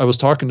 I was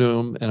talking to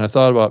him, and I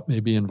thought about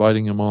maybe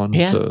inviting him on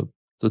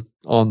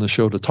on the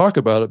show to talk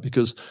about it,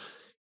 because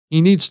he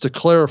needs to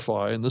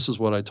clarify, and this is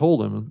what I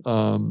told him.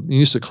 He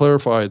needs to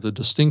clarify the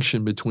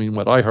distinction between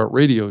what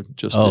iHeartRadio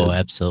just did. Oh,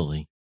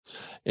 absolutely.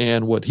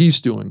 And what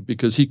he's doing,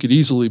 because he could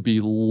easily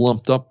be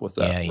lumped up with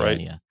that, right?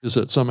 Yeah. Is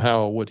that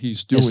somehow what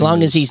he's doing? As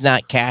long as he's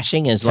not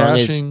caching, and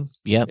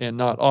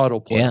not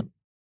autoplaying,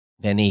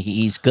 then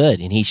he's good,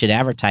 and he should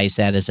advertise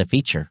that as a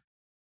feature.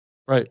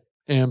 Right.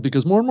 And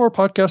because more and more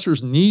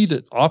podcasters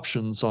need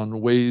options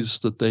on ways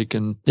that they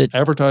can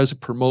advertise,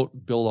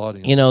 promote, build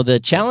audience. You know,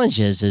 the challenge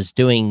is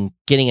getting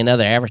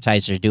another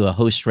advertiser to do a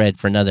host read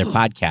for another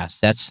podcast.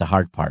 That's the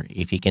hard part.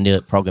 If you can do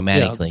it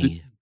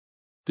programmatically.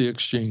 The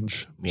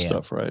exchange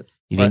stuff, right?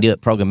 You can do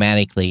it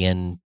programmatically,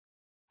 and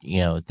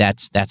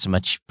that's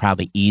much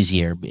probably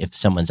easier if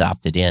someone's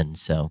opted in.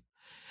 So,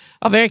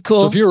 very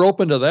cool. So if you're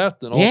open to that,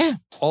 then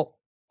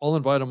I'll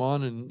invite him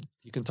on, and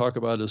you can talk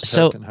about his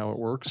tech and how it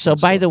works. So,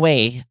 by the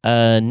way,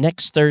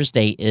 next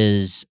Thursday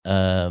is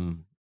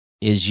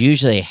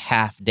usually a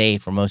half day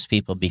for most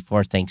people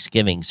before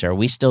Thanksgiving. So, are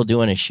we still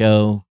doing a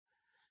show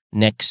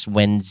next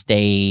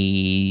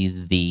Wednesday?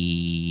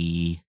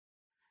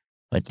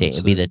 What day?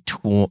 It'll be the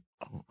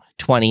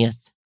 20th.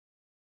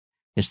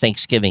 Because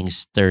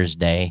Thanksgiving's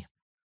Thursday.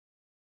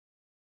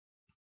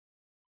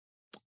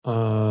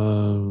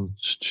 No,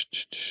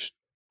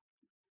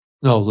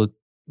 the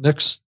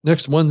next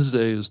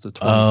Wednesday is the 23rd.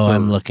 Oh,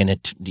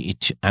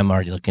 I'm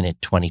already looking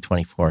at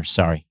 2024.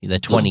 Sorry, the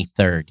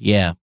 23rd.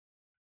 Yeah.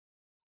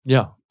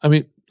 Yeah. I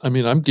mean,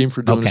 I'm game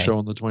for doing a show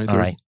on the 23rd. All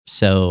right.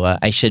 So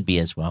I should be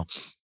as well.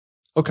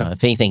 Okay.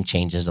 If anything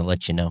changes, I'll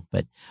let you know.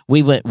 But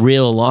we went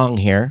real long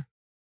here.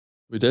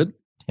 We did.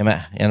 And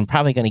I'm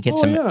probably going to get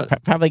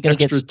probably going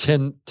to get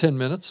 10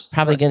 minutes.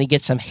 Probably going to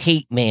get some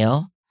hate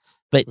mail,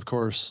 but of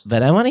course.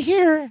 But I want to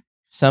hear.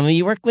 Some of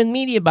you work with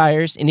media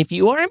buyers, and if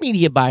you are a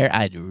media buyer,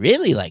 I'd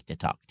really like to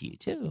talk to you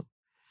too,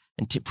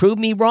 and to prove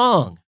me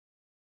wrong.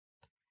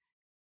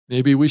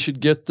 Maybe we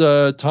should get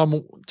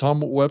Tom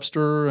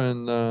Webster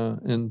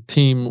and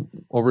team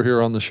over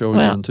here on the show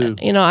again too.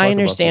 I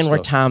understand where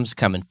Tom's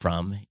coming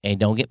from, and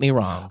don't get me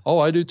wrong. Oh,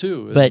 I do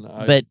too.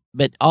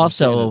 But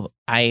also,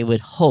 I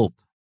would hope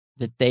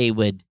that they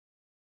would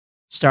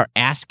start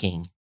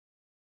asking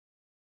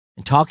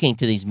and talking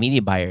to these media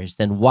buyers,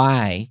 then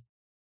why,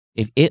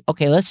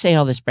 let's say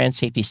all this brand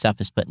safety stuff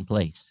is put in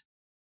place.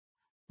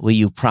 Will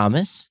you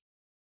promise,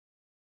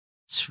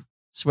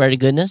 swear to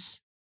goodness,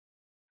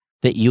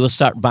 that you will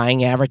start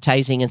buying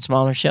advertising in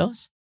smaller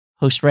shows,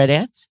 host read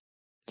ads?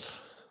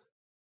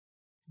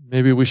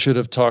 Maybe we should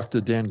have talked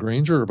to Dan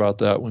Granger about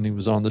that when he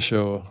was on the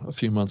show a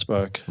few months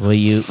back. Will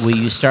you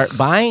start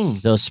buying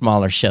those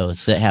smaller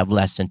shows that have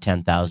less than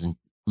 10,000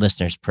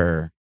 listeners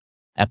per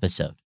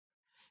episode?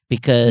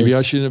 Because maybe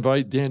I should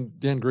invite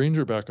Dan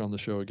Granger back on the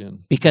show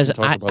again. Because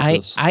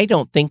I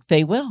don't think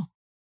they will.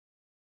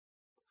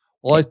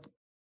 Well,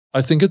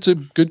 I think it's a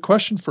good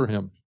question for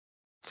him,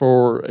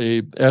 for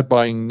a ad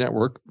buying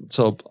network.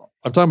 So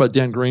I'm talking about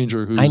Dan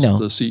Granger, who's I know.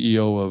 the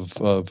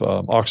CEO of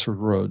Oxford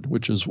Road,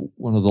 which is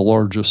one of the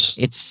largest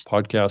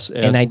podcast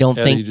ad, and I don't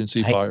ad think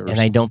agency buyers. And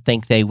I don't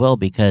think they will,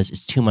 because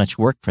it's too much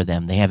work for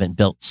them. They haven't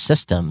built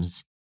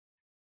systems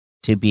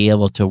to be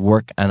able to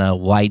work on a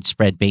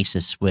widespread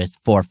basis with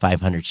 400 or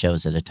 500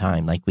 shows at a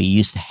time, like we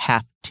used to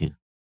have to.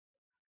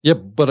 Yeah,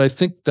 but I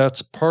think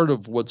that's part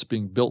of what's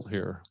being built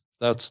here.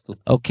 That's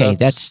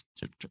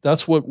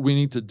what we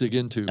need to dig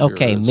into.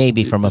 Okay,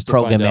 maybe from a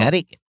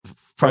programmatic,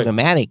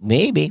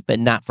 maybe, but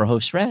not for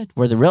Host Red,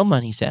 where the real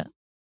money's at.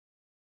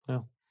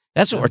 Well,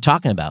 that's what we're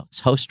talking about.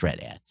 Is Host Red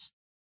ads.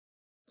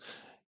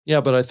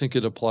 Yeah, but I think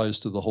it applies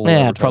to the whole.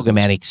 Yeah,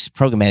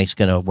 programmatic's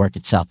going to work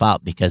itself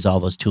out, because all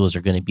those tools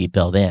are going to be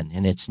built in,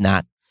 and it's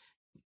not.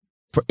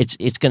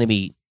 It's going to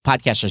be,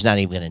 podcasters not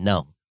even going to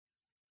know.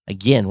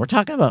 Again, we're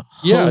talking about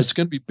it's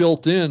going to be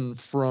built in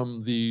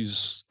from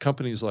these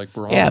companies like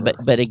Barometer. Yeah,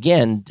 but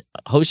again,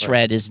 Host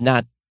Red is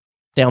not.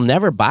 They'll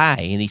never buy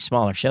any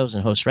smaller shows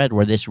in Host Red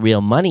where this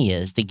real money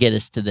is to get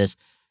us to this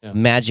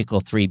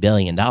magical $3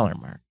 billion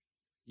mark.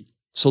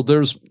 So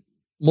there's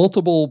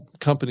multiple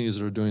companies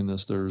that are doing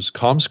this. There's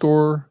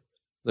ComScore,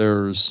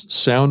 there's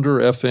Sounder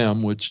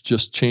FM, which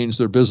just changed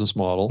their business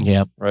model.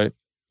 Yep. Right.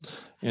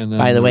 And then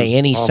by the way,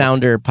 any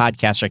Sounder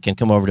podcaster can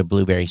come over to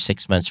Blueberry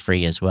 6 months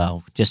free as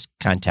well. Just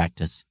contact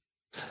us.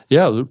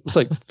 Yeah, it's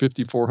like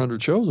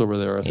 5,400 shows over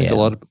there. I think a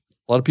lot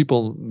of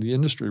people in the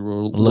industry were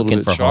a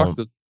little bit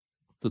shocked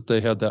that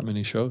they had that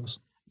many shows.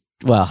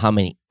 Well, how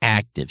many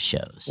active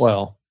shows?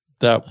 Well,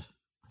 that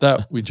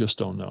we just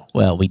don't know.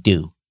 Well, we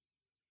do.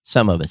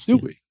 Some of us do.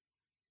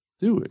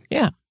 Do we?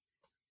 Yeah.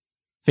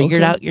 Figure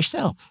it out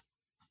yourself.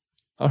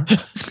 All right.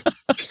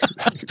 Figure it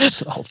out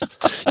yourself.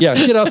 Yeah,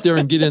 get out there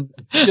and get on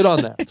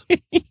that.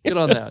 Get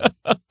on that.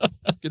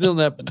 Get in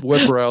that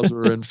web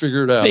browser and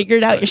figure it out. Figure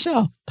it out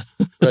yourself.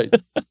 Right.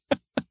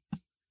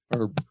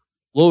 Or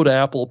load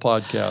Apple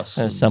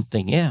Podcasts. Or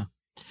something, yeah.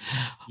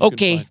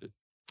 Okay.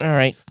 All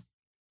right.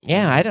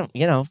 Yeah, I don't,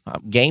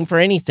 I'm game for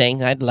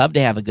anything. I'd love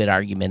to have a good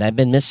argument. I've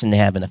been missing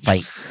having a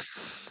fight.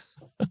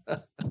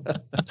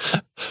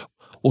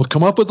 Well,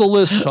 come up with a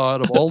list,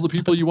 Todd, of all the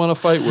people you want to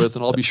fight with,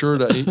 and I'll be sure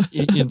to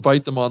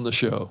invite them on the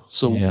show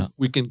so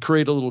we can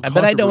create a little.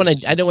 But I don't want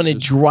to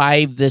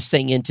drive this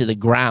thing into the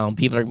ground.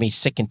 People are going to be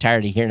sick and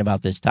tired of hearing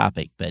about this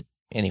topic. But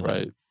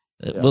anyway,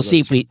 we'll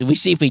see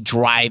if we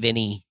drive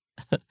any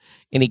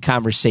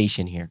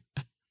conversation here.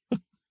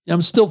 Yeah,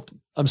 I'm still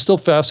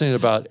fascinated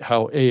about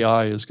how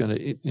AI is going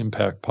to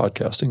impact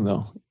podcasting,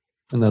 though,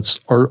 and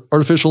that's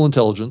artificial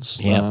intelligence.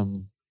 Yeah.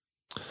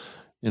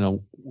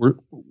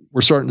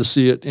 We're starting to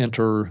see it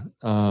enter,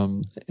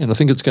 and I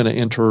think it's going to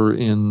enter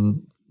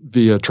in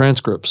via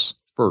transcripts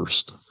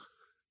first,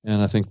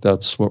 and I think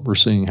that's what we're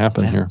seeing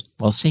happen here.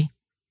 We'll see.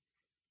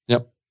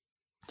 Yep.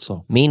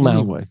 So, meanwhile,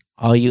 anyway,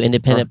 all you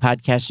independent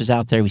podcasters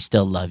out there, we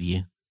still love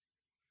you.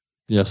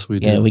 Yes, we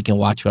do. Yeah, we can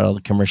watch what all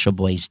the commercial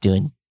boys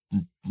doing,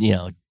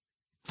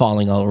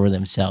 falling all over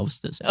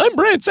themselves. I'm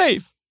brand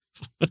safe.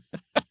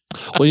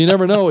 Well, you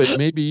never know. It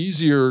may be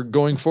easier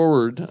going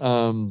forward.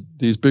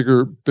 These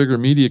bigger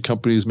media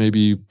companies may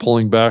be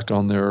pulling back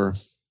on their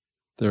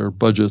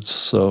budgets,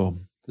 so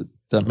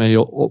that may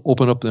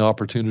open up the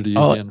opportunity.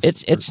 Again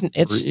it's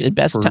the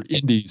best time.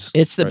 Indies.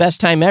 It's the best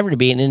time ever to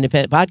be an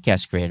independent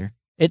podcast creator.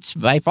 It's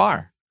by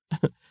far.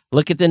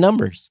 Look at the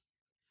numbers.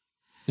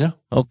 Yeah.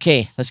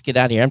 Okay, let's get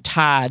out of here. I'm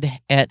Todd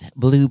at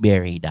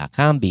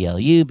blueberry.com,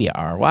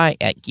 BLUBRY,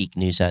 at Geek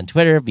News on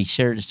Twitter. Be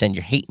sure to send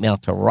your hate mail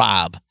to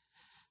Rob.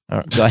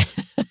 Go ahead.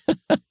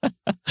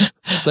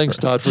 Thanks,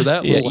 Todd, for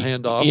that little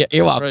handoff. Yeah,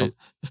 you're welcome.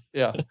 Right.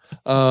 Yeah.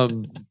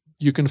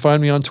 You can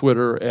find me on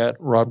Twitter at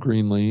Rob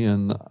Greenlee,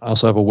 and I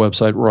also have a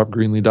website,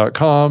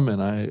 robgreenlee.com,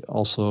 and I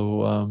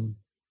also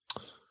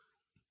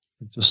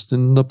just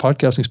in the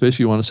podcasting space, if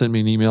you want to send me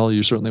an email,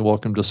 you're certainly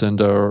welcome to send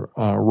to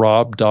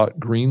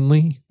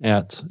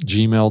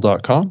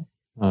rob.greenlee@gmail.com.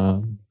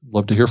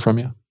 Love to hear from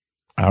you.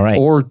 All right.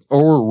 Or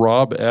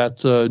rob at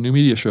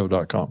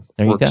newmediashow.com.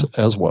 There you works go.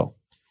 As well.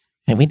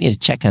 And we need to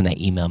check on that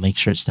email, make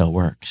sure it still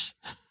works.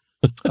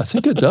 I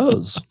think it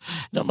does. I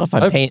don't know if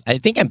I'm paying. I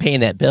think I'm paying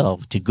that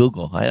bill to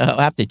Google. I'll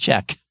have to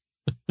check.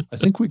 I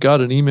think we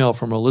got an email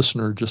from a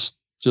listener just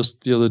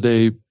the other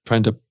day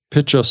trying to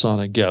pitch us on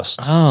a guest.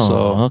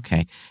 Oh,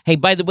 okay. Hey,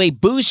 by the way,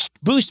 boost.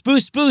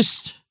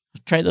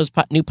 Try those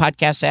new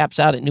podcast apps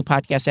out at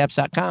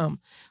newpodcastapps.com.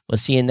 We'll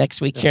see you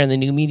next week here on the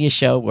New Media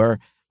Show, where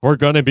we're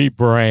going to be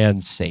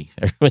brand safe.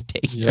 Everyone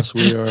take care. Yes,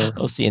 we are.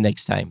 We'll see you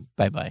next time.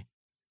 Bye-bye.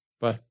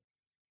 Bye.